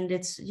is. And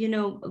it's, you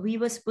know, we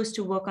were supposed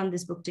to work on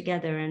this book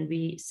together, and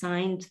we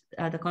signed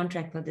the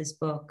contract for this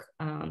book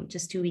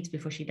just 2 weeks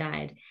before she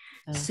died.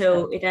 So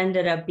it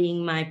ended up being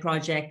my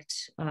project,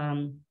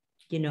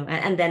 you know,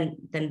 and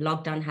then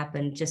lockdown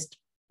happened just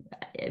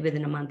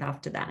within a month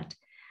after that,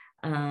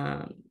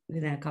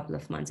 within a couple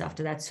of months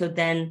after that. So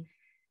then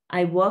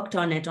I worked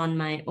on it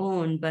on my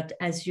own, but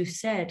as you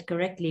said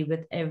correctly,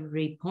 with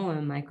every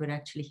poem, I could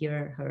actually hear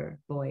her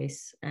voice,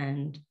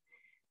 and,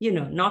 you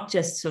know, not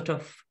just sort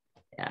of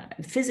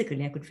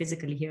physically, I could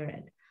physically hear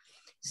it.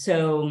 So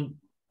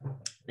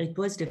it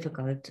was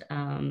difficult,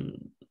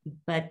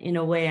 but in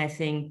a way, I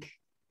think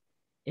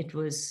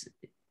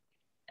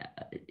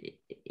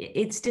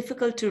it's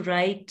difficult to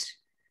write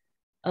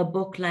a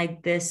book like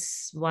this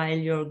while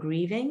you're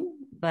grieving,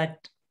 but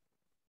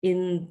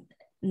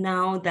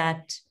now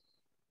that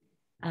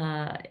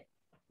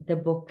the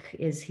book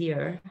is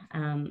here,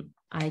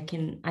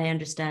 I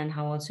understand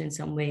how also in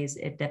some ways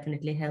it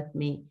definitely helped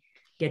me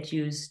not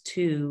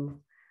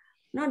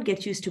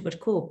get used to, but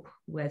cope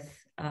with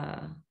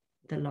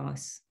the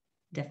loss,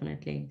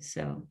 definitely.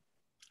 So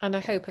And I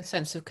hope a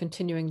sense of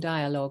continuing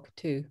dialogue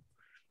too.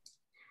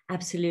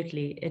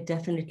 Absolutely. It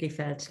definitely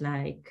felt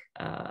like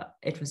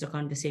it was a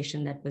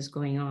conversation that was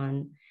going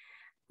on.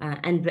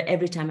 And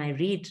every time I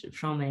read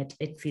from it,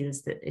 it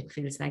feels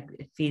like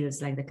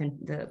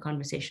the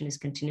conversation is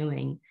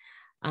continuing.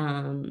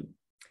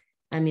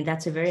 I mean,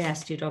 that's a very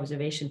astute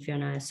observation,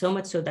 Fiona. So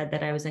much so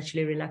that I was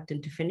actually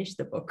reluctant to finish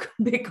the book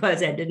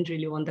because I didn't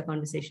really want the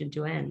conversation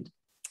to end.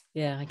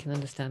 Yeah, I can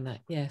understand that.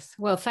 Yes.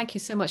 Well, thank you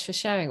so much for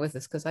sharing with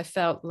us, because I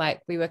felt like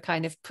we were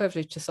kind of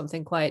privileged to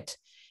something quite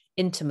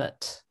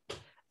intimate,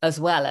 as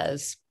well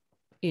as,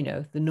 you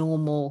know, the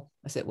normal,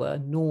 as it were,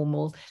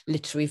 normal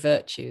literary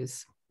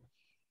virtues.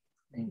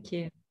 Thank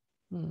you.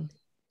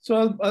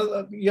 So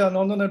yeah,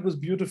 Nandana, it was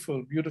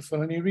beautiful,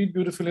 beautiful. And you read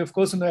beautifully. Of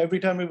course, every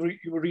time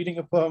you were reading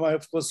a poem, I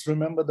of course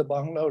remember the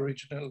Bangla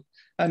original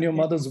and your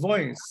mother's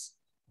voice,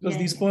 because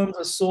these poems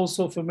are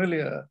so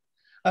familiar.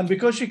 And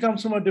because she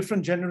comes from a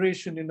different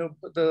generation, you know,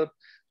 the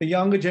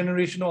younger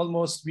generation,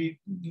 almost, we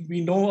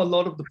know a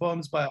lot of the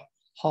poems by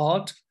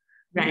heart.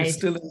 Right. We're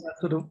still in that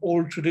sort of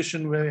old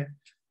tradition where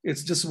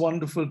it's just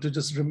wonderful to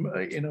just,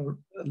 you know,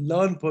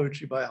 learn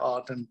poetry by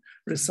heart and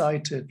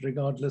recite it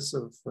regardless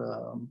of,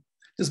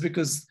 just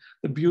because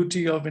the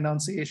beauty of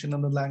enunciation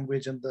and the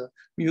language and the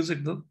music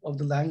of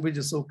the language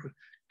is so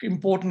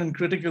important and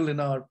critical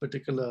in our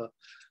particular,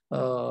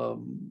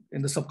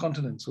 in the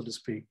subcontinent, so to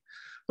speak.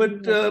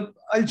 But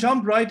I'll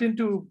jump right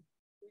into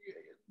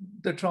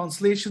the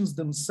translations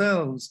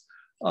themselves.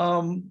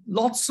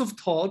 Lots of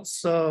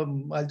thoughts.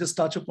 I'll just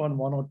touch upon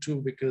one or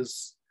two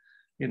because,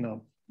 you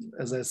know,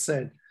 as I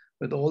said,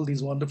 with all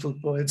these wonderful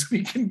poets,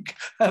 we can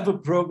have a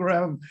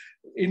program,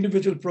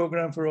 individual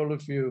program for all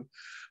of you.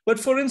 But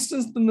for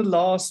instance, in the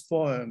last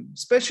poem,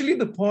 especially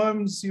the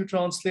poems you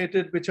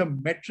translated, which are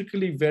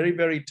metrically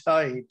very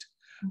tight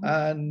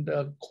and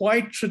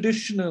quite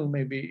traditional,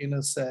 maybe in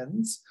a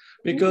sense,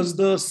 because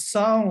the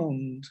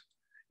sound,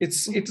 it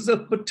is a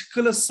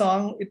particular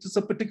sound, it is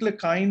a particular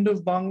kind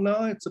of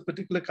Bangla, it's a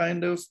particular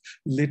kind of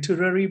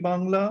literary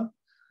Bangla.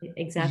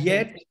 Exactly.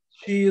 Yet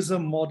she is a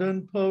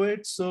modern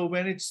poet. So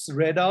when it's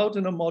read out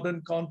in a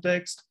modern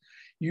context,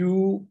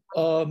 you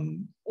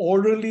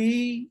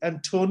orally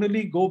and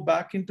tonally go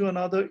back into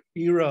another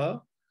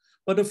era.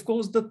 But of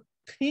course, the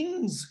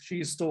things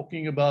she's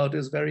talking about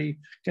is very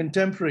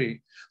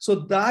contemporary. So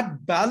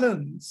that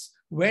balance,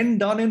 when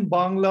done in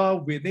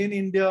Bangla within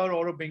India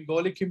or a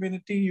Bengali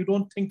community, you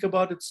don't think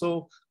about it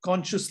so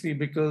consciously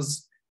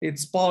because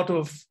it's part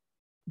of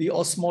the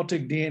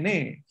osmotic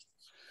DNA.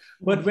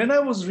 But when I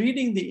was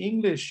reading the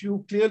English,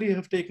 you clearly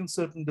have taken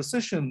certain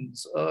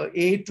decisions,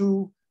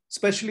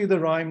 especially the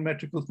rhyme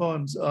metrical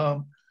poems,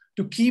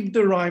 to keep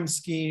the rhyme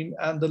scheme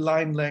and the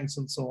line lengths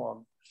and so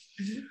on.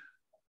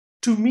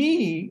 To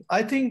me,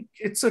 I think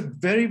it's a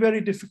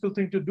very difficult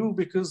thing to do,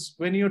 because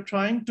when you're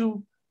trying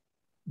to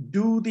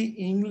do the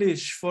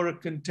English for a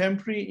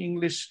contemporary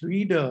English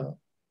reader,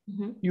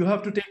 you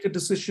have to take a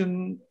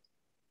decision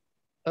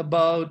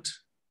about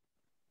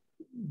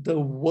the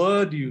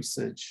word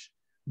usage.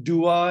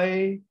 Do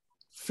I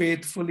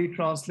faithfully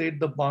translate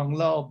the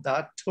Bangla of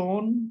that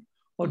tone,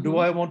 or do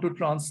I want to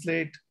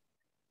translate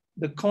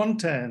the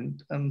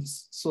content and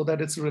so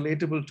that it's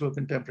relatable to a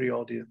contemporary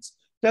audience?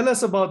 Tell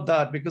us about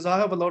that, because I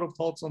have a lot of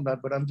thoughts on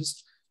that, but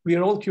we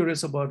are all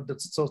curious about the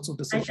sorts of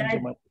decisions you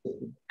might take.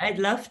 I'd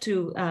love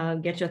to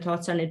get your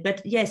thoughts on it,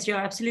 but yes, you're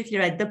absolutely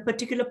right. The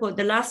particular poem,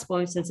 the last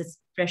poem, since it's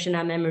fresh in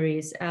our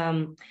memories,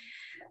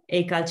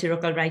 Ekal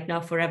Chirokal, Right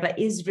Now Forever,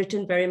 is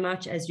written very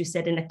much, as you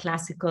said, in a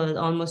classical,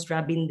 almost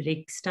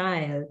Rabindric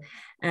style.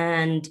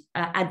 And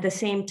at the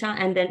same time,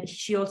 and then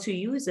she also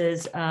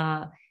uses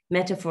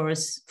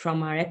metaphors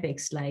from our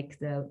epics, like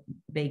the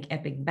big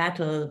epic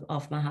battle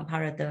of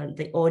Mahabharata,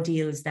 the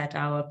ordeals that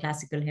our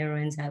classical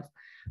heroines have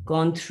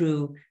gone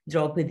through,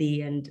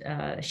 Draupadi, and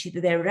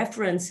there are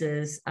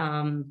references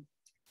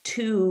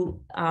to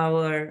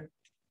our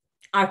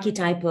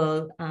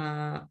archetypal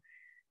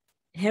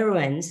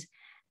heroines.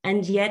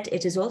 And yet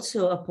it is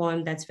also a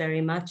poem that's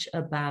very much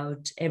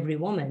about every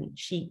woman.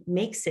 She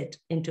makes it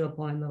into a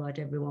poem about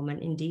every woman.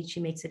 Indeed, she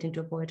makes it into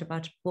a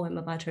poem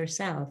about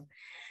herself.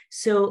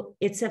 So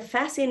it's a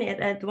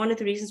fascinating, one of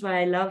the reasons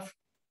why I love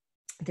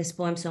this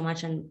poem so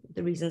much, and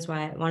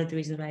one of the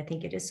reasons why I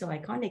think it is so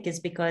iconic, is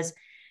because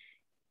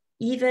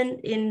even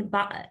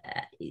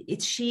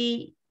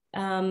she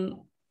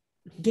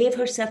gave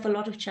herself a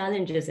lot of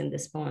challenges in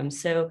this poem.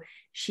 So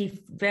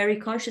she very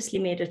consciously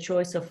made a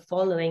choice of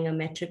following a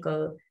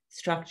metrical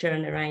structure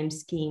and a rhyme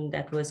scheme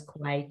that was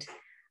quite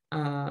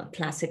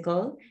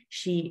classical.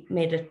 She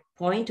made a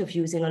point of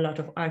using a lot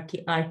of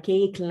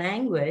archaic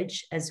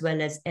language as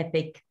well as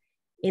epic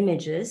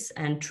images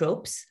and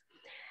tropes.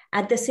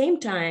 At the same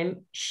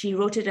time, she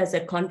wrote it as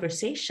a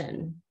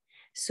conversation.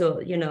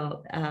 So, you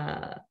know,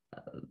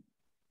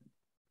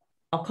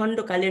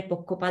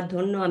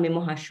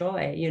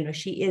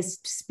 she is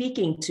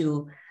speaking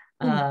to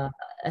a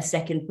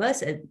second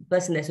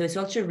person there. So it's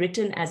also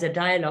written as a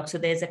dialogue. So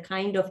there's a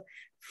kind of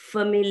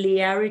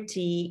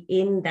familiarity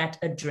in that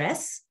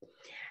address.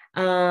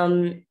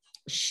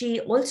 she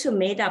also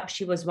made up,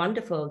 she was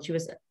wonderful. She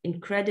was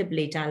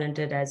incredibly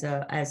talented as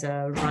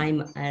a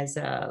rhyme,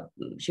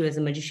 she was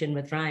a magician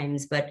with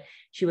rhymes, but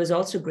she was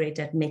also great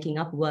at making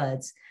up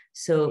words.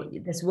 So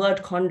this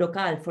word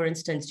kondokal, for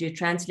instance, you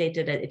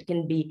translated it, it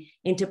can be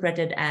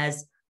interpreted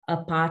as a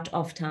part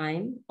of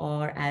time,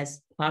 or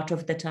as part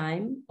of the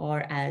time,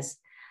 or as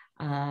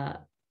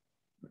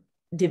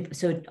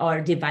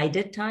or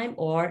divided time,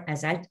 or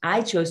as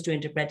I chose to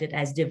interpret it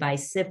as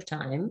divisive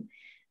time,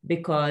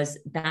 because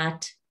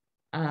that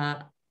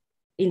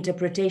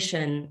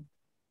interpretation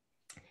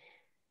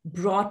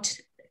brought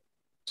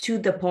to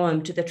the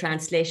poem, to the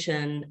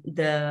translation,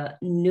 the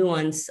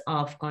nuance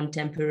of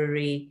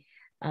contemporary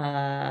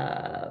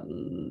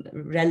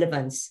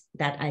relevance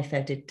that I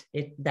felt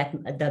that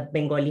the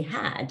Bengali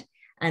had,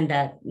 and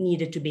that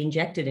needed to be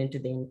injected into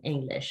the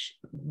English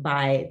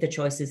by the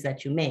choices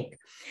that you make.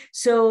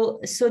 So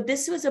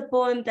this was a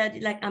poem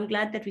that, like, I'm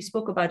glad that we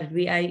spoke about it.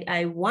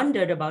 I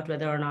wondered about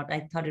whether or not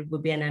I thought it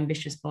would be an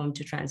ambitious poem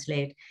to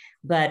translate,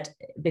 but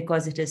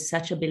because it is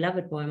such a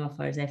beloved poem of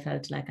hers, I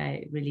felt like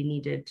I really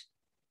needed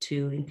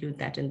to include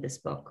that in this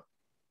book.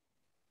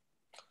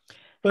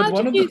 But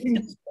one of the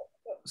things,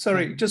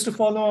 sorry, just to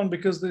follow on,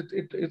 because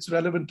it's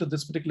relevant to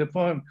this particular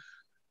poem,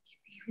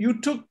 you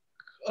took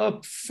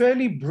a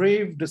fairly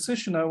brave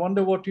decision. I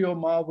wonder what your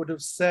ma would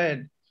have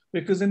said,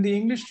 because in the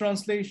English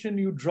translation,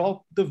 you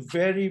dropped the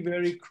very,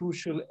 very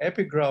crucial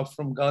epigraph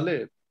from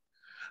Galib.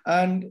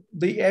 And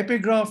the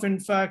epigraph, in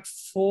fact,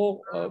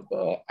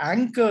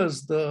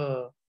 anchors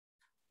the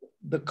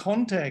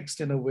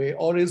context in a way,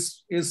 or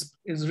is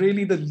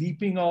really the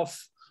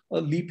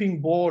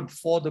leaping board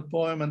for the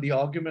poem and the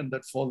argument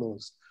that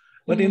follows.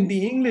 But in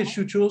the English,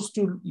 you chose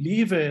to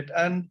leave it.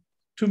 And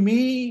to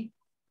me,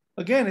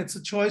 again, it's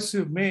a choice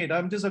you've made.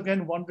 I'm just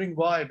again wondering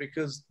why,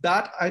 because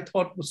that I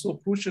thought was so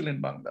crucial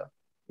in Bangla.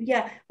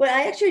 Yeah, well,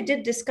 I actually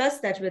did discuss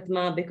that with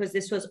Ma, because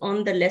this was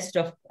on the list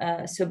of,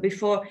 so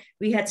before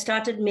we had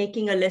started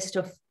making a list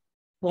of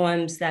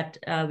poems that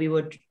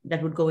would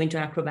go into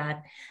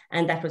Acrobat,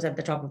 and that was at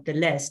the top of the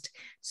list.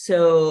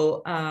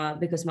 So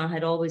because Ma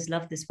had always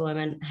loved this poem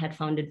and had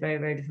found it very,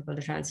 very difficult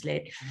to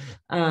translate.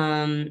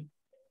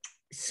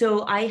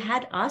 So I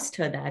had asked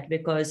her that,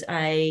 because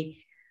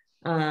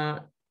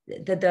the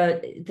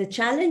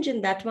challenge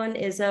in that one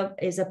is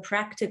a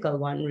practical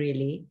one,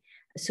 really.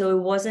 So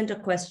it wasn't a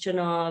question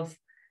of,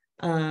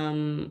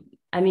 so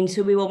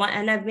we were,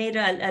 and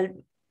I'll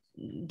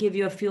give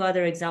you a few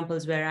other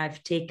examples where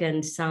I've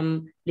taken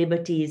some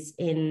liberties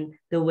in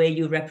the way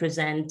you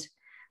represent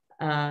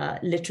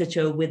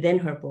literature within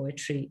her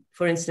poetry.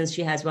 For instance,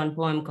 she has one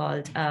poem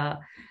called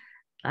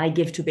I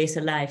Give to Base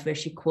a Life, where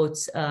she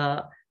quotes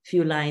a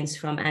few lines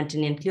from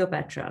Antony and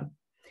Cleopatra.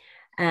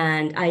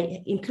 And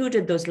I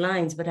included those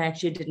lines, but I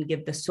actually didn't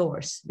give the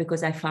source,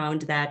 because I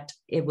found that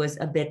it was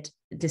a bit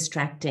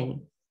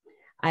distracting.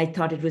 I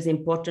thought it was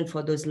important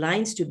for those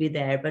lines to be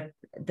there, but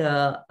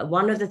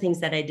one of the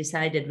things that I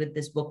decided with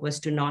this book was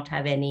to not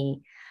have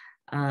any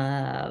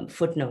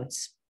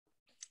footnotes.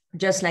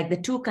 Just like the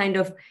two kind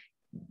of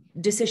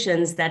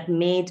decisions that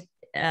made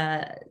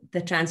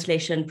the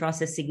translation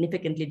process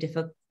significantly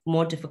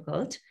more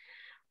difficult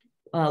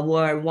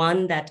were,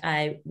 one, that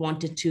I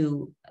wanted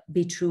to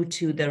be true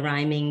to the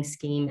rhyming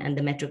scheme and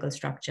the metrical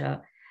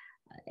structure.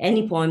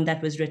 Any poem that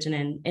was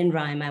written in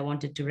rhyme, I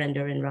wanted to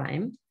render in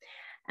rhyme.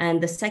 And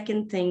the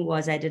second thing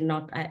was, I did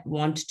not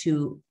want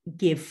to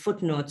give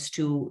footnotes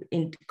to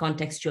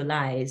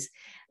contextualize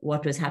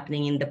what was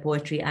happening in the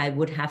poetry. I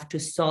would have to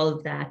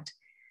solve that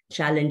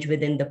challenge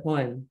within the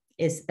poem.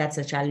 That's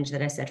a challenge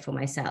that I set for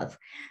myself.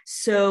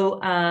 So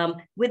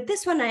with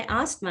this one, I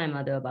asked my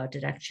mother about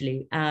it,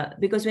 actually,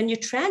 because when you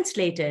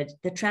translate it,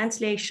 the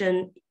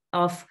translation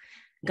of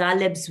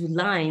Galib's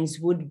lines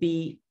would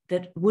be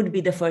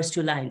the first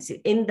two lines.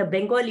 In the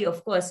Bengali,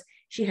 of course,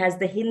 she has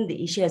the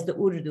Hindi, she has the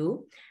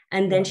Urdu,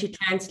 and then she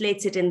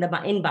translates it in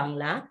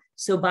Bangla.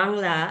 So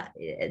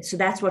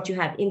that's what you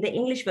have. In the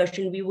English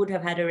version, we would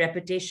have had a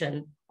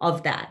repetition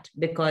of that,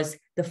 because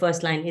the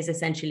first line is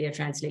essentially a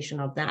translation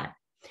of that.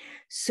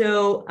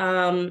 So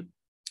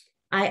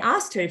I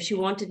asked her if she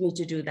wanted me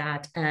to do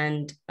that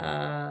and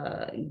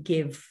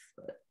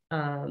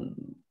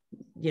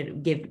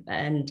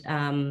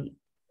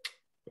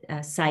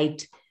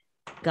cite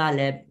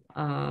Galib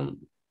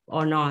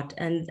or not.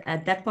 And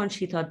at that point,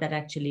 she thought that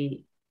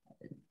actually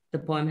the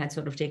poem had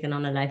sort of taken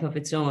on a life of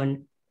its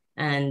own,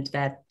 and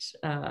that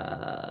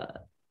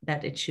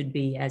it should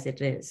be as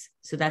it is.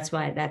 So that's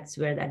where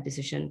that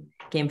decision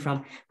came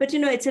from. But,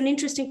 it's an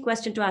interesting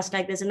question to ask.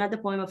 Like, there's another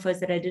poem of hers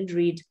that I didn't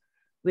read,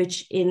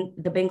 which in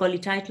the Bengali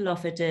title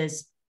of it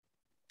is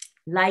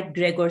Like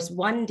Gregor's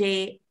One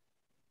Day,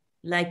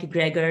 Like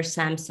Gregor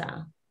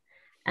Samsa.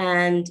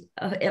 And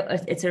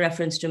it's a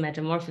reference to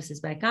Metamorphosis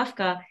by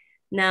Kafka.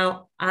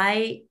 Now,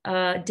 I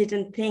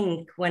didn't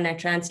think when I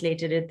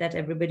translated it that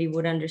everybody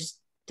would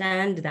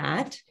understand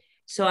that.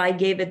 So I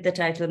gave it the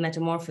title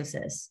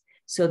Metamorphosis,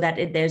 so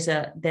that there's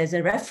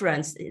a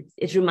reference.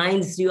 It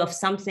reminds you of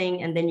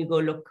something, and then you go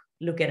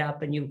look it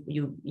up, and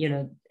you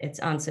it's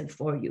answered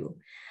for you.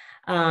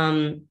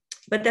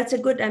 But that's a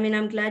good, I mean,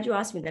 I'm glad you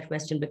asked me that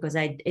question because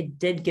it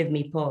did give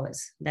me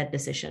pause, that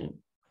decision.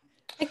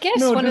 I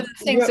guess one of the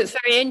things that's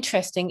very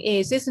interesting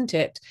is, isn't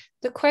it,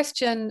 the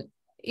question,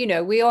 you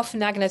know, we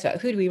often agonize about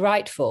who do we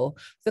write for?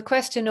 The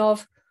question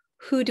of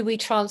who do we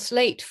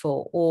translate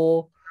for,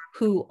 or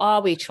who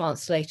are we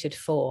translated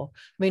for?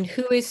 I mean,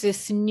 who is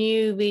this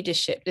new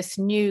readership, this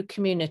new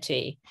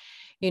community?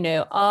 You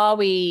know, are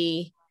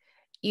we,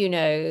 you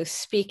know,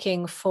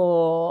 speaking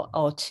for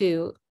or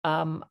to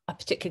a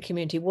particular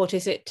community? What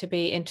is it to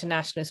be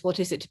internationalist? What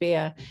is it to be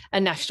a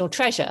national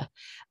treasure?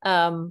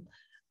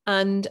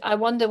 And I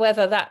wonder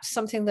whether that's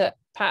something that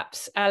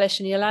perhaps Alice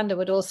and Yolanda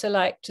would also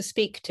like to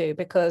speak to,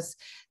 because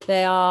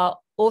they are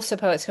also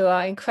poets who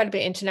are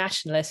incredibly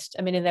internationalist,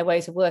 I mean, in their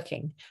ways of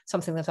working,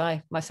 something that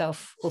I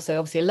myself also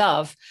obviously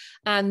love.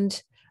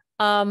 And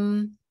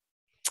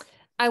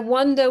I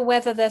wonder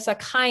whether there's a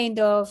kind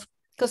of,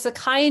 because the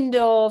kind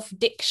of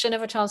diction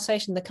of a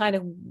translation, the kind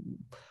of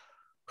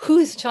who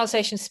is the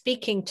translation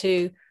speaking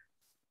to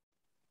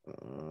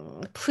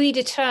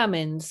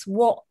predetermines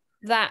what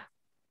that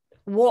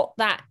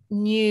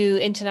new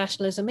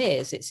internationalism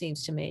is, it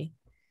seems to me.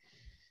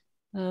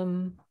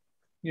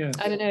 Yes.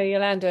 I don't know,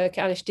 Yolanda,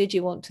 Alice, did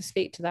you want to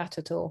speak to that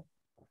at all?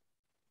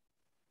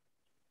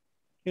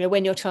 You know,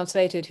 when you're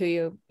translated, who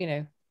you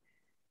know,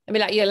 I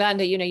mean, like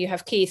Yolanda, you know, you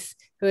have Keith,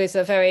 who is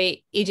a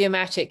very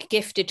idiomatic,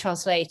 gifted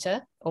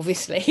translator,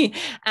 obviously,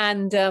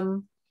 and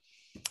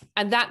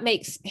that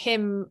makes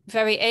him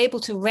very able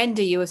to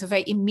render you as a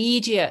very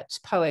immediate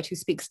poet who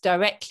speaks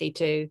directly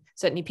to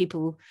certainly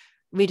people,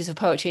 readers of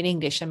poetry in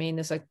English. I mean,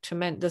 there's a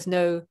tremendous,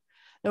 there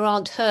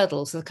aren't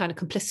hurdles, there's a kind of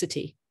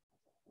complicity.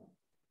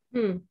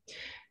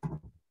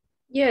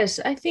 Yes,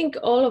 I think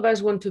all of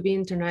us want to be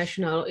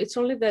international. It's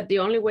only that the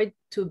only way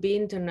to be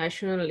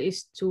international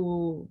is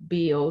to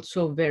be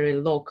also very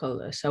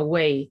local, as a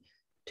way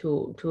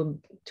to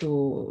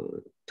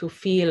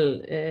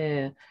feel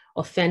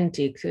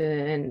authentic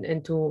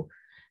and to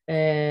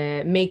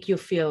make you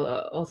feel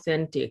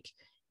authentic.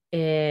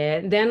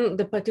 Then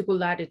the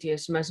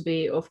particularities must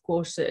be, of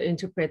course,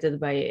 interpreted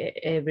by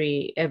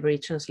every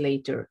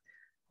translator,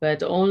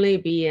 but only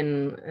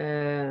being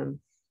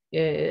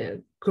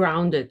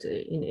grounded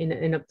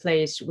in a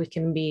place we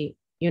can be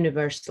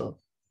universal.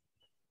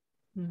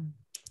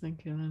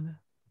 Thank you, Yolanda.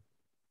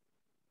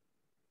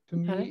 To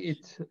me,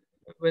 it's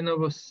when I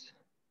was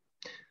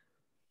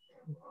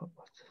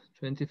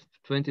 20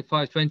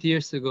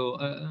 years ago,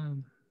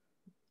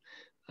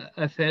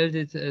 I felt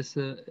it as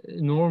an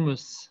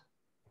enormous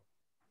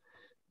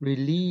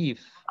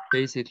relief,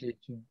 basically,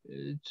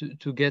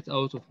 to get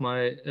out of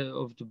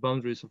the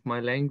boundaries of my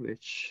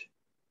language,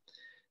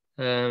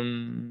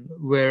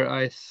 where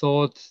I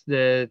thought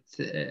that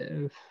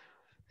the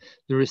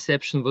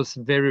reception was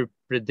very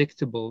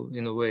predictable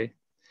in a way.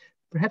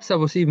 Perhaps I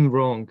was even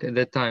wrong at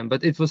that time,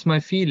 but it was my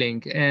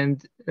feeling,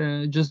 and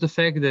just the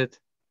fact that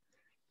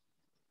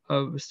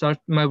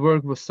my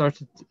work was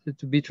started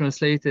to be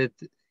translated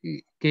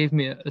gave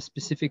me a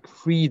specific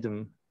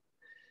freedom.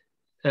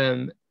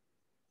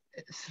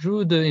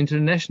 Through the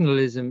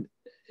internationalism,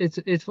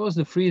 it was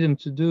the freedom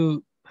to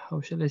do,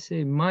 how shall I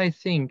say, my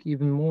thing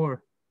even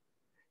more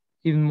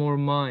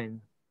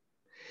mine.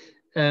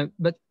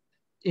 But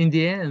in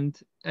the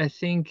end, I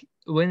think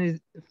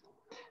when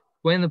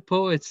a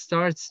poet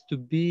starts to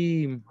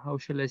be, how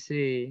shall I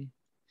say,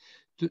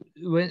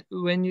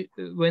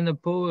 when a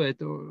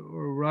poet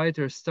or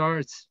writer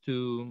starts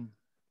to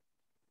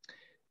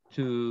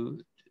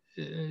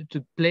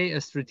play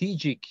a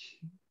strategic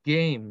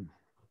game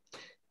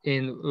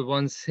in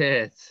one's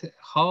head,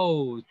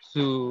 how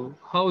to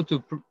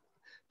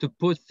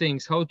put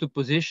things, how to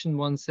position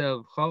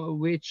oneself,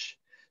 which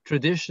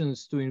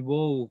traditions to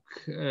invoke,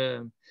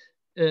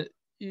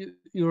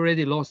 you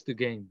already lost the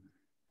game.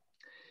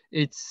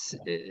 It's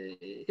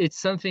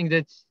something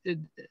that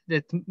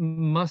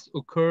must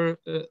occur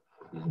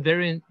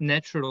very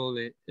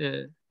naturally,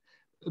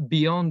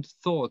 beyond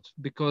thought,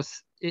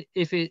 because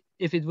if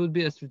it would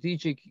be a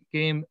strategic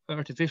game,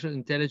 artificial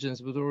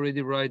intelligence would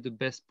already write the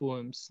best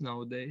poems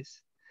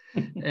nowadays,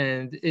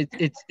 and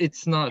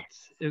it's not.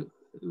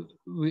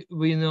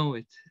 We know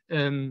it.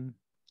 In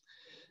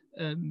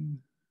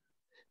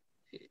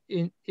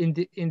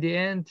the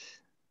end,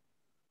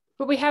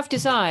 but we have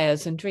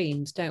desires and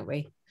dreams, don't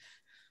we?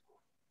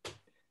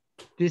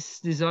 These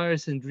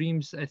desires and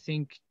dreams, I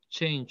think,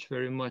 change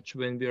very much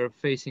when we are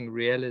facing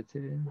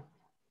reality.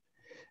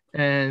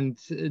 And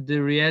the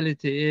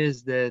reality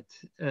is that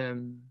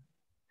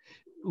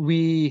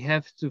we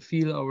have to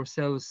feel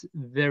ourselves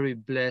very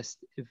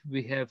blessed if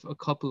we have a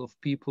couple of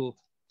people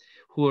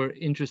who are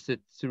interested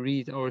to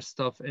read our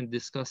stuff and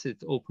discuss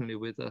it openly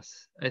with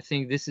us. I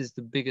think this is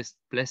the biggest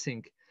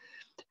blessing.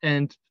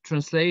 And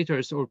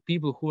translators or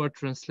people who are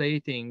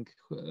translating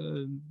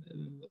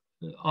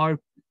are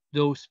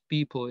those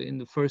people in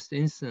the first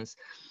instance.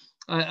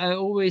 I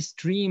always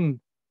dream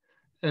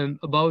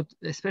about,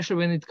 especially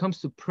when it comes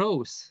to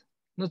prose,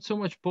 not so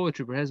much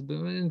poetry perhaps,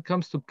 but when it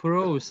comes to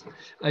prose,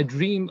 I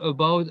dream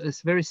about a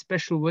very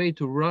special way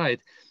to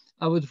write.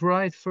 I would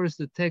write first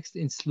the text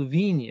in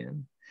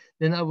Slovenian,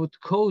 then I would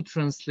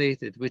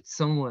co-translate it with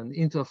someone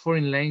into a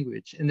foreign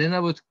language, and then I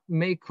would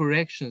make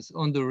corrections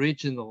on the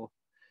original,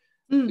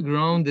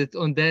 grounded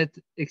on that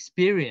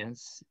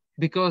experience.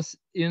 Because,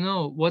 you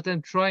know, what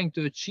I'm trying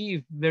to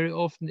achieve very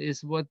often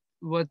is what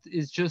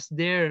is just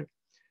there,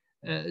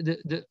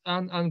 the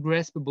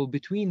ungraspable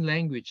between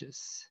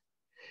languages,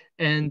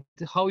 and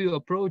how you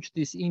approach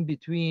this in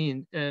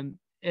between.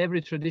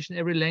 Every tradition,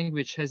 every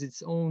language has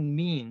its own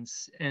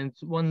means, and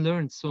one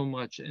learns so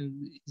much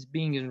and is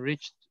being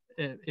enriched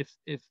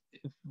if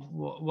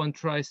one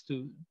tries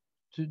to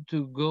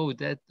go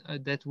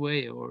that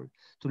way, or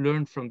to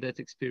learn from that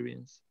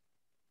experience.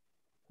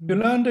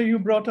 Yolanda, you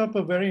brought up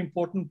a very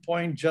important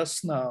point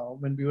just now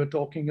when we were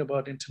talking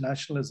about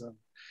internationalism,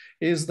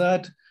 is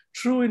that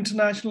true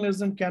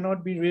internationalism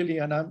cannot be really,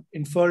 and I'm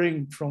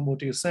inferring from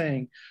what you're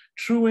saying,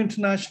 true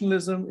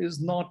internationalism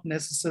is not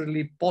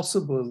necessarily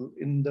possible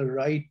in the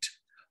right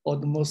or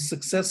the most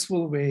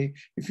successful way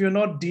if you're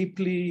not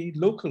deeply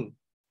local.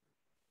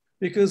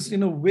 Because, you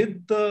know,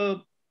 with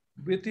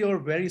your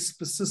very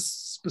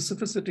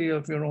specificity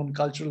of your own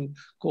cultural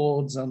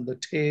codes and the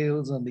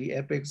tales and the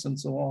epics and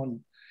so on,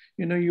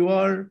 you know, you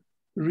are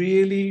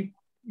really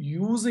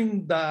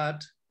using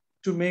that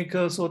to make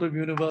a sort of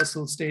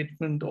universal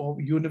statement or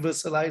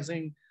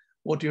universalizing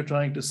what you're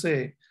trying to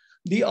say.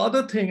 The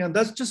other thing, and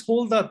that's just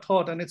hold that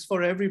thought, and it's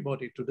for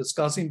everybody to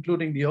discuss,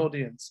 including the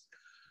audience.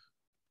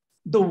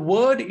 The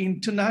word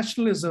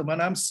internationalism,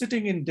 and I'm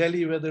sitting in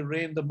Delhi where the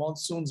rain, the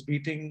monsoon's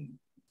beating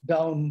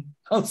down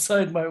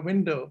outside my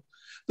window.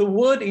 The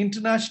word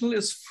international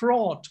is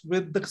fraught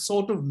with the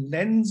sort of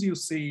lens you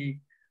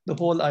see the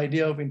whole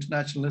idea of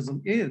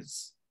internationalism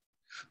is.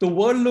 The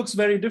world looks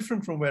very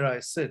different from where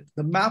I sit.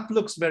 The map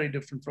looks very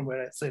different from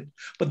where I sit.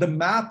 But the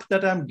map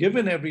that I'm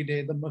given every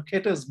day, the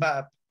Mercator's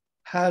map,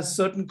 has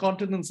certain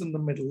continents in the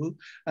middle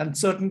and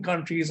certain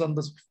countries on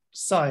the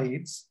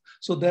sides.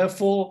 So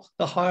therefore,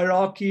 the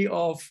hierarchy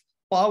of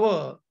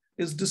power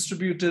is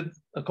distributed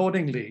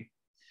accordingly.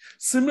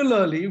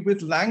 Similarly,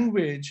 with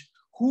language,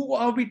 who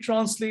are we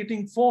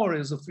translating for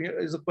is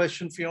a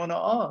question Fiona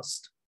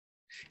asked.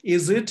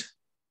 Is it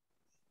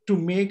to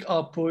make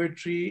our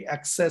poetry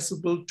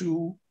accessible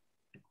to,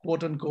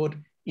 quote unquote,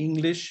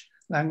 English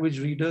language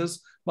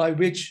readers, by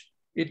which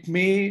it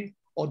may,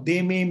 or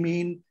they may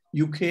mean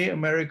UK,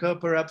 America,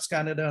 perhaps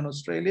Canada and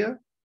Australia?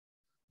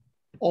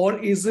 Or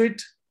is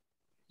it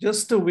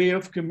just a way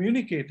of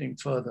communicating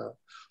further?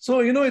 So,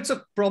 you know, it's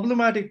a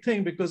problematic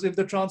thing, because if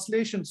the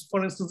translations,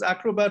 for instance,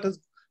 Acrobat has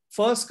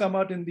first come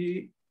out in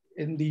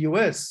the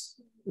US,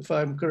 if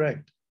I'm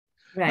correct.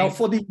 Right. Now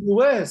for the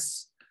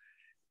US,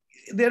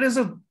 there is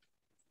a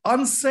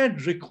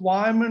unsaid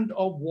requirement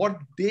of what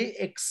they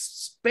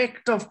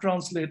expect of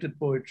translated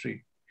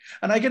poetry.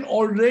 And I can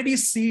already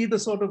see the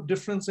sort of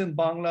difference in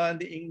Bangla and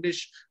the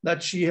English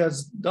that she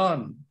has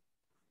done.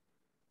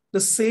 The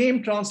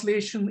same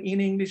translation in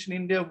English in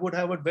India would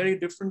have a very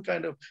different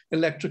kind of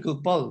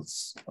electrical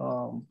pulse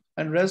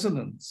and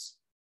resonance.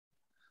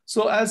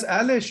 So as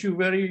Alice, you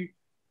very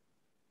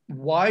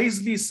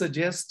wisely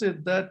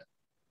suggested that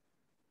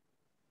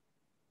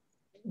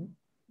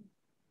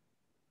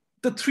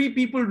the three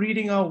people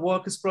reading our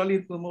work is probably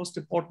the most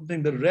important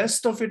thing. The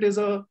rest of it is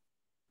a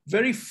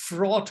very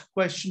fraught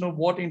question of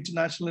what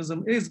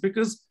internationalism is,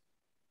 because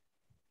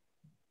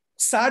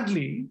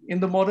sadly, in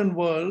the modern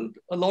world,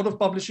 a lot of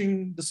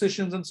publishing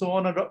decisions and so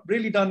on are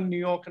really done in New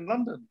York and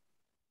London.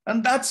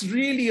 And that's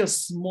really a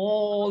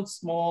small,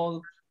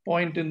 small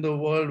point in the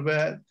world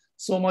where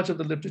so much of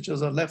the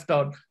literatures are left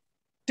out.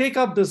 Take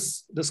up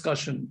this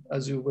discussion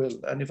as you will.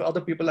 And if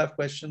other people have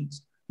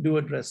questions, do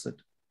address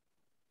it.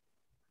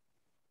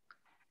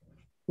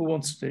 Who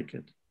wants to take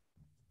it?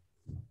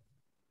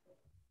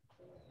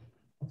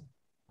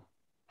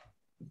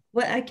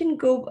 Well, I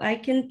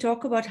can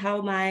talk about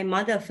how my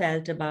mother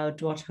felt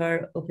about what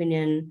her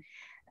opinion,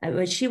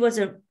 she was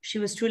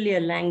truly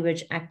a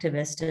language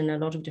activist in a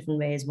lot of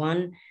different ways.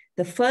 One,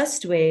 the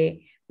first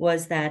way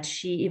was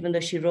that even though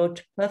she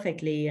wrote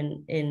perfectly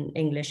in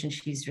English, and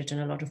she's written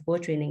a lot of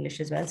poetry in English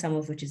as well, some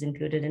of which is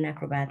included in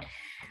Acrobat,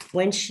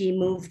 when she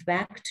moved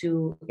back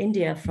to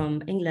India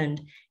from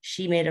England,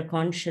 she made a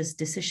conscious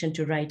decision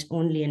to write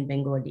only in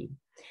Bengali.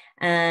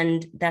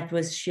 And that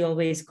was, she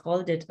always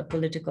called it a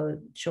political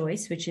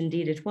choice, which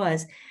indeed it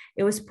was.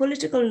 It was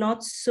political,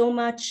 not so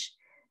much,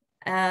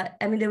 I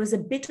mean, there was a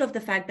bit of the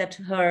fact that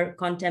her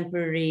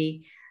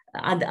contemporary,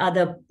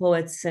 other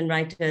poets and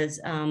writers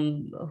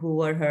who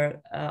were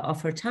her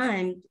of her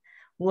time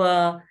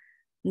were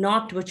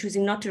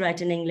choosing not to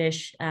write in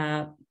English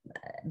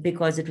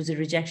because it was a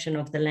rejection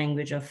of the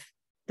language of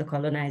the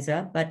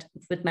colonizer. But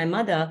with my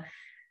mother,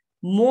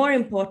 more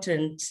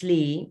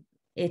importantly,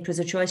 it was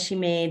a choice she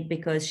made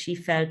because she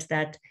felt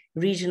that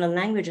regional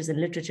languages and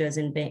literatures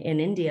in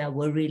India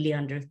were really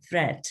under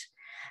threat,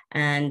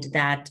 and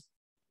that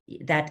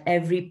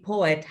every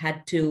poet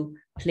had to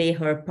play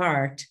her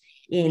part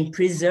in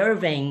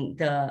preserving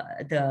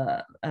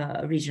the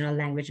regional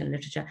language and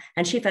literature.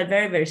 And she felt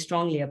very, very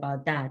strongly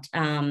about that.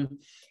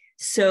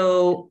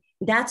 So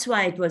that's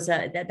why it was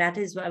that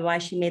is why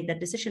she made that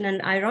decision.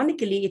 And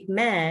ironically, it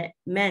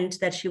meant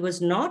that she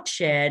was not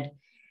shared.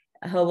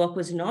 Her work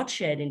was not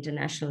shared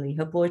internationally.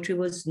 Her poetry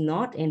was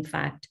not, in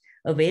fact,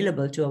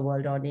 available to a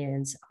world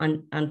audience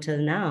until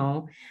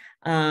now,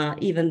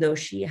 even though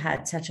she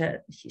had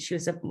she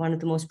was one of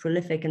the most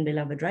prolific and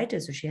beloved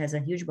writers, so she has a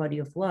huge body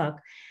of work.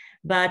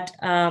 But,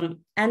 and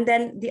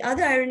then the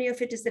other irony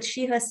of it is that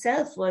she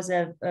herself was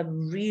a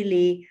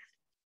really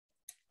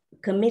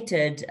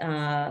committed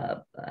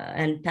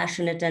and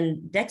passionate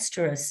and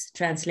dexterous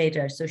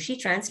translator. So she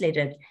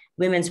translated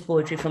women's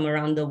poetry from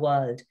around the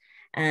world.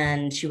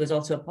 And she was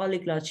also a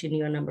polyglot. She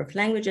knew a number of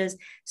languages.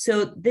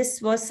 So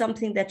this was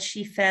something that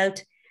she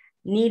felt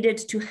needed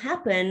to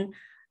happen.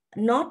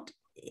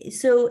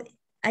 So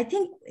I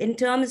think in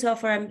terms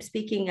of her, I'm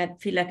speaking, I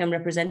feel like I'm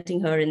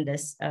representing her in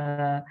this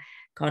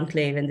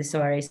conclave and the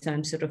soiree. So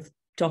I'm sort of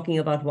talking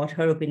about what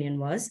her opinion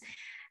was.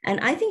 And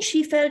I think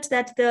she felt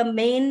that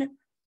the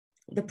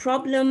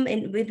problem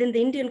within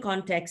the Indian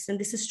context, and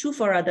this is true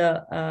for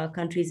other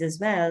countries as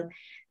well,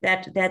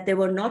 that there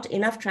were not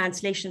enough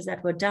translations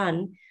that were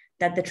done,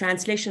 that the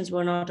translations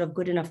were not of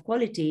good enough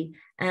quality.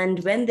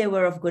 And when they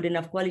were of good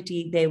enough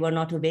quality, they were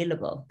not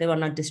available. They were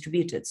not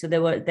distributed. So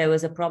there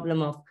was a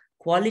problem of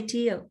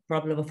quality, a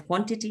problem of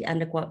quantity,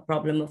 and a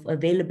problem of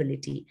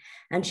availability.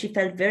 And she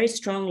felt very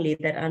strongly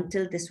that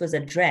until this was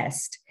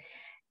addressed,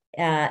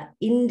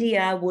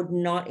 Indian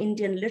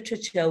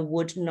literature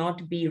would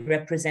not be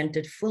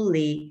represented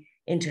fully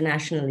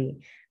internationally,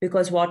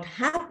 because what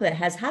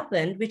has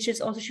happened, which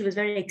is also, she was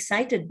very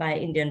excited by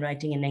Indian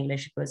writing in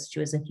English, because she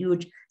was a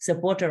huge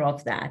supporter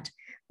of that.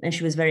 And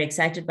she was very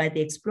excited by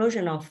the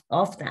explosion of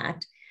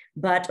that.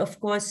 But of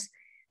course,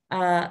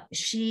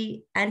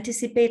 she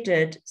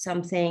anticipated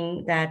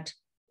something that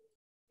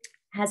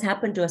has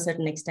happened to a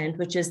certain extent,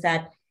 which is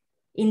that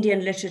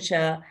Indian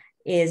literature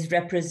is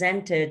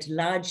represented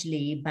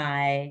largely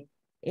by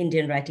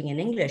Indian writing in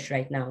English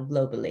right now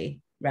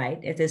globally, right?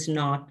 It is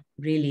not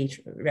really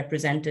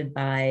represented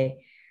by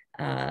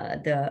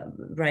the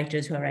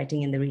writers who are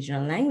writing in the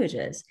regional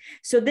languages.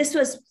 So this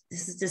is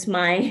just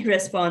my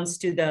response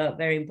to the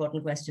very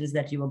important questions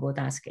that you were both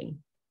asking,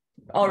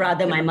 or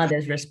rather my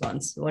mother's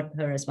response, what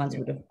her response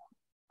would have.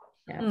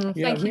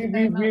 Thank you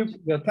very much.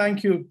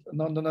 Thank you,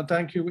 Nandana.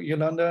 Thank you,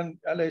 Yolanda and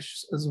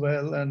Alish as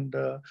well. And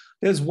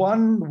there's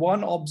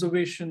one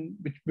observation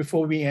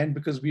before we end,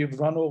 because we have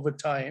run over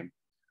time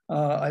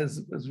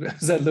as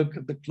I look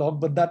at the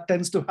clock, but that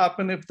tends to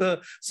happen if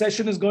the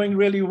session is going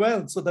really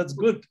well. So that's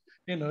good.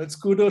 You know, it's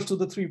kudos to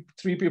the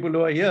three people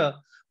who are here.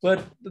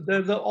 But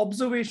there's the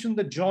observation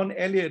that John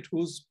Elliott,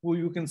 who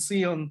you can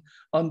see on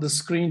the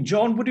screen.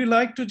 John, would you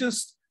like to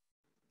just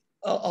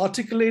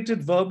articulate it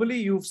verbally?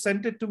 You've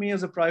sent it to me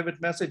as a private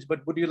message,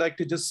 but would you like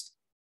to just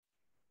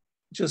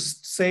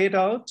say it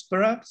out,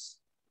 perhaps,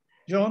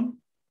 John?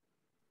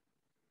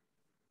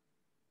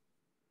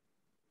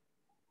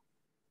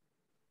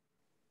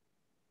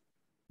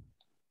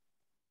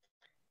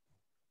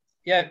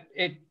 Yeah,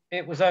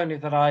 it was only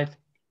that I'd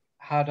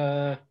had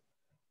a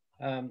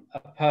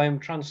poem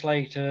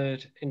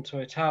translated into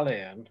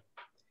Italian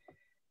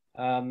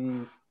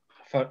for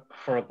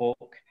a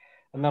book.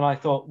 And then I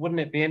thought, wouldn't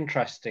it be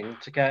interesting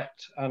to get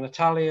an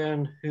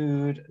Italian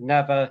who'd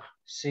never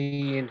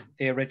seen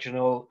the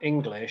original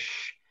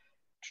English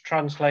to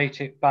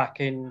translate it back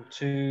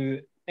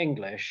into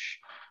English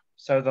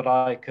so that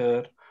I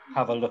could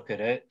have a look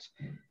at it.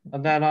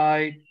 And then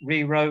I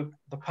rewrote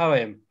the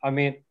poem. I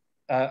mean,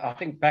 I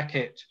think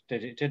Beckett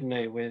did it, didn't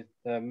he, with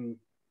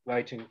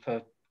Waiting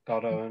for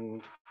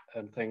Godot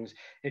and things.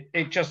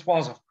 It just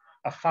was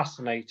a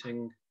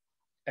fascinating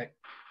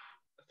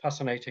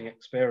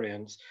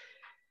experience.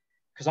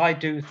 Because I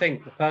do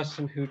think the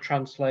person who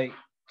translates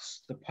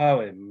the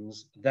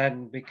poems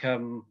then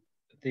become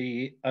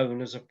the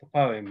owners of the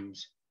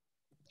poems.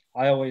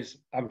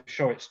 I'm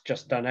sure it's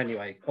just done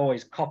anyway,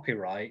 always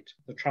copyright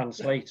the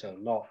translator,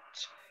 not,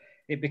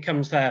 it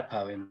becomes their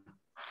poem.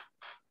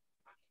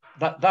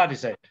 That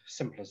is it,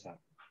 simple as that.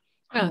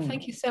 Oh,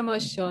 thank you so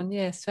much, Sean.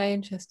 Yes, very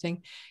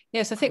interesting.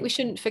 Yes, I think we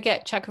shouldn't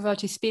forget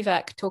Chakravarti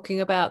Spivak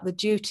talking about the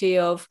duty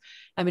of,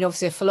 I mean,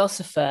 obviously a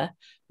philosopher,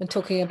 and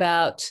talking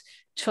about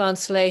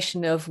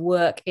translation of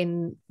work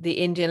in the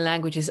Indian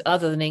languages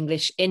other than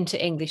English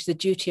into English, the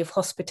duty of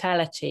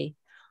hospitality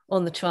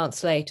on the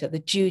translator, the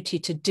duty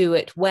to do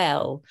it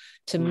well,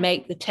 to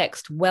make the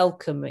text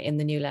welcome in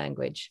the new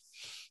language.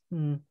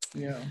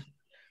 Yeah.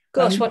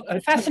 Gosh,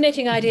 what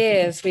fascinating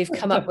ideas we've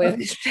come up with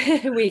this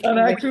week. And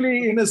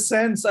actually, in a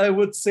sense, I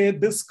would say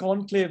this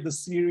conclave, the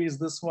series,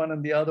 this one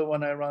and the other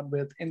one I run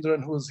with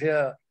Indran, who's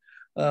here,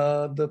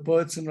 the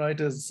Poets and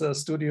Writers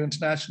Studio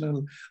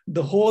International,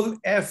 the whole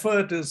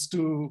effort is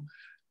to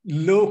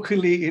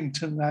locally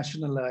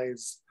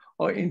internationalize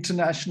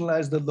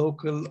the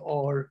local,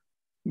 or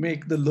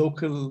make the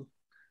local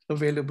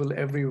available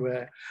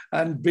everywhere.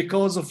 And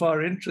because of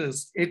our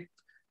interest, it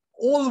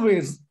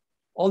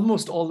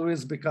almost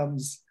always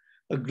becomes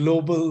a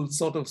global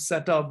sort of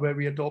setup where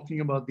we are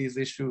talking about these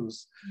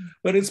issues.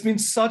 But it's been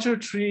such a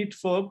treat,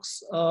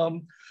 folks.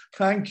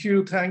 Thank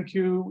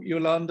you,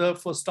 Yolanda,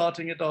 for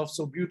starting it off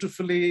so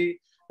beautifully.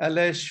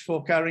 Alesh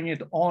for carrying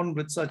it on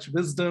with such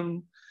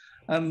wisdom.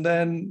 And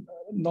then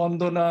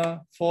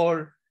Nandana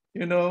for,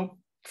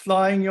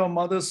 flying your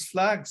mother's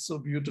flag so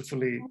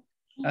beautifully.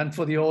 And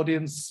for the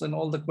audience and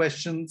all the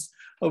questions.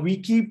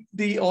 We keep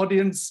the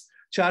audience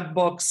chat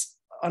box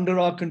under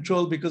our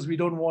control because we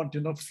don't want,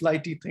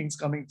 flighty things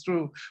coming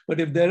through. But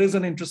if there is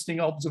an interesting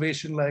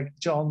observation like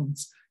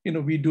John's,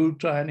 we do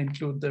try and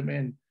include them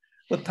in.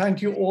 But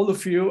thank you, all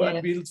of you,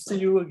 and we'll see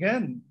you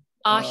again.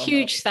 Our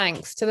huge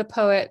thanks to the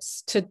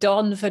poets, to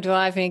Don for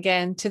driving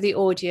again, to the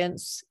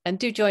audience, and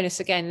do join us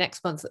again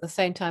next month at the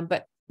same time.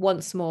 But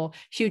once more,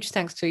 huge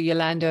thanks to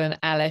Yolanda and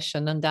Alesh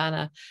and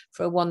Nandana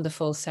for a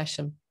wonderful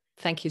session.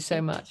 Thank you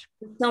so much.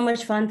 So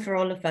much fun for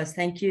all of us.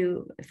 Thank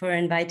you for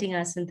inviting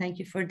us, and thank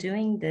you for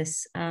doing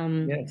this.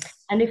 Yes.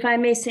 And if I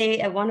may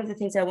say, one of the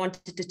things I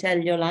wanted to tell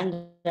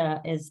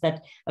Yolanda is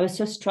that I was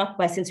so struck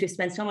by, since we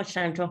spent so much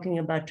time talking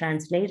about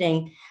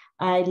translating,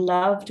 I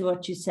loved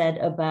what you said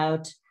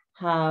about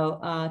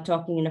how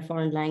talking in a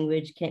foreign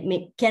language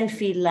can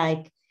feel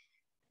like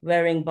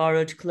wearing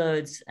borrowed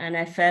clothes. And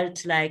I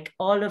felt like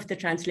all of the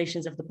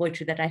translations of the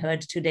poetry that I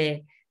heard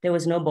today, there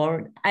was no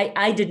borrowed.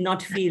 I did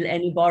not feel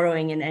any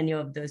borrowing in any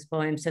of those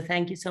poems. So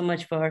thank you so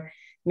much for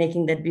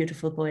making that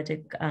beautiful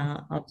poetic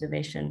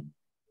observation.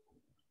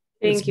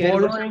 Thank you.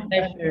 Borrowing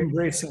and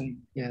embracing.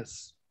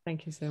 Yes.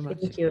 Thank you so much.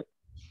 Thank you.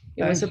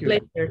 It was a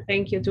pleasure.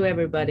 Thank you to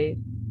everybody.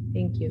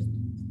 Thank you.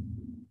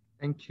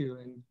 Thank you,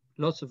 and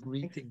lots of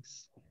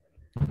greetings.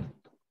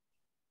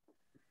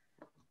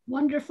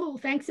 Wonderful.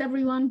 Thanks,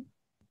 everyone.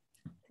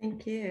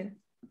 Thank you.